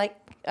 Kind of like,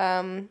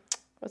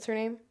 what's her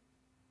name?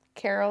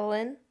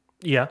 Carolyn.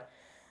 Yeah.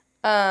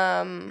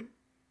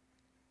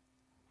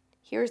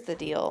 Here's the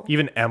deal.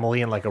 Even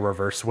Emily in like a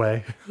reverse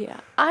way. Yeah.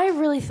 I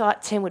really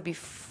thought Tim would be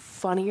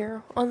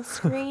funnier on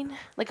screen.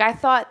 Like, I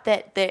thought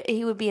that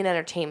he would be an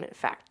entertainment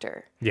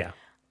factor. Yeah.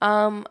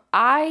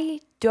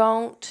 I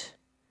don't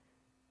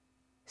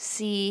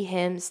see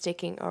him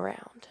sticking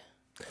around.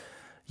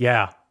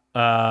 Yeah.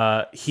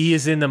 He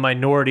is in the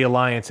minority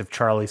alliance if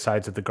Charlie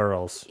sides with the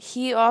girls.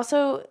 He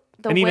also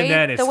And even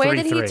then, it's the way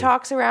that he 3-3.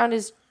 talks around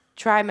his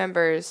tribe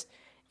members,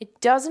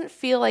 it doesn't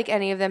feel like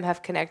any of them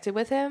have connected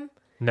with him.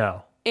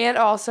 No. And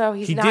also,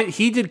 he's not.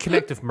 He did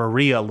connect with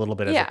Maria a little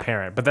bit as Yeah. a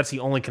parent, but that's the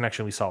only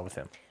connection we saw with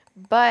him.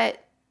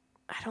 But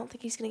I don't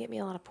think he's going to get me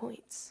a lot of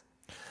points.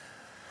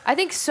 I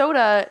think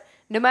Soda,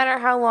 no matter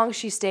how long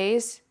she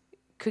stays,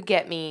 could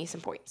get me some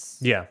points.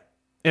 Yeah.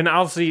 And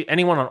obviously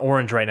anyone on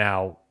Orange right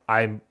now,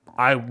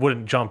 I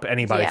wouldn't jump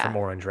anybody Yeah. from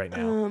Orange right now.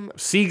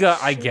 Siga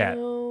I get.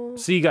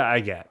 Siga I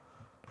get.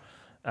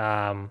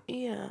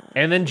 Yeah.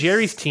 And then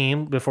Jerry's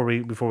team, before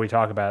we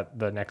talk about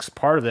the next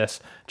part of this,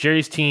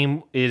 Jerry's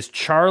team is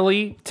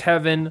Charlie,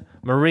 Tevin,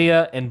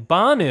 Maria, and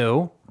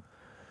Banu.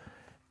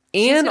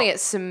 She's And going to get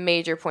some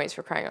major points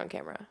for crying on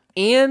camera.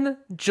 Ann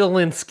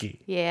Jelinski.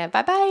 Yeah,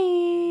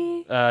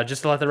 bye-bye.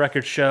 Just to let the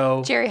record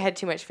show, Jerry had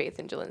too much faith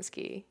in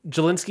Jelinski.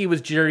 Jelinski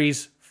was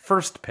Jerry's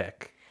first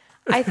pick.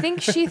 I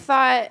think she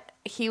thought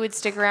he would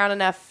stick around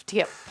enough to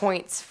get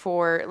points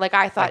for, like,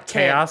 I thought Like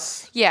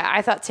chaos? Yeah,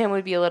 I thought Tim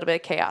would be a little bit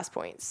of chaos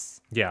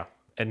points. Yeah.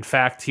 In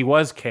fact, he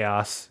was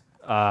chaos,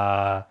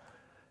 and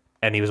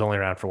he was only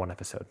around for one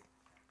episode,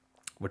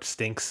 which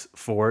stinks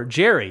for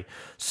Jerry.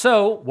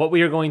 So what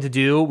we are going to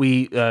do,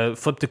 we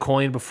flipped a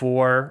coin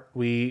before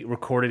we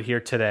recorded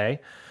here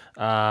today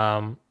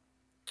of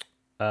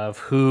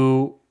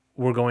who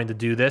we're going to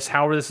do this,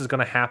 how this is going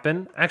to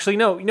happen. Actually,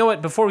 no, you know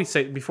what? Before we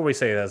say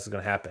this is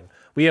going to happen,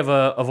 we have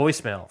a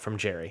voicemail from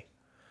Jerry.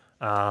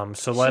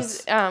 So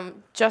let's... She's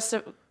just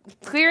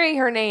clearing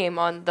her name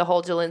on the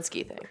whole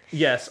Jelinski thing.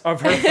 Yes,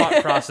 of her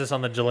thought process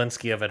on the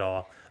Jelinski of it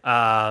all.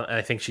 And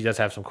I think she does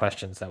have some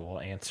questions that we'll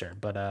answer.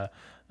 But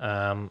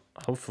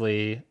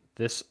hopefully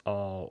this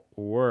all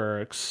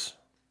works.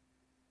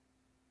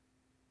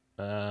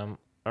 All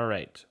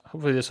right.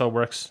 Hopefully this all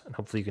works, and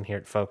hopefully you can hear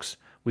it, folks.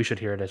 We should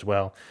hear it as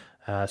well.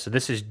 So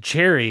this is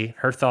Jerry,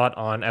 her thought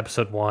on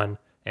episode 1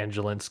 and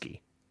Jelinski.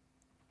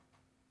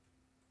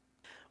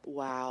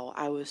 Wow,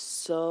 I was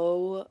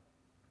so...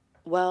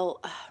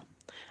 Well,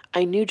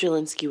 I knew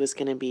Jelinski was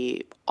going to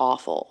be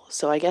awful,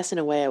 so I guess in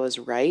a way I was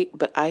right,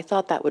 but I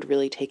thought that would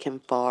really take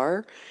him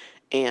far,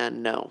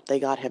 and no, they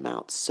got him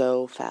out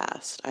so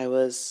fast. I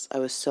was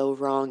so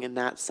wrong in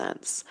that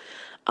sense.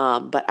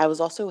 But I was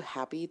also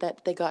happy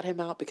that they got him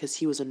out because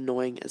he was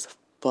annoying as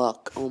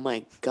fuck. Oh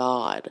my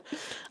God.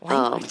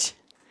 Language.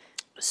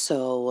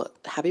 So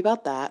happy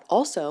about that.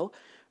 Also,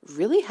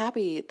 really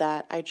happy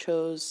that I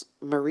chose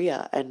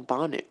Maria and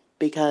Banu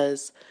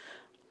because,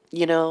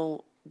 you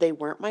know, they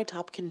weren't my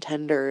top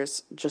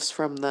contenders just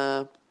from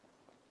the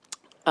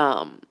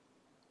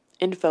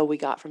info we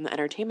got from the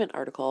entertainment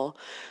article,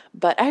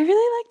 but I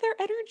really like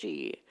their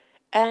energy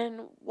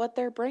and what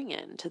they're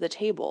bringing to the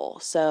table.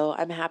 So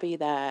I'm happy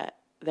that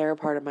they're a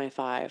part of my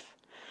 5.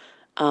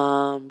 Do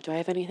I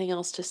have anything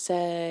else to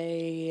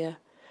say?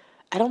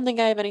 I don't think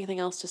I have anything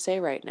else to say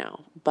right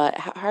now. But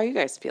how are you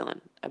guys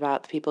feeling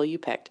about the people you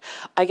picked?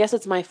 I guess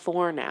it's my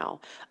 4 now.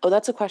 Oh,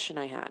 that's a question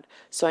I had.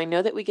 So I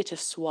know that we get to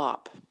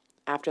swap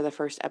after the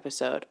first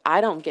episode.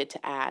 I don't get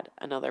to add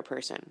another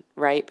person,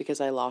 right?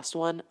 Because I lost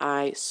one.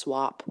 I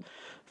swap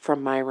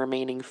from my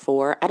remaining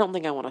 4. I don't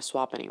think I want to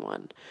swap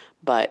anyone,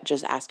 but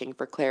just asking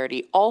for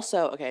clarity.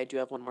 Also, okay, I do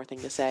have one more thing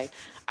to say.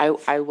 I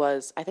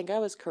think I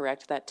was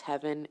correct that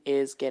Tevin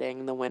is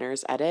getting the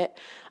winner's edit.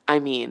 I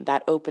mean,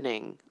 that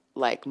opening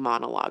like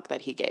monologue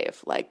that he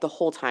gave, like the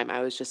whole time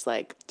I was just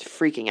like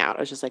freaking out. I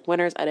was just like,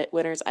 winner's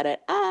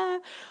edit, ah.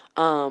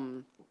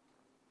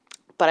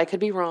 But I could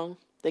be wrong.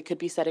 They could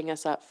be setting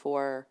us up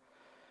for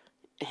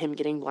him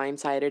getting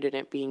blindsided and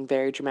it being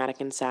very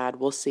dramatic and sad.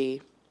 We'll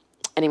see.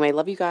 Anyway,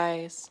 love you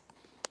guys.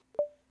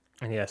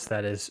 And yes,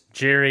 that is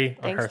Jerry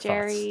on her Thanks,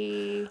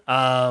 Jerry.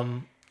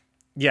 thoughts.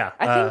 Yeah.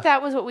 I think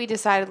that was what we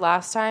decided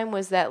last time,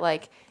 was that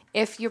like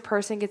if your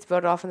person gets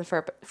voted off in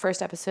the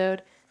first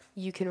episode,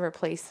 you can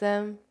replace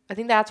them. I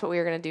think that's what we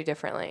were going to do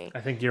differently.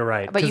 I think you're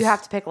right. But you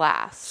have to pick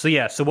last. So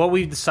yeah, so what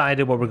we've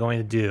decided what we're going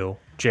to do,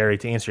 Jerry,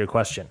 to answer your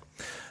question,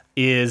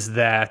 is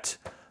that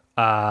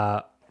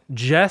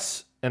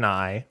Jess and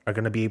I are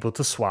going to be able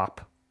to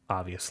swap,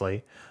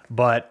 obviously,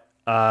 but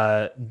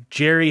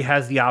Jerry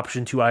has the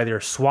option to either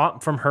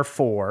swap from her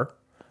 4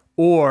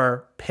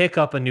 or pick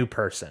up a new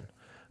person.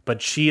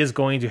 But she is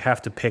going to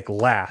have to pick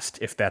last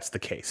if that's the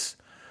case.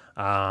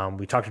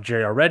 We talked to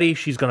Jerry already.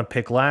 She's going to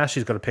pick last.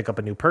 She's going to pick up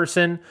a new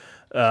person.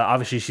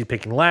 Obviously, she's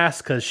picking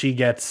last because she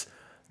gets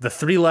the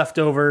 3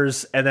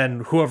 leftovers, and then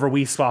whoever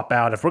we swap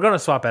out, if we're going to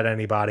swap out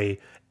anybody,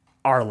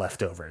 are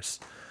leftovers.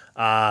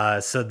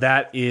 So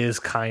that is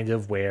kind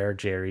of where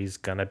Jerry's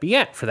going to be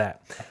at for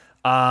that.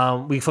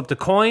 We flipped a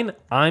coin.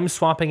 I'm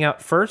swapping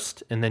out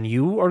first, and then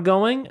you are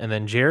going, and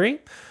then Jerry,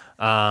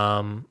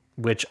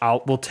 which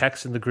we'll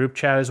text in the group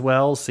chat as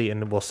well.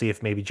 And we'll see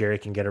if maybe Jerry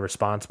can get a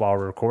response while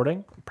we're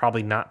recording.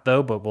 Probably not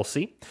though, but we'll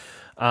see.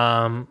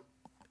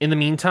 In the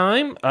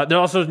meantime, there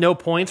also is no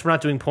points. We're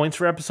not doing points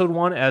for episode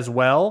 1 as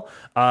well.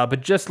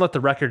 But just let the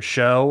record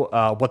show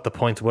what the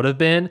points would have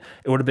been.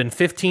 It would have been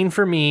 15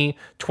 for me,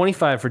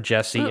 25 for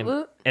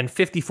Jesse, and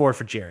 54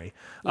 for Jerry.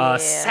 Yeah.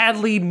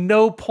 Sadly,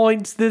 no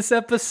points this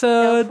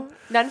episode.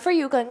 None for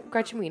you,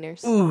 Gretchen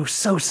Wieners. Ooh,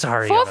 so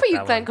sorry. 4 for you,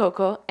 that Glenn one.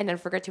 Coco, and none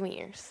for Gretchen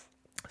Wieners.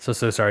 So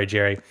sorry,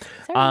 Jerry.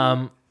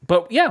 Sorry.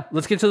 But yeah,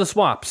 let's get to the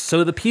swaps.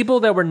 So the people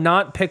that were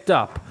not picked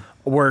up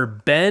were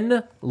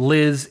Ben,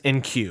 Liz,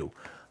 and Q.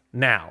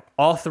 Now,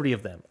 all 3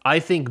 of them. I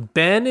think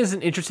Ben is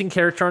an interesting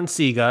character on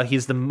Sega.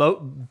 He's the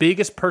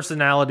biggest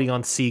personality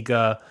on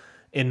Sega,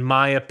 in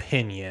my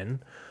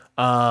opinion.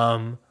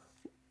 Everyone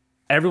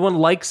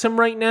likes him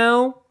right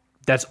now.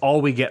 That's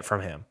all we get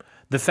from him.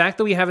 The fact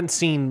that we haven't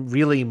seen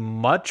really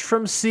much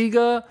from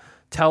Sega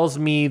tells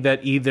me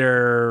that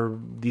either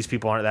these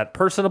people aren't that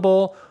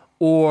personable,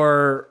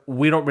 or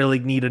we don't really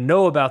need to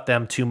know about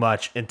them too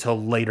much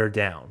until later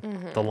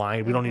down the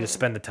line. We don't need to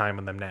spend the time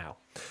on them now.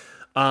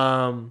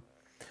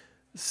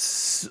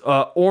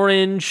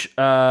 Orange,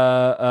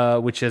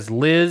 which is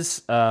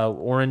Liz.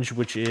 Orange,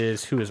 which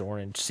is, who is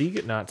Orange?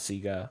 Sega, not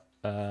Sega.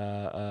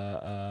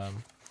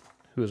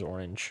 Who is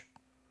Orange?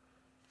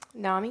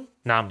 Nami,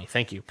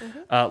 thank you.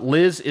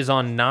 Liz is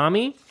on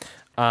Nami.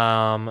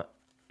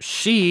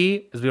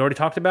 She, as we already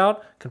talked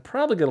about, could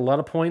probably get a lot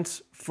of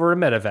points for a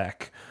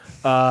medevac.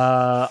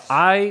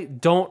 I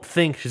don't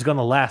think she's going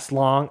to last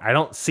long. I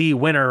don't see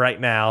winner right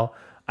now.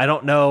 I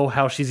don't know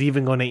how she's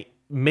even going to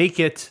make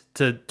it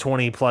to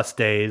 20 plus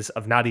days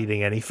of not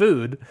eating any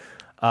food.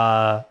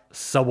 So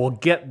we'll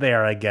get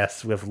there, I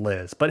guess, with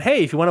Liz. But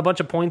hey, if you want a bunch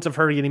of points of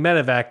her getting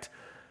medevac,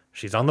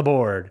 she's on the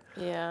board.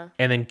 yeah.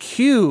 And then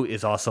Q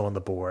is also on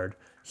the board.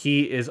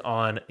 He is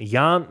on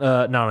not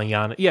on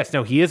Yanu. Yes,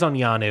 no, he is on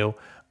Yanu.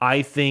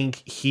 I think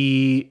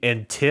he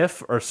and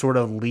Tiff are sort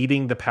of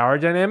leading the power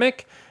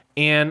dynamic.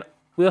 And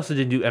we also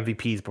didn't do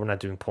MVPs, but we're not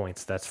doing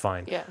points. That's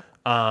fine. Yeah.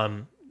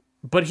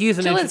 But he is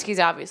an Jelinski's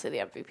obviously the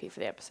MVP for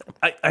the episode.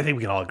 I think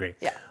we can all agree.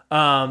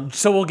 Yeah.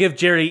 So we'll give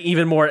Jerry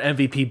even more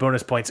MVP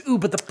bonus points. Ooh,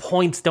 but the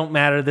points don't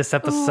matter this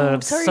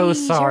episode. So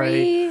sorry.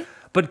 Jerry.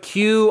 But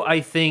Q,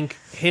 I think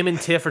him and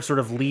Tiff are sort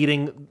of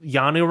leading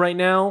Yanu right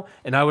now.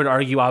 And I would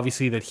argue,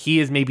 obviously, that he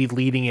is maybe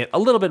leading it a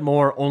little bit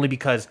more only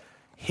because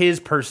his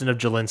person of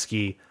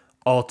Jelinski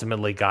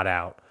ultimately got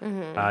out.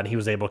 And he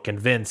was able to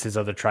convince his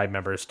other tribe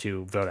members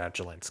to vote out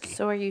Jelinski.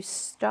 So are you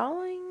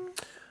stalling?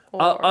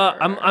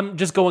 I'm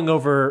just going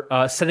over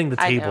setting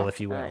the I table, know, if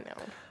you will. I know.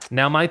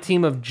 Now, my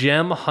team of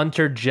Jem,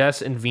 Hunter,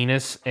 Jess, and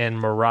Venus, and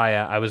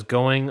Mariah, I was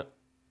going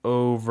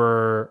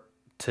over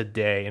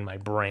today in my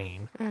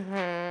brain.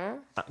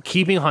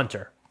 Keeping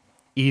Hunter.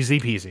 Easy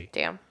peasy.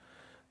 Damn.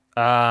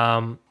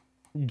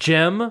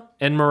 Jem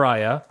and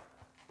Mariah,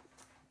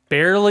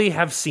 barely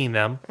have seen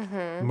them.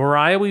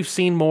 Mariah we've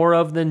seen more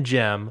of than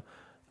Jem.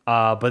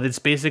 But it's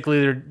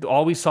basically,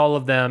 all we saw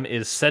of them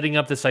is setting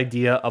up this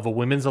idea of a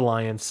women's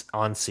alliance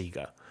on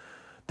Sega.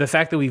 The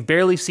fact that we've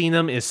barely seen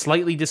them is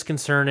slightly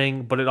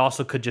disconcerting, but it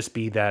also could just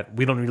be that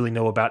we don't really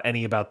know about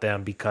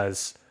them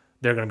because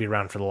they're going to be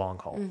around for the long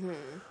haul.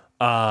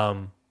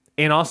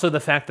 And also the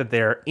fact that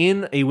they're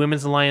in a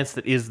women's alliance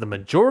that is the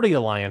majority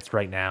alliance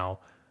right now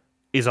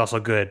is also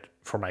good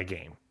for my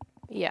game.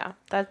 Yeah,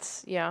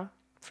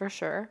 for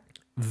sure.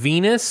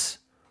 Venus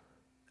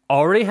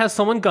already has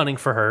someone gunning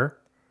for her.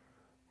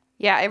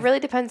 Yeah, it really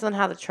depends on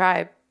how the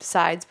tribe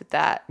sides with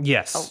that.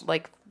 Yes.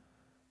 Like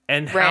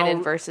And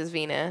Brandon versus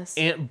Venus.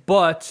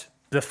 But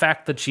the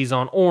fact that she's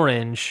on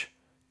orange,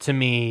 to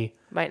me,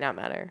 Might not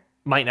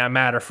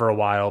matter for a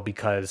while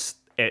because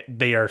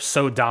they are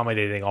so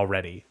dominating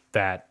already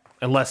that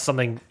unless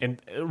something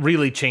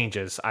really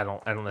changes, I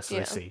don't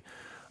necessarily see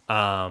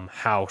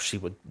how she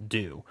would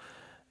do.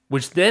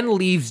 Which then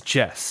leaves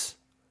Jess.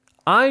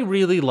 I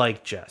really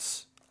like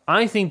Jess.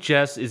 I think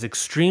Jess is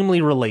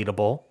extremely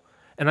relatable.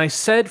 And I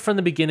said from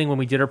the beginning when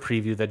we did our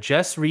preview that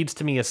Jess reads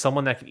to me as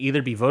someone that could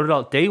either be voted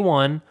out day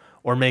one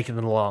or make it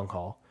in the long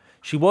haul.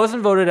 She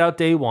wasn't voted out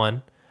day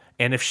one,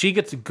 and if she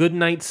gets a good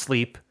night's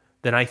sleep,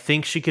 then I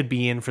think she could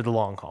be in for the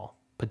long haul,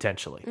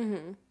 potentially,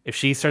 if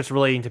she starts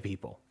relating to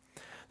people.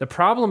 The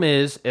problem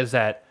is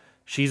that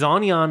she's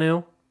on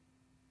Yanu,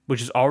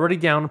 which is already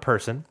down a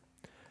person.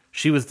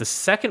 She was the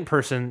second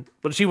person,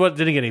 but didn't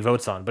get any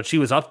votes on, but she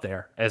was up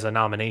there as a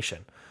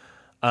nomination.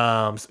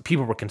 So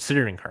people were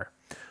considering her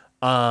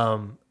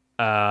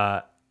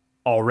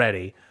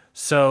already.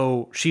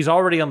 So she's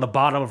already on the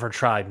bottom of her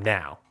tribe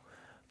now.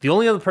 The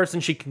only other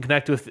person she can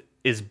connect with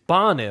is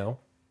Banu,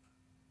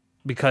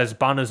 because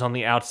Banu's on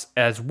the outs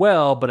as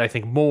well, but I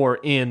think more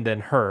in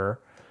than her.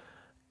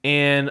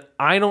 And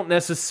I don't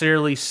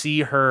necessarily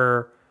see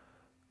her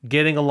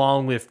getting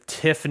along with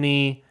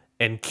Tiffany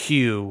and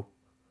Q,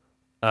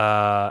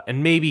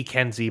 and maybe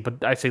Kenzie,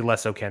 but I say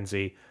less so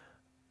Kenzie,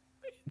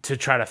 to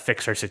try to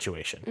fix her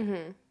situation.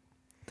 Mm-hmm.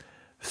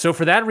 So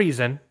for that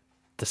reason,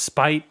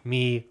 despite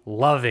me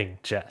loving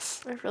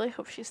Jess, I really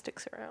hope she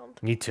sticks around.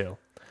 Me too.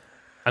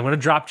 I'm going to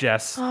drop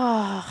Jess.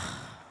 Oh,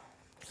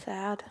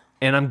 sad.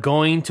 And I'm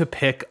going to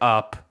pick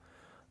up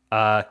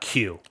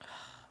Q.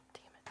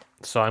 Damn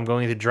it. So I'm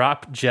going to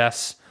drop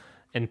Jess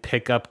and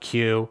pick up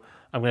Q.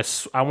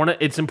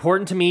 It's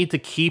important to me to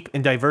keep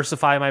and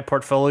diversify my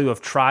portfolio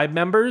of tribe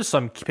members. So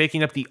I'm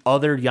picking up the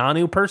other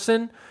Yanu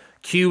person.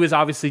 Q is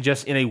obviously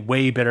just in a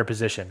way better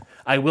position.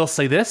 I will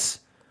say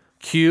this.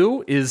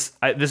 Q is,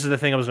 this is the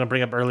thing I was going to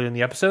bring up earlier in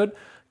the episode.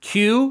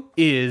 Q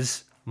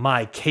is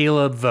my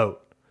Caleb vote.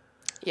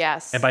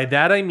 Yes. And by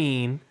that I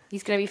mean...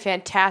 he's going to be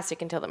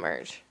fantastic until the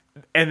merge.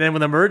 And then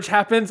when the merge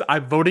happens,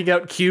 I'm voting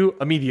out Q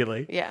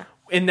immediately. Yeah.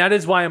 And that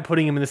is why I'm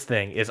putting him in this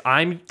thing, is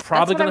I'm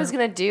probably That's what I was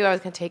going to do. I was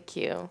going to take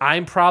Q.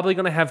 I'm probably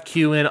going to have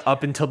Q in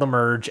up until the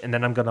merge, and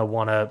then I'm going to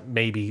want to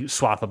maybe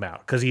swap him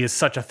out, because he is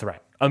such a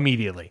threat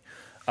immediately.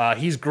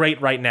 He's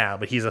great right now,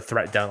 but he's a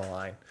threat down the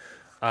line.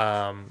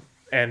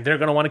 And they're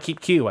going to want to keep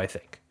Q, I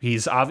think.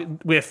 He's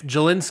with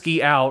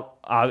Jelinski out,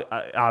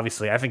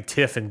 obviously. I think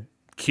Tiff and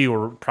Q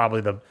are probably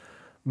the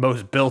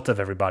most built of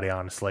everybody,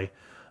 honestly.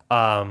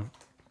 But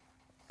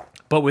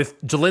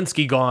with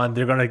Jelinski gone,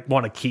 they're going to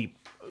want to keep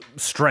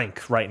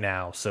strength right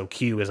now. So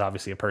Q is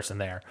obviously a person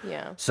there.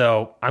 Yeah.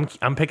 So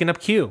I'm picking up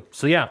Q.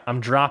 So yeah, I'm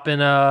dropping.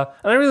 And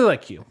I really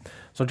like Q.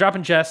 So I'm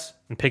dropping Jess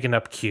and picking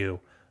up Q.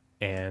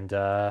 And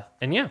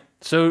yeah.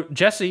 So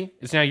Jesse,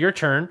 it's now your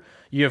turn.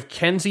 You have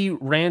Kenzie,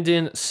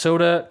 Randon,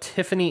 Soda,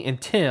 Tiffany, and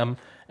Tim,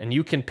 and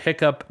you can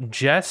pick up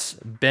Jess,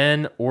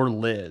 Ben, or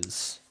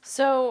Liz.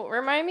 So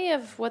remind me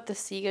of what the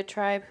Sega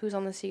tribe. Who's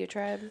on the Sega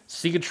tribe?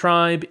 Sega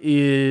tribe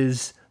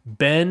is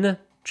Ben,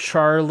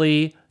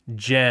 Charlie,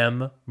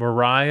 Jem,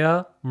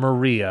 Mariah,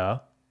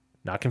 Maria.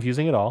 Not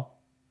confusing at all.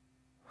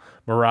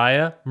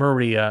 Mariah,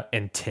 Maria,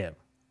 and Tim.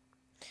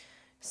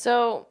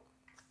 So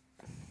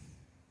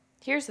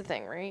here's the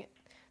thing, right?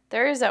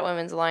 There is that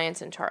women's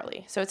alliance in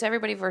Charlie. So it's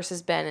everybody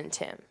versus Ben and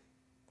Tim.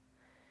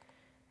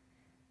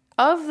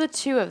 Of the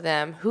two of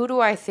them, who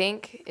do I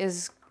think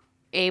is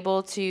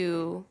able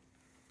to...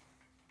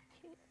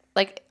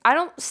 like, I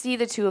don't see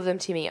the two of them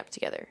teaming up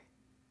together.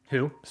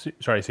 Who?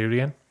 Sorry, say it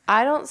again.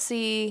 I don't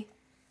see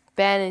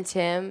Ben and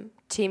Tim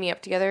teaming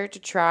up together to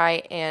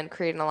try and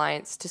create an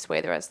alliance to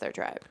sway the rest of their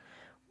tribe.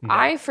 No.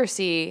 I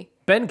foresee...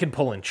 Ben can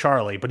pull in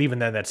Charlie, but even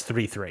then, that's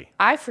 3-3.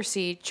 I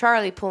foresee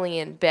Charlie pulling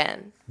in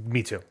Ben.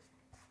 Me too.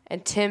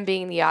 And Tim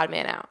being the odd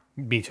man out.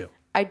 Me too.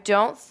 I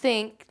don't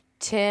think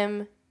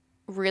Tim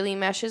really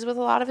meshes with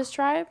a lot of his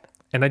tribe.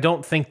 And I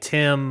don't think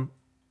Tim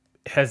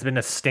has been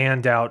a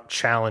standout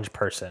challenge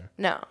person.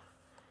 No.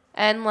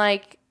 And,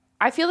 like,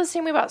 I feel the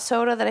same way about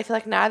Soda, that I feel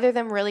like neither of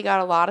them really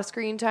got a lot of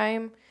screen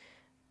time.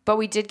 But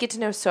we did get to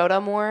know Soda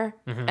more.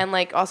 Mm-hmm. And,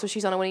 like, also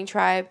she's on a winning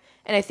tribe.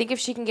 And I think if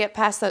she can get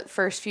past that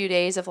first few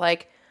days of,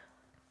 like,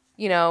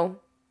 you know,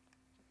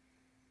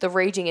 the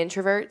raging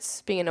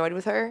introverts being annoyed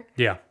with her.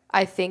 Yeah.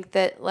 I think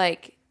that,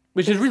 like...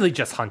 which is really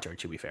just Hunter,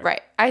 to be fair.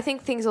 Right. I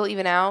think things will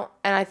even out.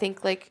 And I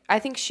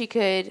think she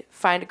could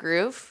find a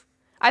groove.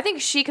 I think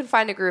she can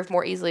find a groove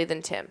more easily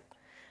than Tim.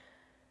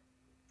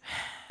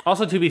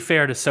 Also, to be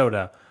fair to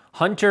Soda,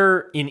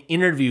 Hunter in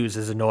interviews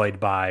is annoyed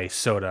by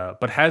Soda,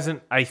 but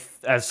hasn't,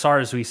 as far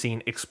as we've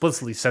seen,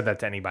 explicitly said that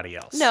to anybody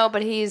else. No,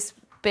 but he's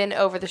been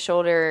over the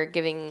shoulder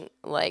giving,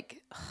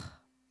 like,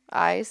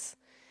 eyes.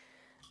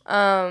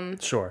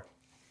 Sure.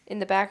 in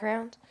the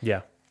background.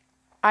 Yeah.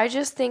 I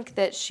just think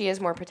that she has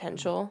more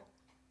potential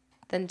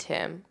than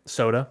Tim.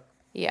 Soda.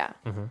 Yeah.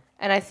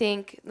 And I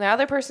think the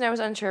other person I was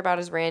unsure about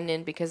is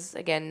Randon because,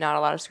 again, not a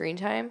lot of screen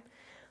time.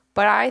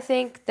 But I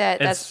think that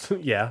that's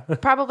Yeah.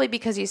 probably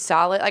because he's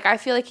solid. Like, I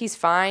feel like he's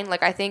fine.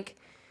 Like, I think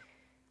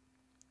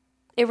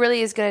it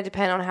really is going to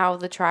depend on how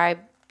the tribe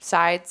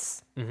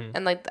sides.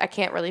 And, like, I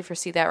can't really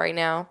foresee that right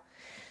now.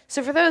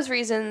 So, for those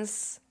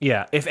reasons...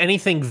 Yeah. If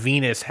anything,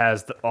 Venus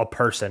has a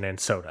person in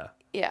Soda.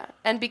 Yeah.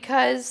 And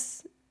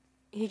because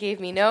he gave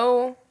me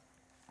no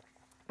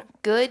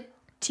good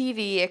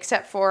TV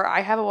except for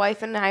I have a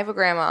wife and I have a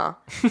grandma,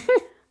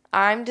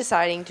 I'm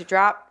deciding to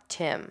drop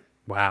Tim.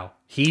 Wow.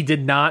 He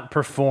did not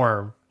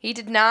perform. He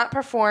did not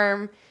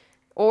perform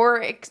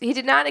or he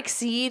did not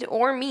exceed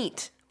or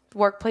meet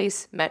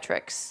workplace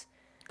metrics.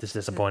 This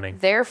is disappointing.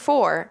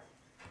 Therefore,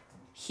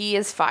 he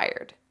is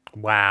fired.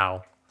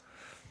 Wow.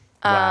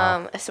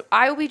 So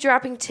I will be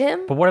dropping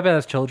Tim. But what about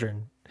his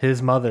children?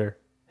 His mother,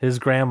 his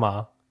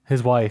grandma,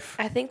 his wife.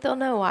 I think they'll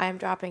know why I'm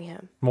dropping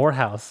him.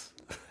 Morehouse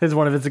is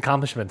one of his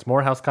accomplishments.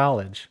 Morehouse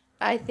College.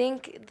 I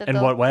think that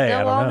In what way? I they'll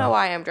don't all know. know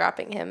why I'm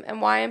dropping him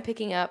and why I'm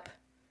picking up.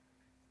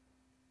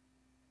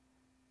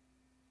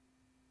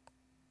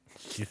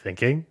 You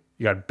thinking?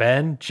 You got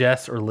Ben,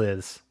 Jess, or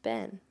Liz?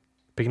 Ben.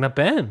 Picking up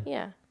Ben.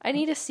 Yeah. I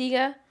need a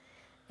Sega,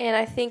 and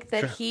I think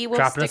that he will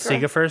Dropping a stick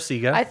around. Sega for a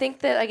Sega. I think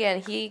that,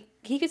 again, he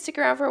could stick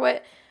around for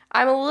what...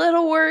 I'm a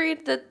little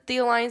worried that the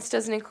Alliance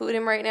doesn't include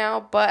him right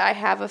now, but I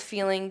have a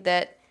feeling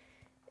that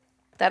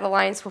that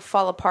Alliance will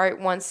fall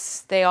apart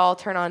once they all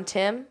turn on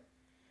Tim.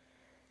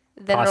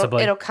 Then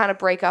Possibly. it'll kind of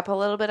break up a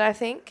little bit, I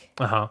think.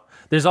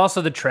 There's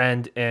also the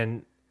trend,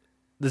 and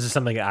this is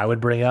something I would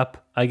bring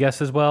up, I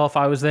guess, as well if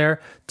I was there.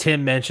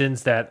 Tim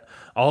mentions that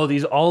all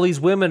these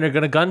women are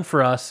going to gun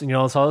for us, and you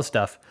know, all this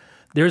stuff.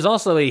 There's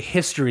also a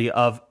history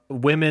of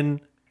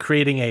women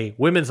creating a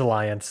women's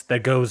alliance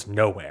that goes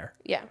nowhere.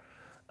 Yeah.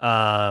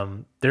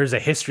 There's a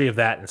history of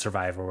that in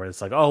Survivor where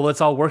it's like, oh,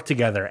 let's all work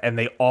together, and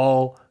they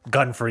all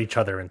gun for each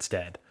other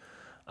instead.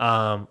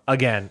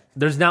 Again,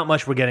 there's not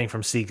much we're getting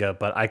from Sika,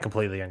 but I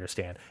completely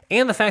understand.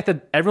 And the fact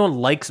that everyone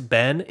likes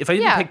Ben. If I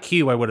didn't pick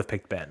Q, I would have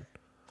picked Ben.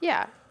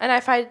 Yeah. And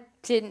if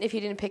you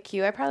didn't pick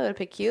Q, I probably would have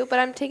picked Q, but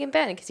I'm taking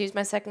Ben because he was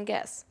my second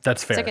guess.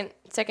 That's fair.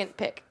 Second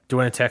pick. Do you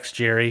want to text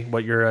Jerry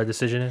what your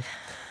decision is?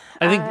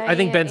 I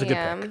think Ben's a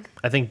good pick.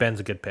 I think Ben's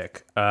a good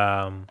pick.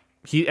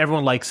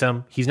 Everyone likes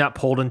him. He's not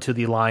pulled into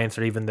the alliance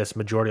or even this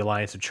majority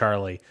alliance of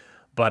Charlie,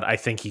 but I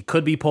think he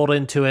could be pulled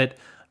into it.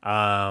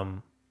 I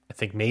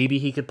think maybe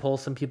he could pull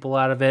some people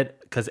out of it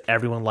because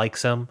everyone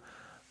likes him,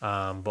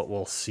 but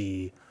we'll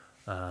see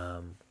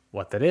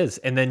what that is.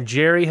 And then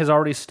Jerry has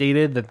already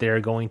stated that they're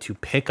going to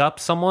pick up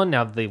someone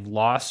now that they've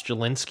lost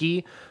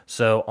Jelinski.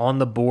 So on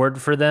the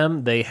board for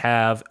them, they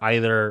have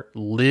either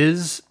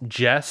Liz,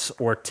 Jess,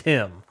 or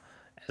Tim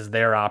as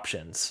their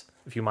options.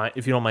 If you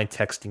don't mind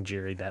texting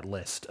Jerry that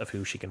list of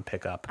who she can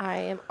pick up. I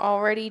am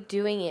already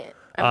doing it.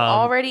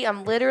 I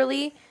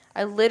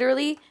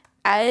literally,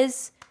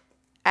 as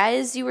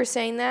you were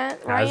saying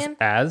that, Ryan,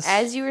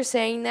 as you were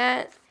saying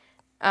that,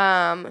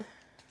 I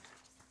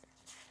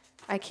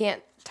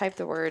can't type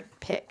the word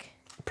pick.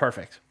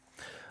 Perfect.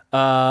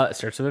 It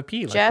starts with a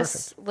P. Like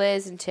Jess, perfect.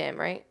 Liz, and Tim,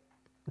 right?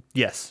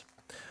 Yes.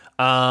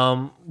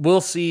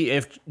 We'll see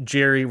if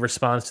Jerry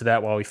responds to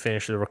that while we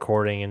finish the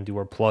recording and do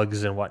our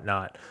plugs and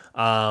whatnot.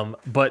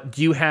 But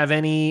do you have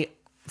any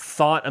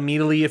thought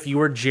immediately if you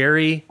were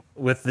Jerry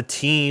with the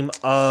team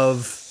of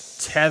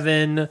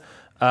Tevin,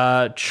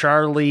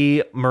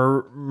 Charlie,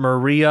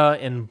 Maria,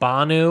 and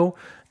Banu?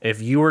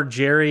 If you were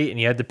Jerry and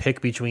you had to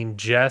pick between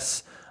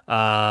Jess,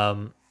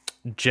 Tim,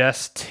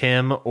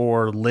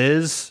 or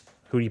Liz,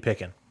 who are you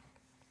picking?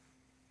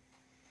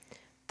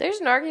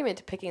 There's an argument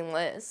to picking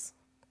Liz.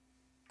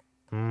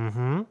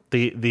 Mm-hmm.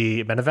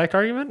 The Benefact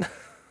argument?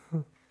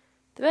 The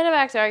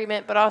Benefact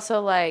argument, but also,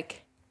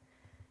 like,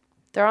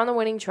 they're on the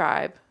winning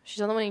tribe.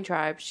 She's on the winning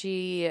tribe.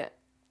 She,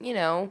 you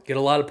know... Get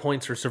a lot of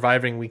points for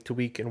surviving week to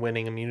week and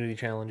winning immunity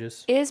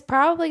challenges. Is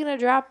probably going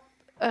to drop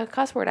a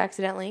cuss word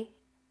accidentally.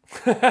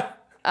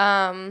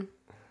 I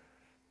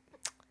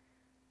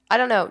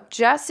don't know.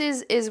 Jess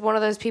is one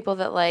of those people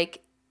that,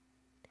 like,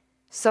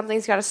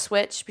 something's got to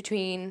switch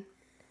between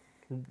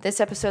this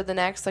episode and the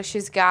next. Like,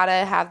 she's got to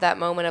have that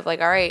moment of, like,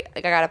 all right,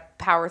 like, I got to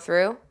power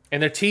through.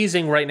 And they're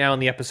teasing right now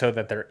in the episode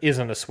that there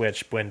isn't a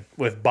switch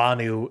with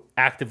Banu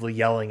actively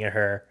yelling at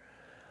her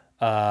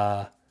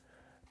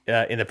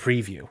in the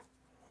preview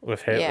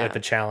with her, with the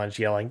challenge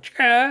yelling,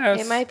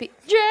 Jess! It might be,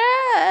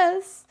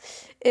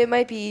 Jess! It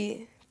might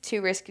be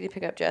too risky to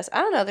pick up Jess. I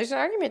don't know. There's an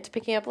argument to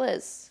picking up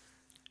Liz.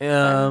 Is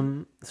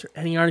there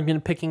any argument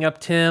of picking up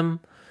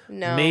Tim?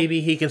 No.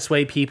 Maybe he can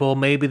sway people.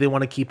 Maybe they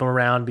want to keep him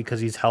around because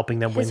he's helping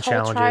them win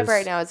challenges. His whole tribe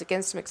right now is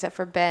against him except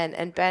for Ben.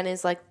 And Ben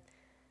is like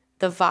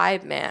the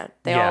vibe man.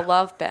 They all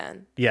love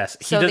Ben. Yes.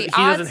 So he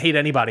doesn't hate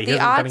anybody. He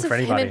doesn't coming for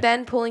anybody. The odds of him and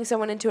Ben pulling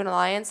someone into an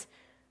alliance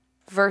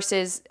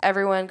versus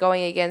everyone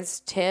going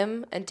against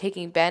him and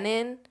taking Ben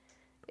in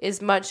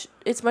is much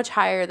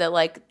higher that,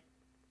 like,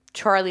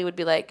 Charlie would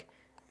be like,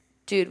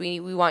 dude, we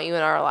want you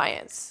in our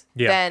alliance.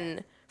 Yeah.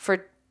 Then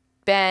for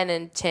Ben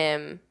and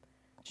Tim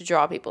to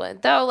draw people in.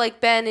 Though,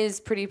 like, Ben is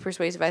pretty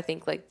persuasive. I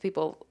think, like,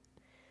 people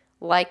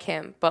like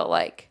him. But,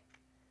 like,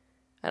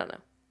 I don't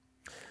know.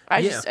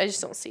 I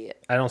just don't see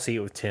it. I don't see it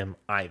with Tim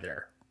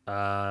either.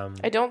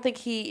 I don't think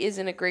he is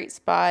in a great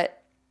spot,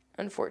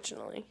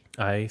 unfortunately.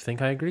 I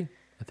think I agree.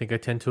 I think I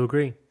tend to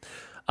agree.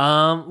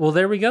 Well,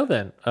 there we go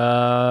then.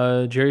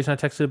 Jerry's not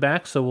texted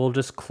back, so we'll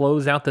just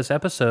close out this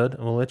episode,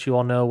 and we'll let you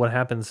all know what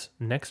happens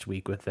next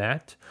week with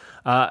that.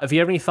 If you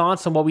have any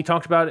thoughts on what we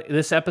talked about in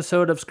this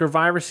episode of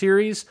Survivor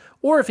Series,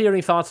 or if you have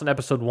any thoughts on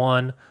episode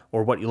 1,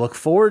 or what you look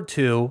forward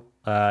to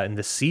in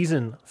the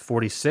season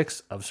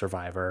 46 of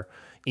Survivor,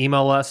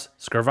 email us,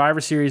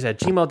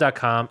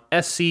 survivorseries@gmail.com,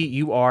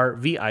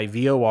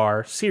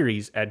 SCURVIVOR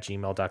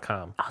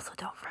series@gmail.com. Also,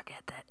 don't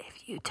forget that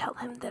if you tell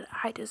him that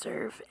I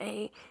deserve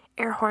a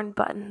air horn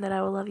button, that I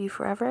will love you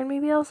forever, and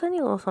maybe I'll send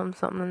you a little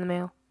something in the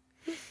mail.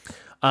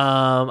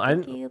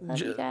 Love you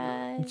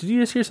guys. Did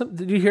you just hear something?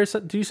 Did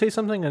you say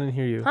something? I didn't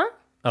hear you. Huh?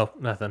 Oh,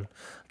 nothing. I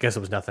guess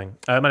it was nothing.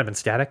 It might have been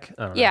static.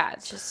 I don't know. Yeah,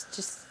 it's just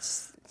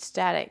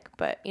static,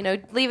 but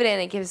leave it in.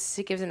 It gives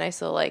a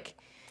nice little like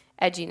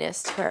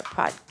edginess to our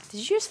pod.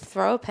 Did you just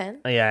throw a pen?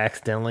 Yeah,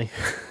 accidentally.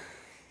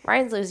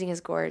 Ryan's losing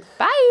his gourd.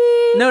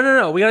 Bye.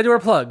 No. We gotta do our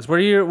plugs.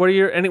 What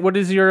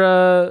is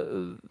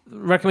your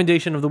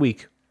recommendation of the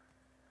week?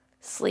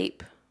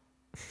 Sleep.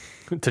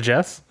 To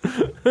Jess?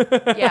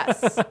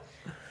 Yes.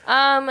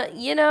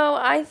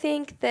 I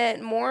think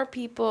that more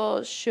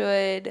people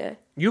should.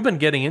 You've been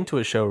getting into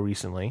a show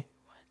recently.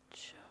 What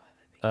show?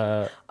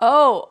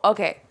 Oh,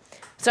 okay.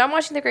 So I'm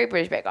watching the Great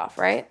British Bake Off,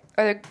 right?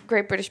 Or the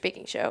Great British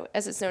Baking Show,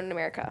 as it's known in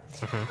America.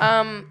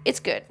 Mm-hmm. It's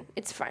good.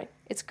 It's fine.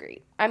 It's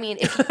great. I mean,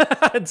 if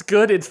It's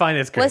good. It's fine.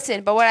 It's great.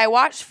 listen, but what I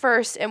watched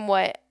first and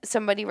what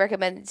somebody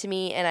recommended to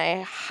me, and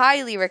I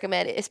highly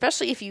recommend it,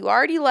 especially if you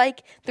already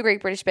like the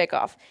Great British Bake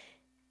Off,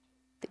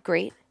 the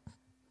Great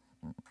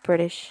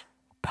British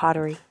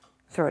Pottery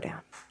Throwdown.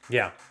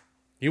 Yeah.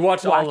 You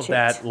watched all Watch of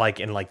that it.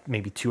 in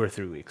maybe 2 or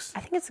 3 weeks. I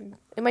think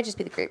it might just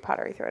be the Great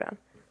Pottery Throwdown.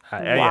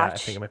 Yeah, I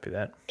think it might be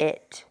that.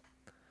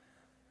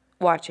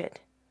 Watch it.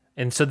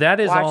 And so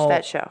that is Watch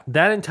that show.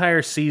 That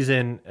entire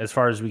season, as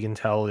far as we can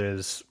tell,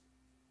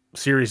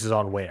 series is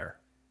on where?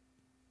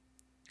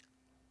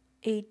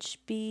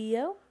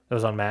 HBO? It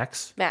was on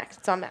Max. Max.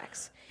 It's on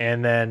Max.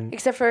 And then,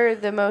 Except for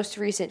the most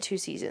recent 2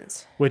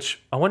 seasons.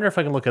 which I wonder if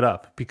I can look it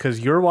up, because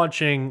you're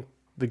watching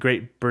the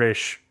Great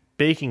British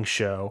Baking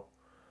Show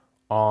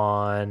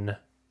on,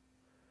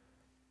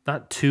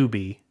 not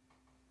Tubi.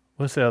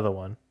 What's the other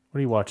one? What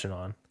are you watching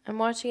on? I'm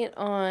watching it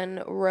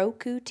on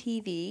Roku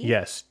TV.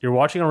 Yes, you're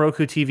watching on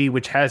Roku TV,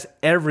 which has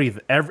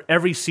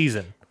every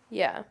season,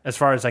 Yeah. as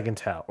far as I can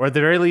tell, or at the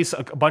very least,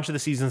 a bunch of the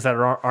seasons that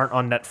aren't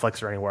on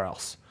Netflix or anywhere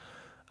else.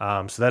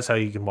 So that's how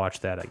you can watch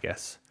that, I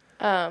guess.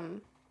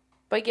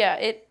 But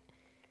yeah,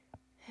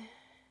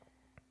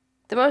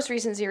 the most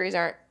recent series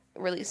aren't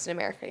released in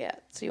America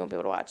yet, so you won't be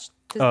able to watch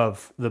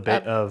Of the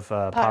bit of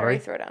Pottery pottery.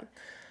 Throwdown.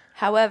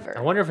 However,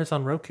 I wonder if it's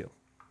on Roku.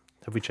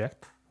 Have we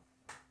checked?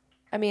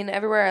 I mean,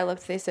 everywhere I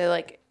looked, they say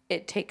like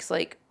it takes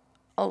like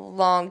a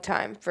long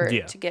time for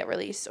Yeah. it to get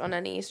released on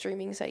any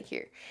streaming site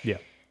here. Yeah.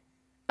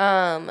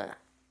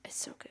 It's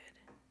so good.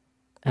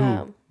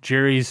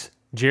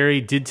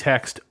 Jerry did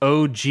text,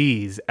 "Oh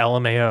geez,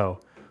 LMAO."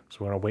 So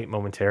we're gonna wait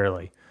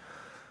momentarily.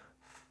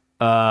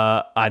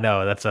 I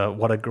know that's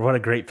what a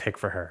great pick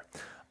for her.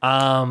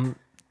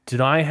 Did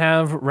I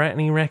have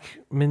any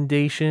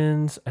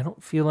recommendations? I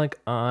don't feel like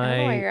I don't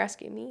know why you're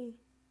asking me.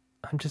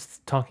 I'm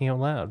just talking out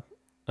loud.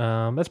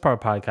 That's part of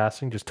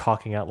podcasting, just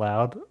talking out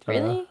loud.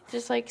 Really?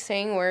 Just like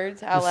saying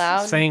words out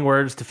loud? Saying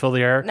words to fill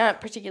the air.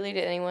 Not particularly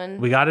to anyone.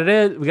 We got it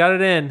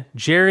in.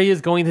 Jerry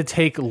is going to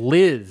take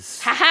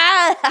Liz.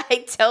 Haha!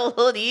 I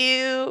told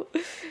you.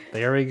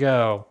 There we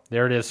go.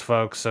 There it is,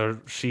 folks. So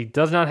she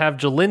does not have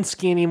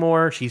Jelinski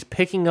anymore. She's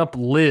picking up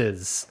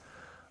Liz.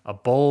 A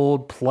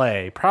bold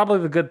play. Probably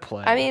the good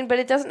play. I mean, but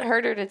it doesn't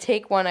hurt her to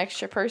take one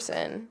extra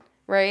person,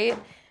 right?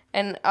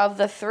 And of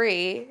the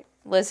 3,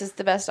 Liz is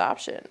the best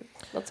option.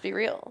 Let's be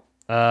real.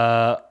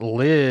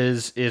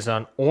 Liz is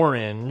on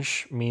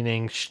orange,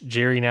 meaning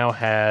Jerry now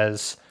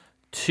has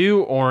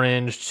 2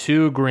 orange,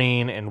 2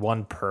 green, and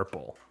 1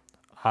 purple.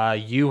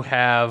 You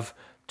have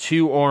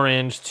 2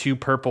 orange, 2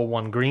 purple,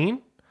 1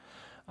 green.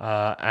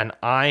 And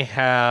I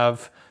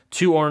have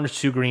 2 orange,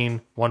 2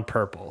 green, 1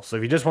 purple. So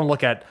if you just want to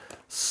look at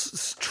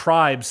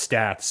tribe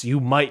stats,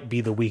 you might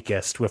be the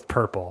weakest with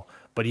purple,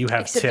 but you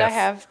have Except Tiff. I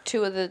have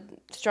 2 of the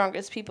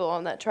strongest people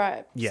on that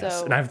tribe. Yes,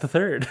 so. and I have the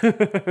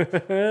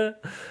 3rd.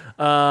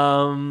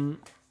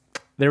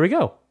 There we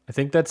go. I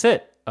think that's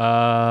it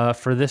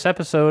for this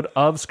episode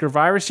of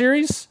Survivor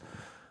Series.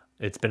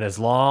 It's been as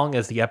long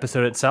as the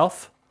episode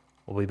itself.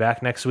 We'll be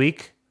back next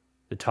week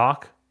to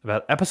talk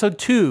about episode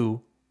 2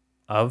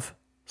 of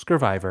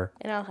Survivor.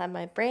 And I'll have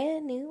my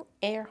brand new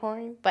air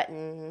horn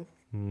button.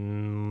 I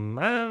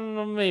don't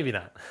know, maybe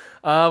not.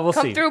 We'll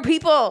see. Come through,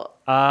 people.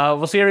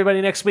 We'll see everybody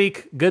next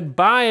week.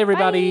 Goodbye,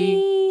 everybody.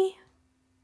 Bye.